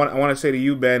in, and I want to say to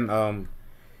you, Ben,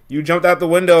 you jumped out the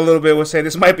window a little bit with saying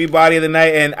this might be body of the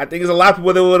night, and I think there's a lot of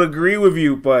people that would agree with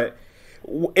you, but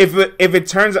if it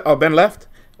turns out, Ben left,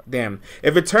 damn,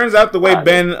 if it turns out the way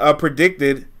Ben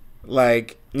predicted,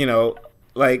 like,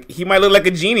 like, he might look like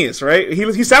a genius, right?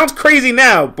 He sounds crazy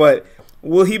now, but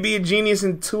will he be a genius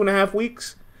in 2.5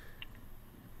 weeks?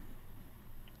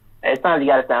 At times you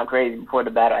gotta sound crazy before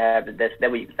the battle happens.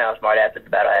 That way you can sound smart after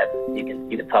the battle happens.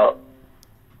 You can talk.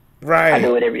 Right. I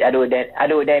do it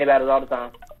Danny battles all the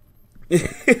time.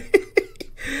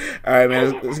 All right,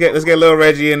 man. Let's get little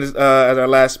Reggie in as our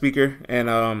last speaker. And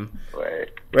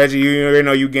Reggie, you already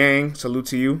know you gang. Salute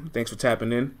to you. Thanks for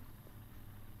tapping in.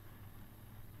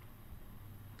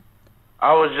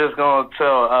 I was just gonna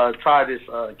tell Titus,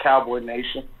 Cowboy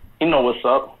Nation. You know what's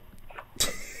up.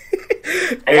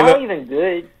 Hey, y'all even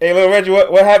good. Hey, little Reggie,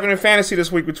 what happened in fantasy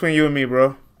this week between you and me,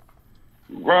 bro?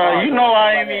 Bro, you know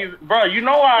I ain't even. Bro, you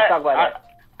know I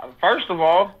first of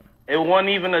all, it wasn't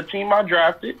even a team I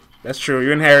drafted. That's true.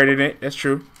 You inherited it. That's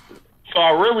true. So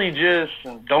I really just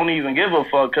don't even give a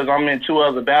fuck because I'm in 2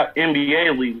 other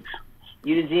NBA leagues.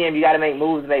 You the GM, you got to make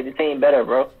moves to make the team better,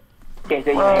 bro. Can't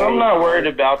say bro, I'm not worried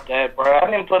about that, bro.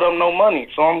 I didn't put up no money,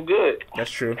 so I'm good.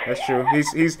 That's true.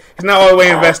 He's not all the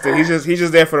way invested. He's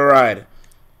just there for the ride.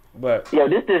 But yo,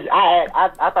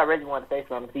 I thought Reggie wanted to say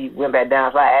something. He went back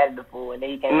down, so I added the fool, and then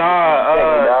he came.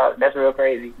 Dog. That's real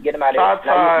crazy. Get him out of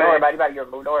here. Don't worry about it.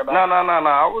 Don't worry about it. No.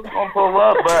 I was gonna pull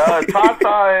up, but Tai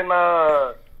Tai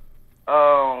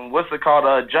and what's it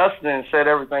called? Justin said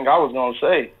everything I was gonna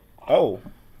say. Oh,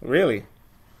 really?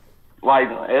 Like,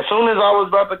 as soon as I was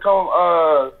about to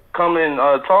come and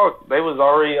talk, they was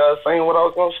already saying what I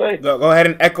was gonna say. Go ahead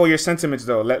and echo your sentiments,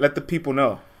 though. Let the people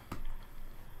know.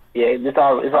 Yeah, it's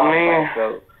all. I mean,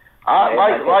 so,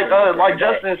 like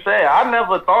Justin said, I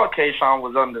never thought K-Shine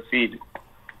was undefeated.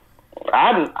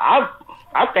 I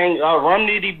think Rum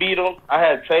Nitty beat him. I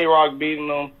had Tay Rock beating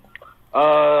him.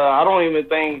 I don't even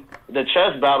think the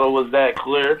chess battle was that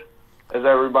clear as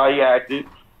everybody acted.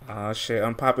 Oh shit,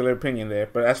 unpopular opinion there,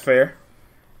 but that's fair.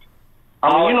 I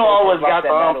mean, you know, I always got the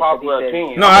unpopular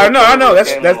opinion. No, I know.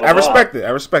 That's I respect it. I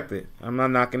respect it. I'm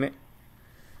not knocking it.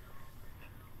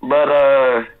 But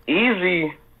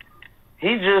Eazy,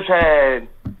 he just had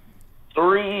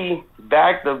 3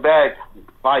 back-to-back,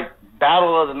 like,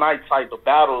 battle of the night type of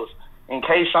battles, and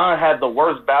K-Shine had the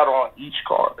worst battle on each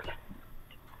card.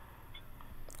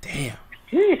 Damn.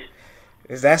 Jeez.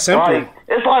 Is that simple? Like,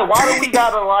 it's like, why do we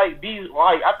gotta, like, be,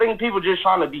 like, I think people just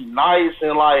trying to be nice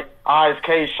and, like, it's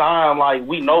K-Shine, like,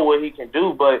 we know what he can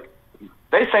do, but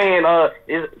they saying,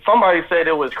 somebody said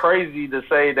it was crazy to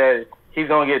say that he's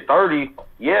gonna get 30.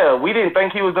 Yeah, we didn't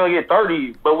think he was gonna get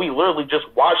 30, but we literally just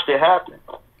watched it happen.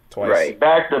 Twice. Right.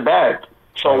 Back to back.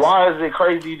 So why is it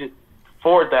crazy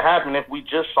for it to happen if we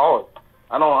just saw it?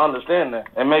 I don't understand that.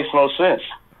 It makes no sense.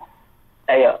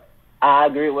 Hey, I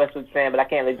agree with what Wes was saying, but I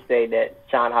can't let you say that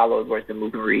Sean Hollow is worse than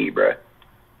Mook and Reed, bro.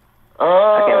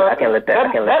 I can't let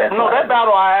that. No, that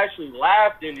battle I actually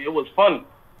laughed in. It was funny.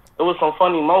 It was some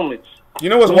funny moments. You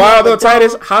know what's wild though,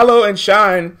 Titus? Hollow and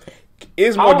Shine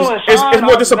is more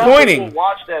disappointing. I never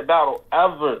watched that battle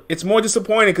ever. It's more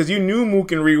disappointing because you knew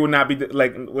Mook and Reed would not be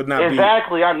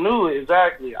exactly. I knew it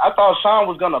exactly. I thought Shine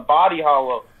was gonna body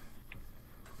Hollow.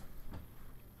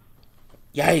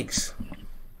 Yikes.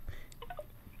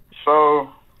 So,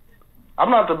 I'm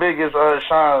not the biggest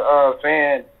Shine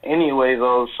fan anyway,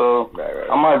 though, so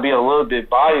I might be a little bit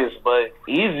biased, but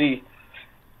Eazy,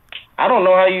 I don't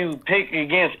know how you pick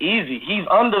against Eazy. He's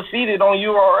undefeated on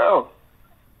URL.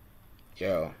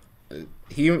 Yo,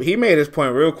 he made his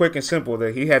point real quick and simple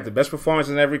that he had the best performance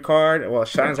in every card, while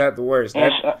Shine's had the worst.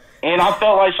 And I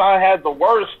felt like Shine had the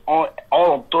worst on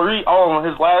on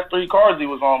his last 3 cards he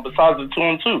was on, besides the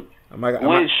 2-2.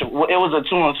 It was a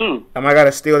 2-2. I might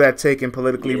gotta steal that take and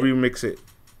politically remix it.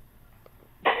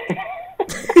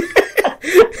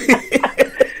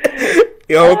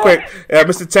 Yo, real quick,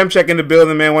 Mr. Temp Check in the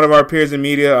building, man. One of our peers in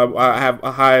media. I have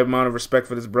a high amount of respect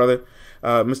for this brother,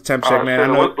 Mr. Temp Check, man. I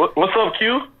know. What's up,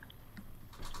 Q?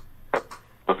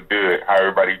 What's good? How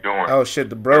everybody doing? Oh shit,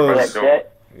 the bros.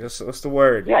 What's the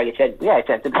word? Yeah, you said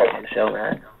to play on the show,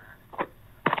 man.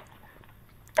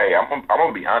 Hey, I'm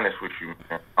gonna be honest with you,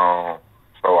 man.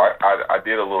 So I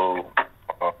did a little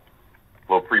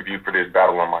preview for this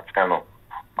battle on my channel,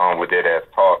 with Dead Ass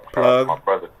Talk. My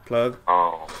brother. Plug.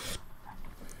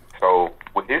 So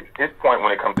with his point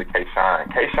when it comes to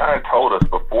K-Shine told us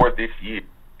before this year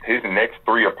his next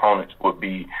 3 opponents would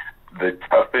be the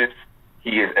toughest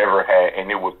he has ever had,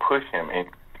 and it would push him. And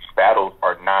battles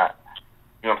are not,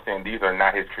 you know what I'm saying? These are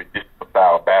not his traditional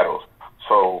style battles.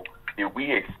 So if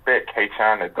we expect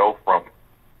K-Shine to go from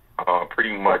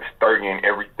pretty much 30 and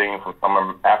everything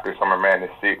from after Summer Madness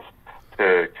 6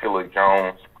 to Killer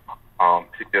Jones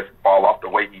to just fall off the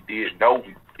way he did, no,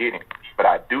 we didn't. But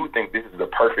I do think this is the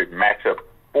perfect matchup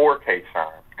for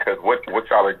K-Shine, because what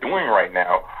y'all are doing right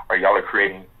now are y'all are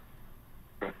creating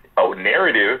a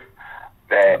narrative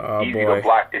that Eazy to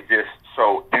block is just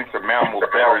so insurmountably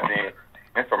better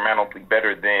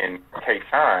than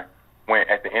K-Shine, when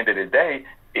at the end of the day,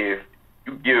 if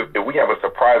we have a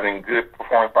surprising good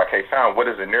performance by K-Shine, what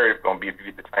is the narrative going to be if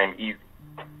you get the same Eazy?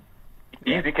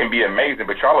 Eazy can be amazing,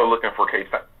 but y'all are looking for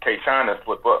K-Shine to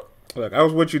slip up. Look, I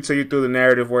was with you till you threw the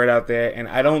narrative word out there, and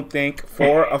I don't think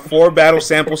a 4 battle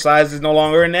sample size is no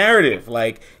longer a narrative.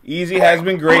 Like, Eazy has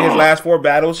been great his last 4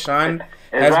 battles. Shine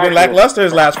has been lackluster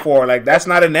his last 4. Like, that's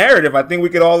not a narrative. I think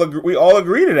we all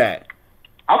agree to that.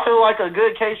 I feel like a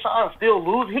good K-Shine still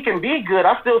lose. He can be good.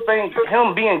 I still think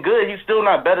him being good, he's still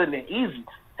not better than Eazy.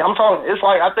 I'm talking. It's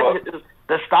like I think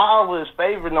the style is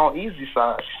favored on Eazy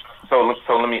side. So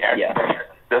let me ask you: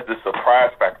 does the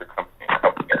surprise factor come in?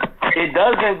 It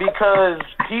doesn't, because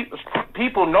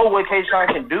people know what K-Shine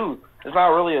can do. It's not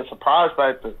really a surprise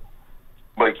factor.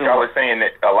 But y'all are saying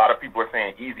that a lot of people are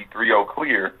saying Eazy 3-0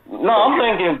 clear. No, I'm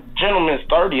thinking Gentleman's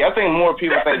 30. I think more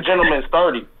people think Gentleman's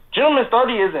 30. Gentleman's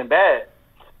 30 isn't bad.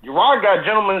 Rod got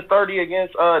Gentleman's 30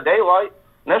 against Daylight,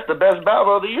 and that's the best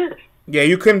battle of the year. Yeah,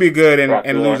 you couldn't be good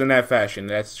and lose in that fashion.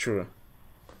 That's true.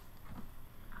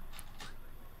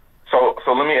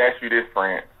 So let me ask you this,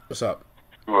 friend. What's up?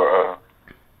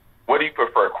 What do you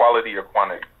prefer, quality or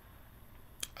quantity?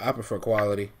 I prefer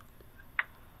quality.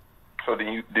 So do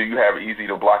you have Eazy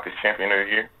to block as champion of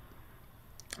the year?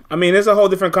 I mean, it's a whole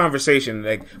different conversation.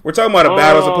 Like, we're talking about a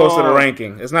battle as opposed to the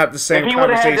ranking. It's not the same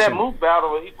conversation. If he would have had that Mook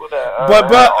battle, he would have.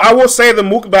 But I will say the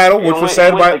Mook battle, which was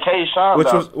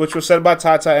said by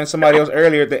Tai Tai and somebody else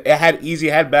earlier, that Eazy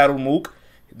had battled Mook,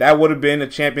 that would have been a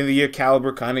champion of the year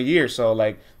caliber kind of year. So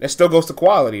like, that still goes to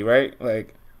quality, right?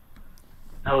 Like,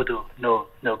 no,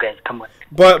 guys, come on.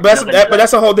 But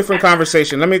that's a whole different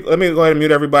conversation. Let me go ahead and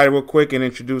mute everybody real quick and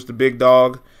introduce the big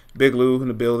dog, Big Lu, in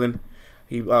the building.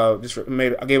 He I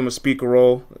gave him a speaker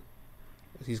role.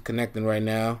 He's connecting right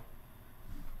now.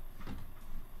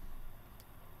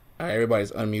 All right,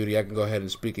 everybody's unmuted. I can go ahead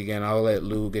and speak again. I'll let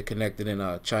Lou get connected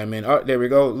and chime in. Oh, there we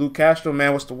go. Lu Castro,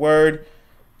 man, what's the word?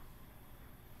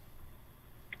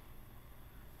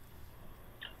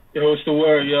 Yo, what's the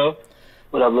word, yo?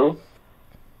 What up, Lou?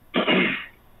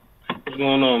 What's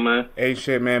going on, man? Hey,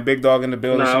 shit, man. Big dog in the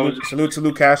building. Salute to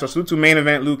Lu Castro. Salute to main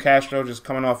event Lu Castro, just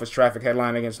coming off his traffic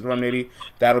headline against Rum Nitty.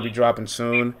 That'll be dropping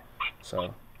soon.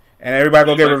 So, and everybody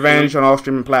go get revenge on all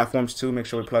streaming platforms, too. Make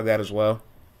sure we plug that as well.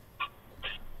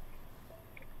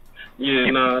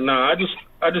 Yeah, I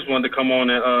just wanted to come on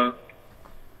and,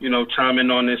 chime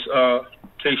in on this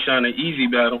K-Shine and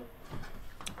Eazy battle.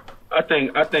 I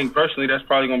think personally that's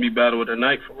probably gonna be battle of the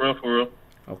night for real.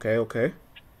 Okay.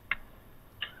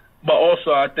 But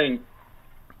also I think,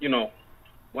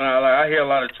 when I hear a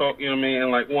lot of talk, you know what I mean,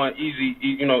 and like one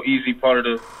Eazy part of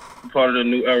the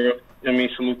new era. I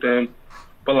mean, salute to him.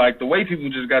 But like the way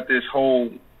people just got this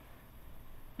whole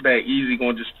that Eazy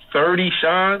going just 30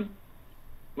 Shine,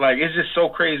 like it's just so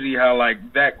crazy how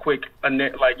like that quick, like you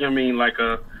know what I mean, like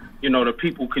the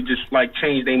people could just like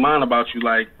change their mind about you,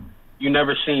 like. You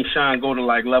never seen Shine go to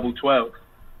like level 12.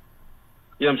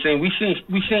 You know what I'm saying? We seen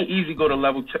Eazy go to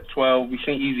level 12. We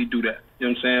seen Eazy do that. You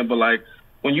know what I'm saying? But like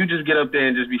when you just get up there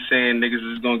and just be saying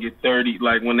niggas is gonna get 30,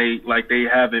 like when they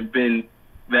haven't been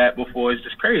that before, it's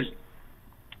just crazy. You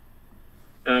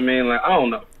know what I mean? Like I don't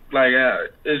know. Like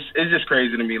it's just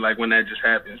crazy to me. Like when that just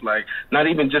happens. Like not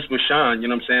even just with Shine. You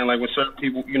know what I'm saying? Like when certain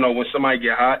people, when somebody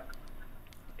get hot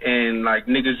and like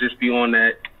niggas just be on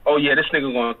that. Oh yeah, this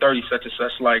nigga going 30 such and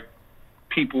such. Like.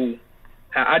 People,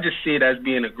 I just see it as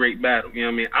being a great battle. You know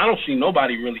what I mean? I don't see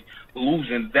nobody really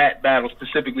losing that battle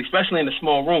specifically, especially in a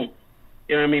small room.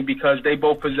 You know what I mean? Because they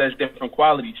both possess different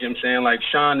qualities. You know what I'm saying? Like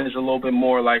Sean is a little bit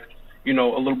more like, a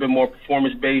little bit more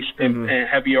performance based and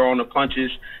heavier on the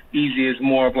punches. Eazy is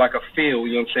more of like a feel.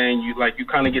 You know what I'm saying? You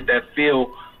kind of get that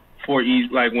feel for Eazy.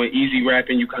 Like when Eazy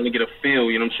rapping, you kind of get a feel.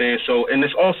 You know what I'm saying? So, and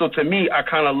it's also to me, I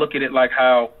kind of look at it like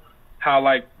how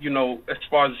like, as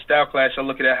far as the style clash, I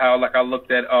look at it how like I looked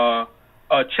at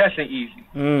Chess and Eazy.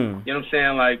 You know what I'm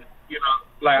saying? Like,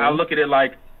 I look at it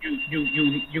like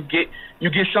you get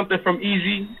something from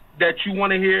Eazy that you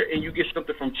want to hear, and you get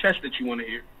something from Chess that you want to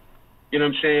hear. You know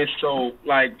what I'm saying? So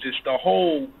like just the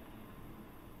whole,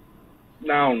 I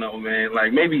don't know, man.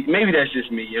 Like maybe that's just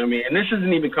me. You know what I mean? And this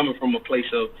isn't even coming from a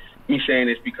place of me saying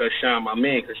this because Sean my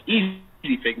man, because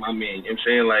Eazy fake my man. You know what I'm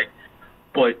saying? Like.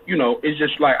 But, it's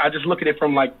just like, I just look at it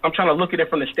from like, I'm trying to look at it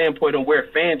from the standpoint of where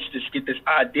fans just get this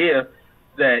idea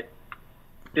that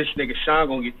this nigga Sean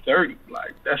gonna get 30.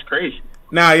 Like, that's crazy.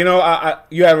 Now,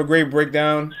 you have a great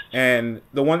breakdown. And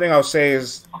the one thing I'll say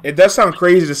is, it does sound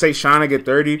crazy to say Sean to get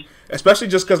 30, especially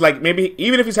just because, like, maybe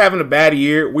even if he's having a bad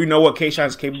year, we know what K-Shine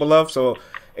is capable of. So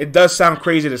it does sound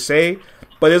crazy to say.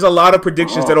 But there's a lot of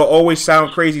predictions that'll always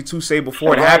sound crazy to say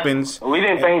before it happens. We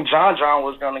didn't think John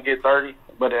was gonna get 30.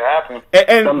 But it happened.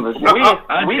 And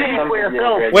we didn't clear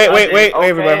ourselves. Wait,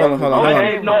 everybody, hold on. All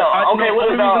right,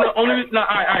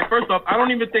 first off, I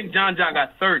don't even think John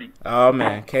got 30. Oh,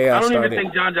 man, chaos I don't started. even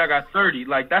think John got 30.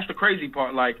 Like, that's the crazy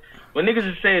part. Like, when niggas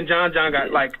is saying John got,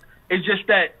 like, it's just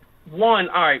that, one,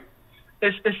 all right,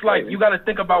 it's like you got to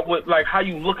think about how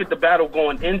you look at the battle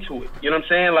going into it. You know what I'm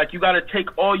saying? Like, you got to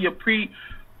take all your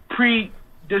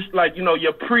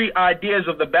your pre-ideas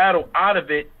of the battle out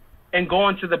of it, and go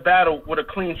into the battle with a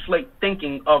clean slate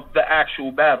thinking of the actual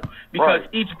battle. Because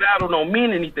each battle don't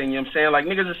mean anything, you know what I'm saying? Like,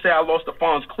 niggas will say I lost the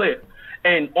Fonz clear.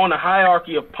 And on a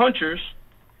hierarchy of punchers,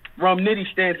 Rum Nitty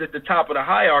stands at the top of the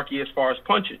hierarchy as far as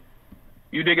punching.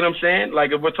 You dig what I'm saying?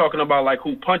 Like, if we're talking about, like,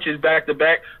 who punches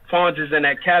back-to-back, Fonz is in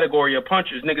that category of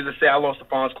punchers. Niggas will say I lost the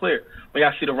Fonz clear. When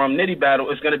y'all see the Rum Nitty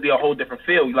battle, it's going to be a whole different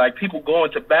feel. Like, people go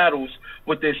into battles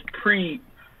with this pre-idea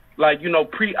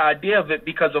of it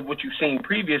because of what you've seen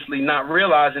previously, not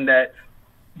realizing that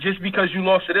just because you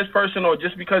lost to this person or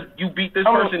just because you beat this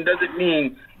person doesn't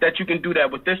mean that you can do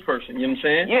that with this person. You know what I'm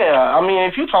saying? Yeah, I mean,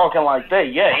 if you're talking like that,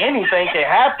 anything can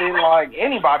happen. Like,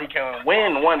 anybody can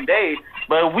win one day.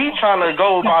 But we trying to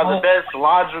go by the best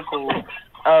logical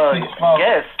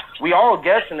guess. We all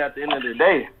guessing at the end of the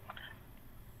day.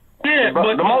 Yeah,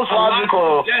 but the most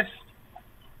logical...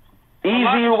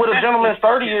 Eazy with a gentleman's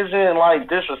 30 isn't like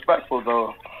disrespectful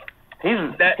though.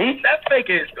 That fake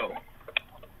is though.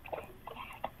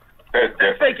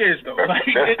 That fake is though. Like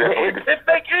that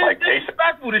fake is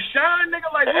disrespectful to Shine,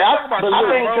 nigga. Like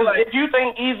if you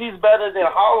think Eazy's better than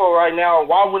Hollow right now,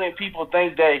 why wouldn't people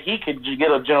think that he could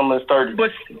get a gentleman's 30? But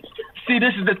see,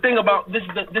 this is the thing about this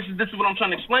is what I'm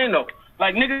trying to explain though.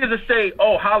 Like niggas will say,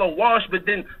 oh, Hollow wash, but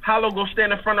then Hollow go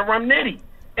stand in front of Rum Nitty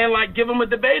and like give him a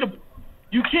debatable.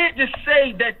 You can't just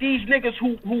say that these niggas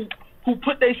who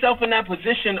put themselves in that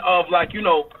position of like,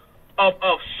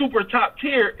 of super top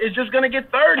tier is just gonna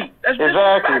get 30. That's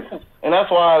Exactly. And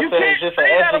that's why I You said can't it's just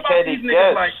say an that about educated these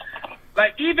niggas, guess.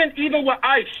 like even with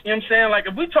Ice, you know what I'm saying? Like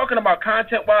if we talking about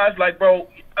content wise, like bro,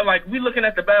 like we looking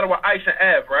at the battle with Ice and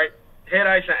Av, right? Head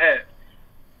Ice and Av.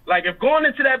 Like if going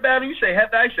into that battle you say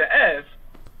Head Ice and Av,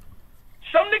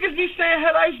 some niggas be saying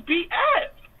Head Ice beat Av.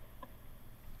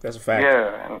 That's a fact.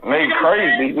 Yeah, maybe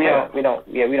crazy. We don't.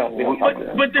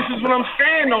 But this is what I'm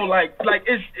saying though. Like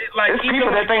it's like It's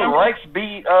people that think Rex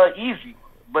beat Eazy,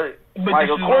 but like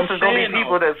this of is course what there's I'm gonna be saying,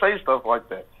 people though. that say stuff like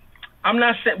that. I'm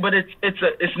not saying, but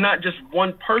it's not just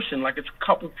one person. Like it's a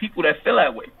couple people that feel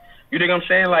that way. You think I'm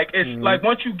saying? Like it's like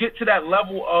once you get to that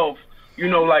level of, you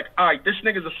know, like all right, this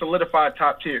nigga's a solidified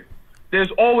top tier. There's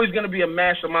always gonna be a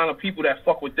mass amount of people that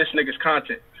fuck with this nigga's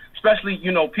content. Especially,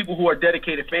 you know, people who are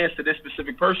dedicated fans to this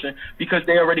specific person because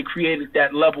they already created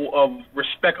that level of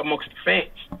respect amongst the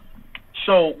fans.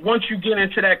 So once you get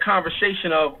into that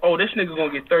conversation of, oh, this nigga gonna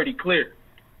get 30 clear,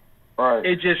 right?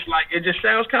 It just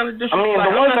sounds kind of I disrespectful. mean,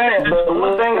 the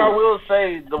one thing I will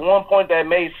say, the one point that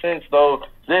made sense though,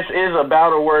 this is a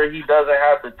battle where he doesn't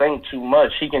have to think too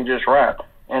much. He can just rap.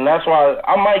 And that's why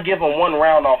I might give him one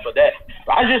round off of that.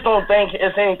 I just don't think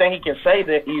it's anything he can say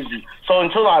that Eazy. So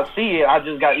until I see it, I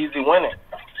just got Eazy winning.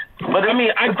 But I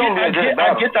mean, I get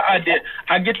the idea.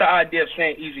 I get the idea of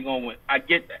saying Eazy gonna win. I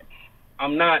get that.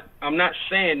 I'm not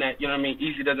saying that. You know what I mean?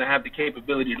 Eazy doesn't have the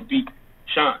capability to beat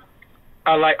Sean.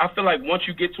 I feel like once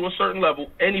you get to a certain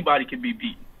level, anybody can be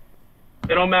beaten.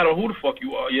 It don't matter who the fuck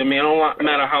you are. You know what I mean? It don't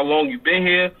matter how long you've been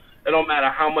here. It don't matter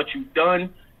how much you've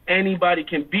done. Anybody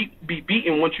can be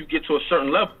beaten once you get to a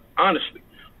certain level, honestly.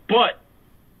 But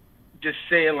just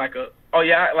saying like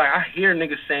I hear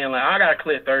niggas saying like I gotta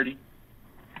clear 30.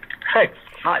 Hey,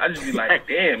 I just be like,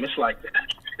 damn, it's like that.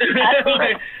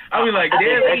 I be like,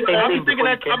 damn, I be thinking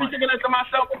that to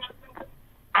myself.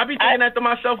 I be thinking that to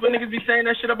myself when niggas be saying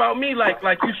that shit about me. Like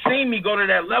you seen me go to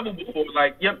that level before.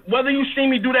 Like whether you see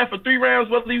me do that for 3 rounds,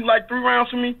 whether you like 3 rounds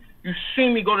for me, you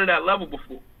seen me go to that level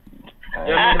before.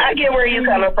 I get where you're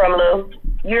coming from, Lou.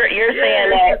 You're saying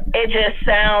that it just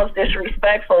sounds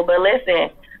disrespectful, but listen,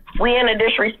 we in a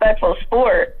disrespectful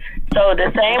sport. So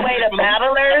the same way the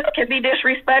battlers can be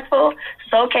disrespectful,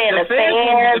 so can the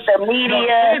fans, the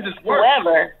media,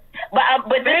 whoever.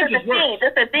 But this is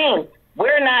the thing.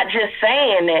 We're not just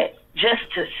saying it just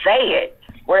to say it.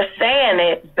 We're saying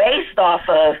it based off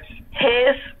of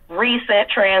his recent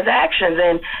transactions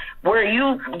and where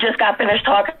you just got finished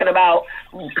talking about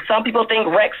some people think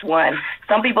Rex won,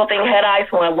 some people think Head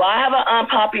Ice won. Well, I have an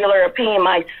unpopular opinion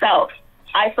myself.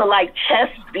 I feel like Chess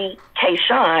beat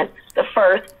K-Shine the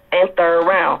first and third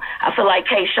round. I feel like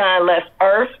K-Shine left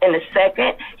Earth in the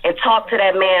second and talked to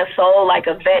that man's soul like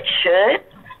a vet should.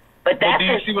 But that's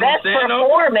his best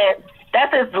performance.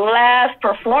 That's his last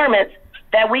performance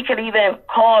that we could even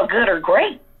call good or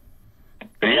great.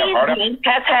 Eazy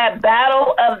has had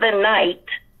Battle of the Night,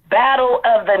 Battle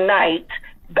of the Night,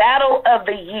 Battle of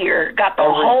the Year, got the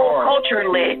whole culture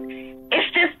lit.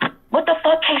 It's just, what the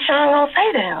fuck K-Shine gonna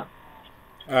say to him?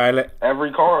 All right,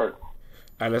 every card. All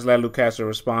right, let's let Lu Castro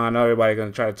respond. I know everybody's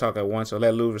gonna try to talk at once, so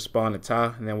let Lu respond to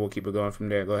Tai, and then we'll keep it going from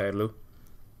there. Go ahead, Lu.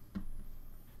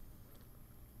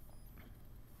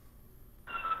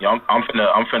 Yeah, I'm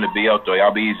finna be out though.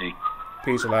 Y'all be easy.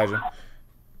 Peace, Elijah.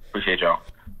 Appreciate y'all.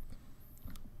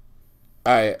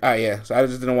 All right, yeah. So I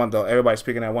just didn't want everybody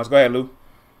speaking at once. Go ahead, Lu.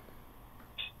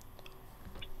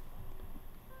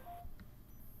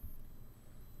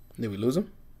 Did we lose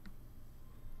him?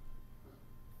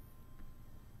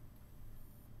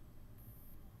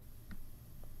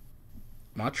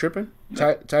 Am I tripping?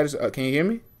 Titus, can you hear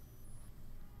me?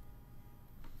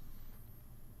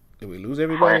 Did we lose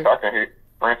everybody? Prince, I can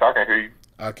hear you.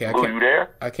 Okay, Lou, you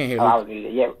there? I can't hear I was Lu.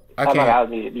 muted. Yeah, I can't. I was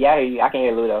muted. Yeah, I hear you. I can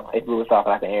hear Lou though. If Lou was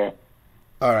talking, I can hear him.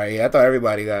 All right, yeah, I thought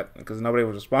everybody got, because nobody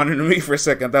was responding to me for a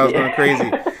second. I thought I was going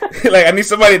crazy. Like, I need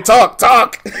somebody to talk.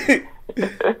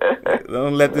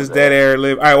 Don't let this dead air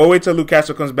live. All right, we'll wait till Lu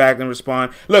Castro comes back and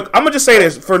respond. Look, I'm going to just say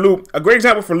this for Lu. A great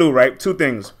example for Lu, right? 2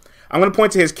 things. I'm going to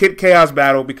point to his Kid Chaos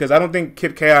battle because I don't think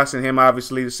Kid Chaos and him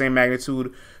obviously the same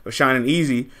magnitude of Shine and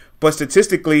Eazy. But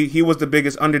statistically, he was the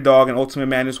biggest underdog in Ultimate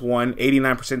Madness 1,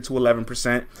 89% to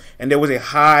 11%. And there was a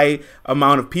high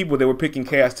amount of people that were picking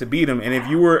Chaos to beat him. And if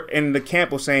you were in the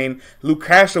camp of saying Lu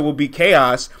Castro will beat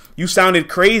Chaos, you sounded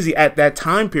crazy at that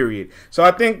time period. So I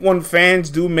think when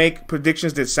fans do make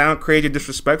predictions that sound crazy and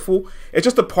disrespectful, it's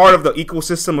just a part of the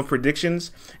ecosystem of predictions.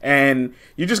 And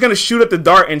you're just going to shoot at the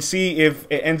dart and see if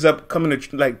it ends up coming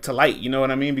to light. You know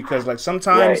what I mean? Because like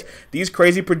sometimes these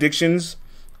crazy predictions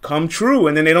come true,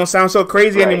 and then they don't sound so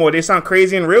crazy anymore. They sound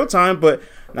crazy in real time, but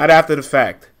not after the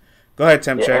fact. Go ahead,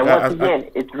 Temp Check. And once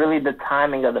again, it's really the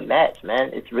timing of the match,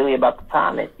 man. It's really about the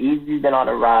timing. Eazy's been on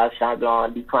the rise, Sean's been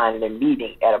on declining and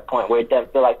meeting at a point where it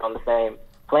doesn't feel like on the same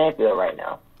playing field right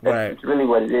now. It's really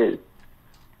what it is.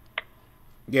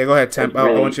 Yeah, go ahead, Temp.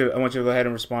 Really, I want you to go ahead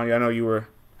and respond. I know you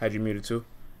had you muted too.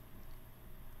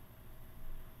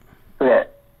 Yeah.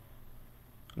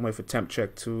 I'm waiting for Temp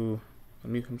Check to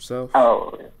unmute himself.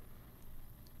 Oh.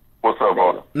 What's up,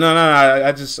 boss? No.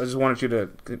 I just wanted you to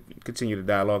continue the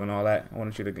dialogue and all that. I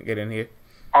wanted you to get in here.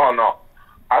 Oh no,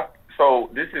 I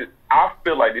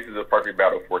feel like this is a perfect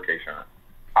battle for K-Shine.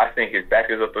 I think his back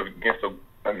is up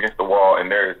against the wall, and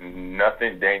there is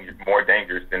nothing more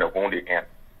dangerous than a wounded animal.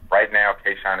 Right now,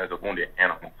 K-Shine is a wounded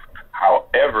animal.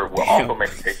 However, what also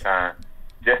makes K-Shine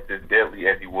just as deadly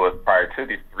as he was prior to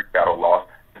this 3-battle loss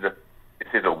is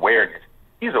his awareness.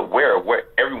 He's aware of what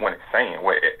everyone is saying,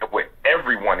 what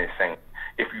everyone is saying.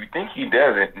 If you think he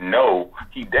doesn't know,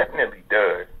 he definitely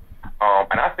does.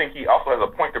 And I think he also has a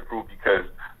point to prove because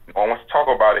no one wants to talk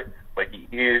about it, but he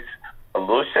is a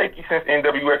little shaky since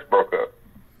NWX broke up.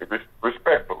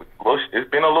 Respectfully, it's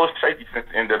been a little shaky since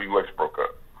NWX broke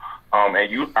up. I'm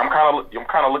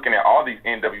kind of looking at all these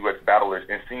NWX battlers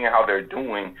and seeing how they're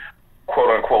doing, quote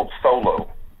unquote,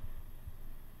 solo.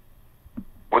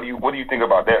 What do you think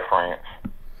about that, France?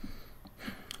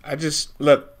 I'm just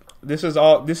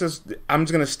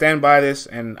gonna stand by this,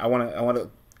 and I wanna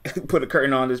put a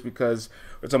curtain on this because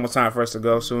it's almost time for us to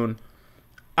go soon.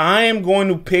 I am going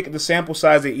to pick the sample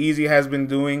size that Eazy has been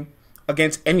doing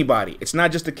against anybody. It's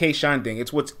not just the K-Shine thing.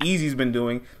 It's what Eazy's been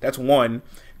doing. That's one.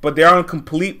 But they're on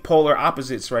complete polar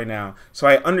opposites right now. So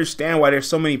I understand why there's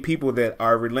so many people that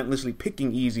are relentlessly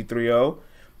picking Eazy 3-0.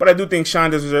 But I do think Shine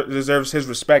deserves his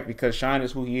respect because Shine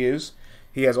is who he is.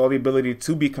 He has all the ability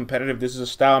to be competitive. This is a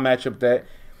style matchup that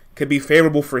could be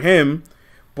favorable for him.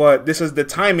 But this is the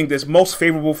timing that's most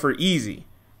favorable for Eazy.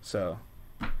 So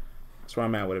that's where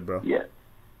I'm at with it, bro. Yeah.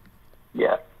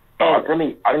 And let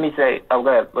me say. Oh, go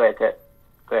ahead, Ted.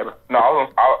 Go ahead, bro. No,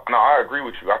 I agree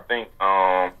with you. I think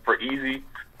for Eazy,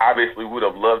 obviously we would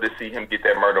have loved to see him get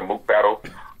that Murder Mook battle,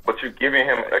 but you're giving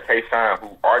him a K-Shine who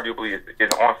arguably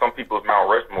is on some people's Mount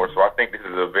Rushmore. So I think this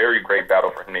is a very great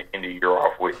battle for him to end the year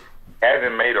off with.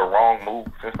 Hasn't made a wrong move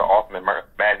since the Ultimate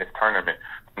Madness tournament,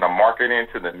 from the marketing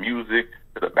to the music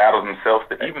to the battles themselves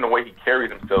to even the way he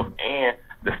carries himself and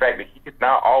the fact that he's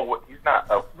not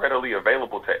readily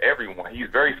available to everyone. He's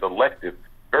very selective,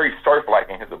 very surf-like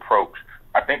in his approach.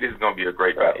 I think this is going to be a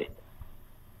great battle.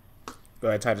 Go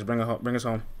ahead, Titus. Bring us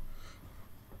home.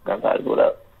 Titus, what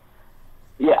up?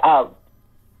 Yeah,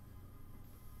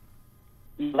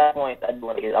 last point I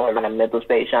want to run a mental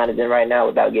state Sean is in right now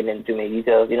without getting into too many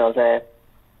details. You know what I'm saying?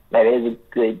 That is a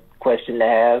good question to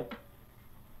have.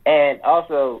 And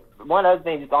also, one other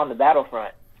thing just on the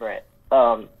battlefront,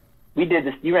 we did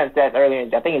this. You ran stats earlier,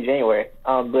 I think in January.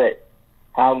 But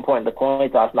how important the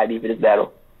coin toss might be for this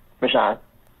battle for Sean.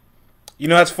 You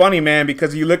know, that's funny, man,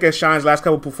 because you look at Shine's last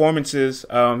couple performances,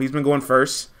 he's been going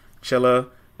first, Chilla,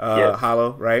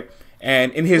 Hollow, right?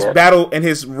 And in his battle, in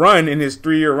his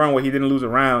 3-year run where he didn't lose a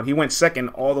round, he went second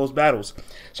all those battles.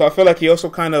 So I feel like he also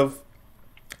kind of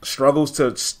struggles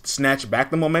to snatch back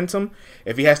the momentum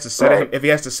if he has to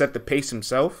set the pace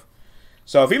himself.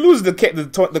 So if he loses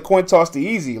the coin toss to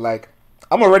Eazy, like,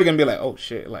 I'm already gonna be like, oh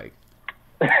shit, like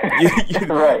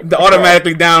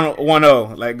automatically down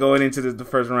 1-0, like going into the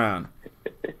first round.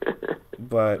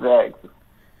 But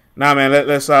nah, man,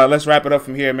 let's wrap it up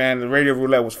from here, man. The Radio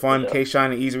Roulette was fun.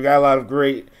 K-Shine and Eazy, we got a lot of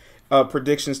great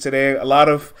predictions today. A lot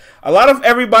of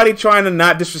everybody trying to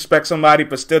not disrespect somebody,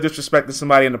 but still disrespecting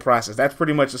somebody in the process. That's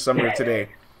pretty much the summary of today.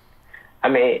 I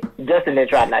mean, Justin didn't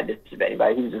try not to disrespect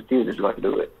anybody. He was just going to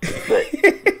do it.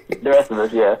 But the rest of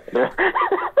us, yeah.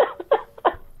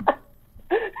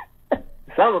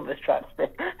 Some of us try to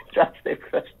stay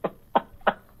professional.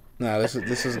 Nah, this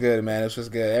is good, man. This was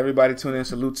good. Everybody tune in.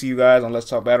 Salute to you guys on Let's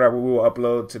Talk Battle Rap. We will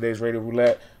upload today's Radio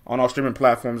Roulette on all streaming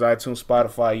platforms: iTunes,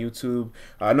 Spotify, YouTube.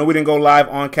 I know we didn't go live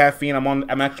on Caffeine.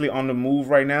 I'm actually on the move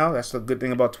right now. That's the good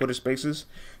thing about Twitter Spaces.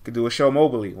 Could do a show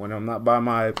mobilely when I'm not by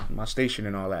my station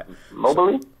and all that.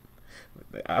 Mobilely?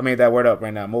 I made that word up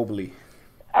right now. Mobilely.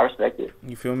 I respect it.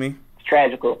 You feel me? It's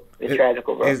tragical. It's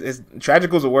tragical, bro. It's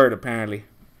tragical is a word apparently.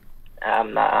 I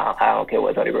don't care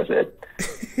what Tony Bro said.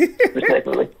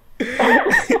 Respectfully.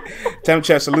 Temp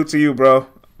Check, salute to you, bro.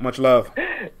 Much love.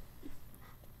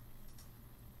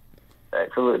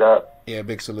 Salute up. Yeah,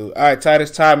 big salute. All right,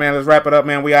 Titus, man. Let's wrap it up,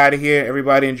 man. We out of here.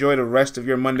 Everybody enjoy the rest of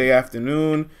your Monday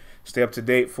afternoon. Stay up to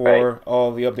date for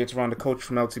all the updates around the coach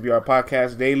from LTBR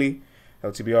Podcast Daily,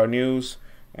 LTBR News,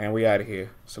 and we out of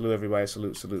here. Salute, everybody.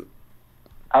 Salute.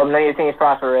 I hope none of your teams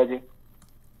prosper, Reggie.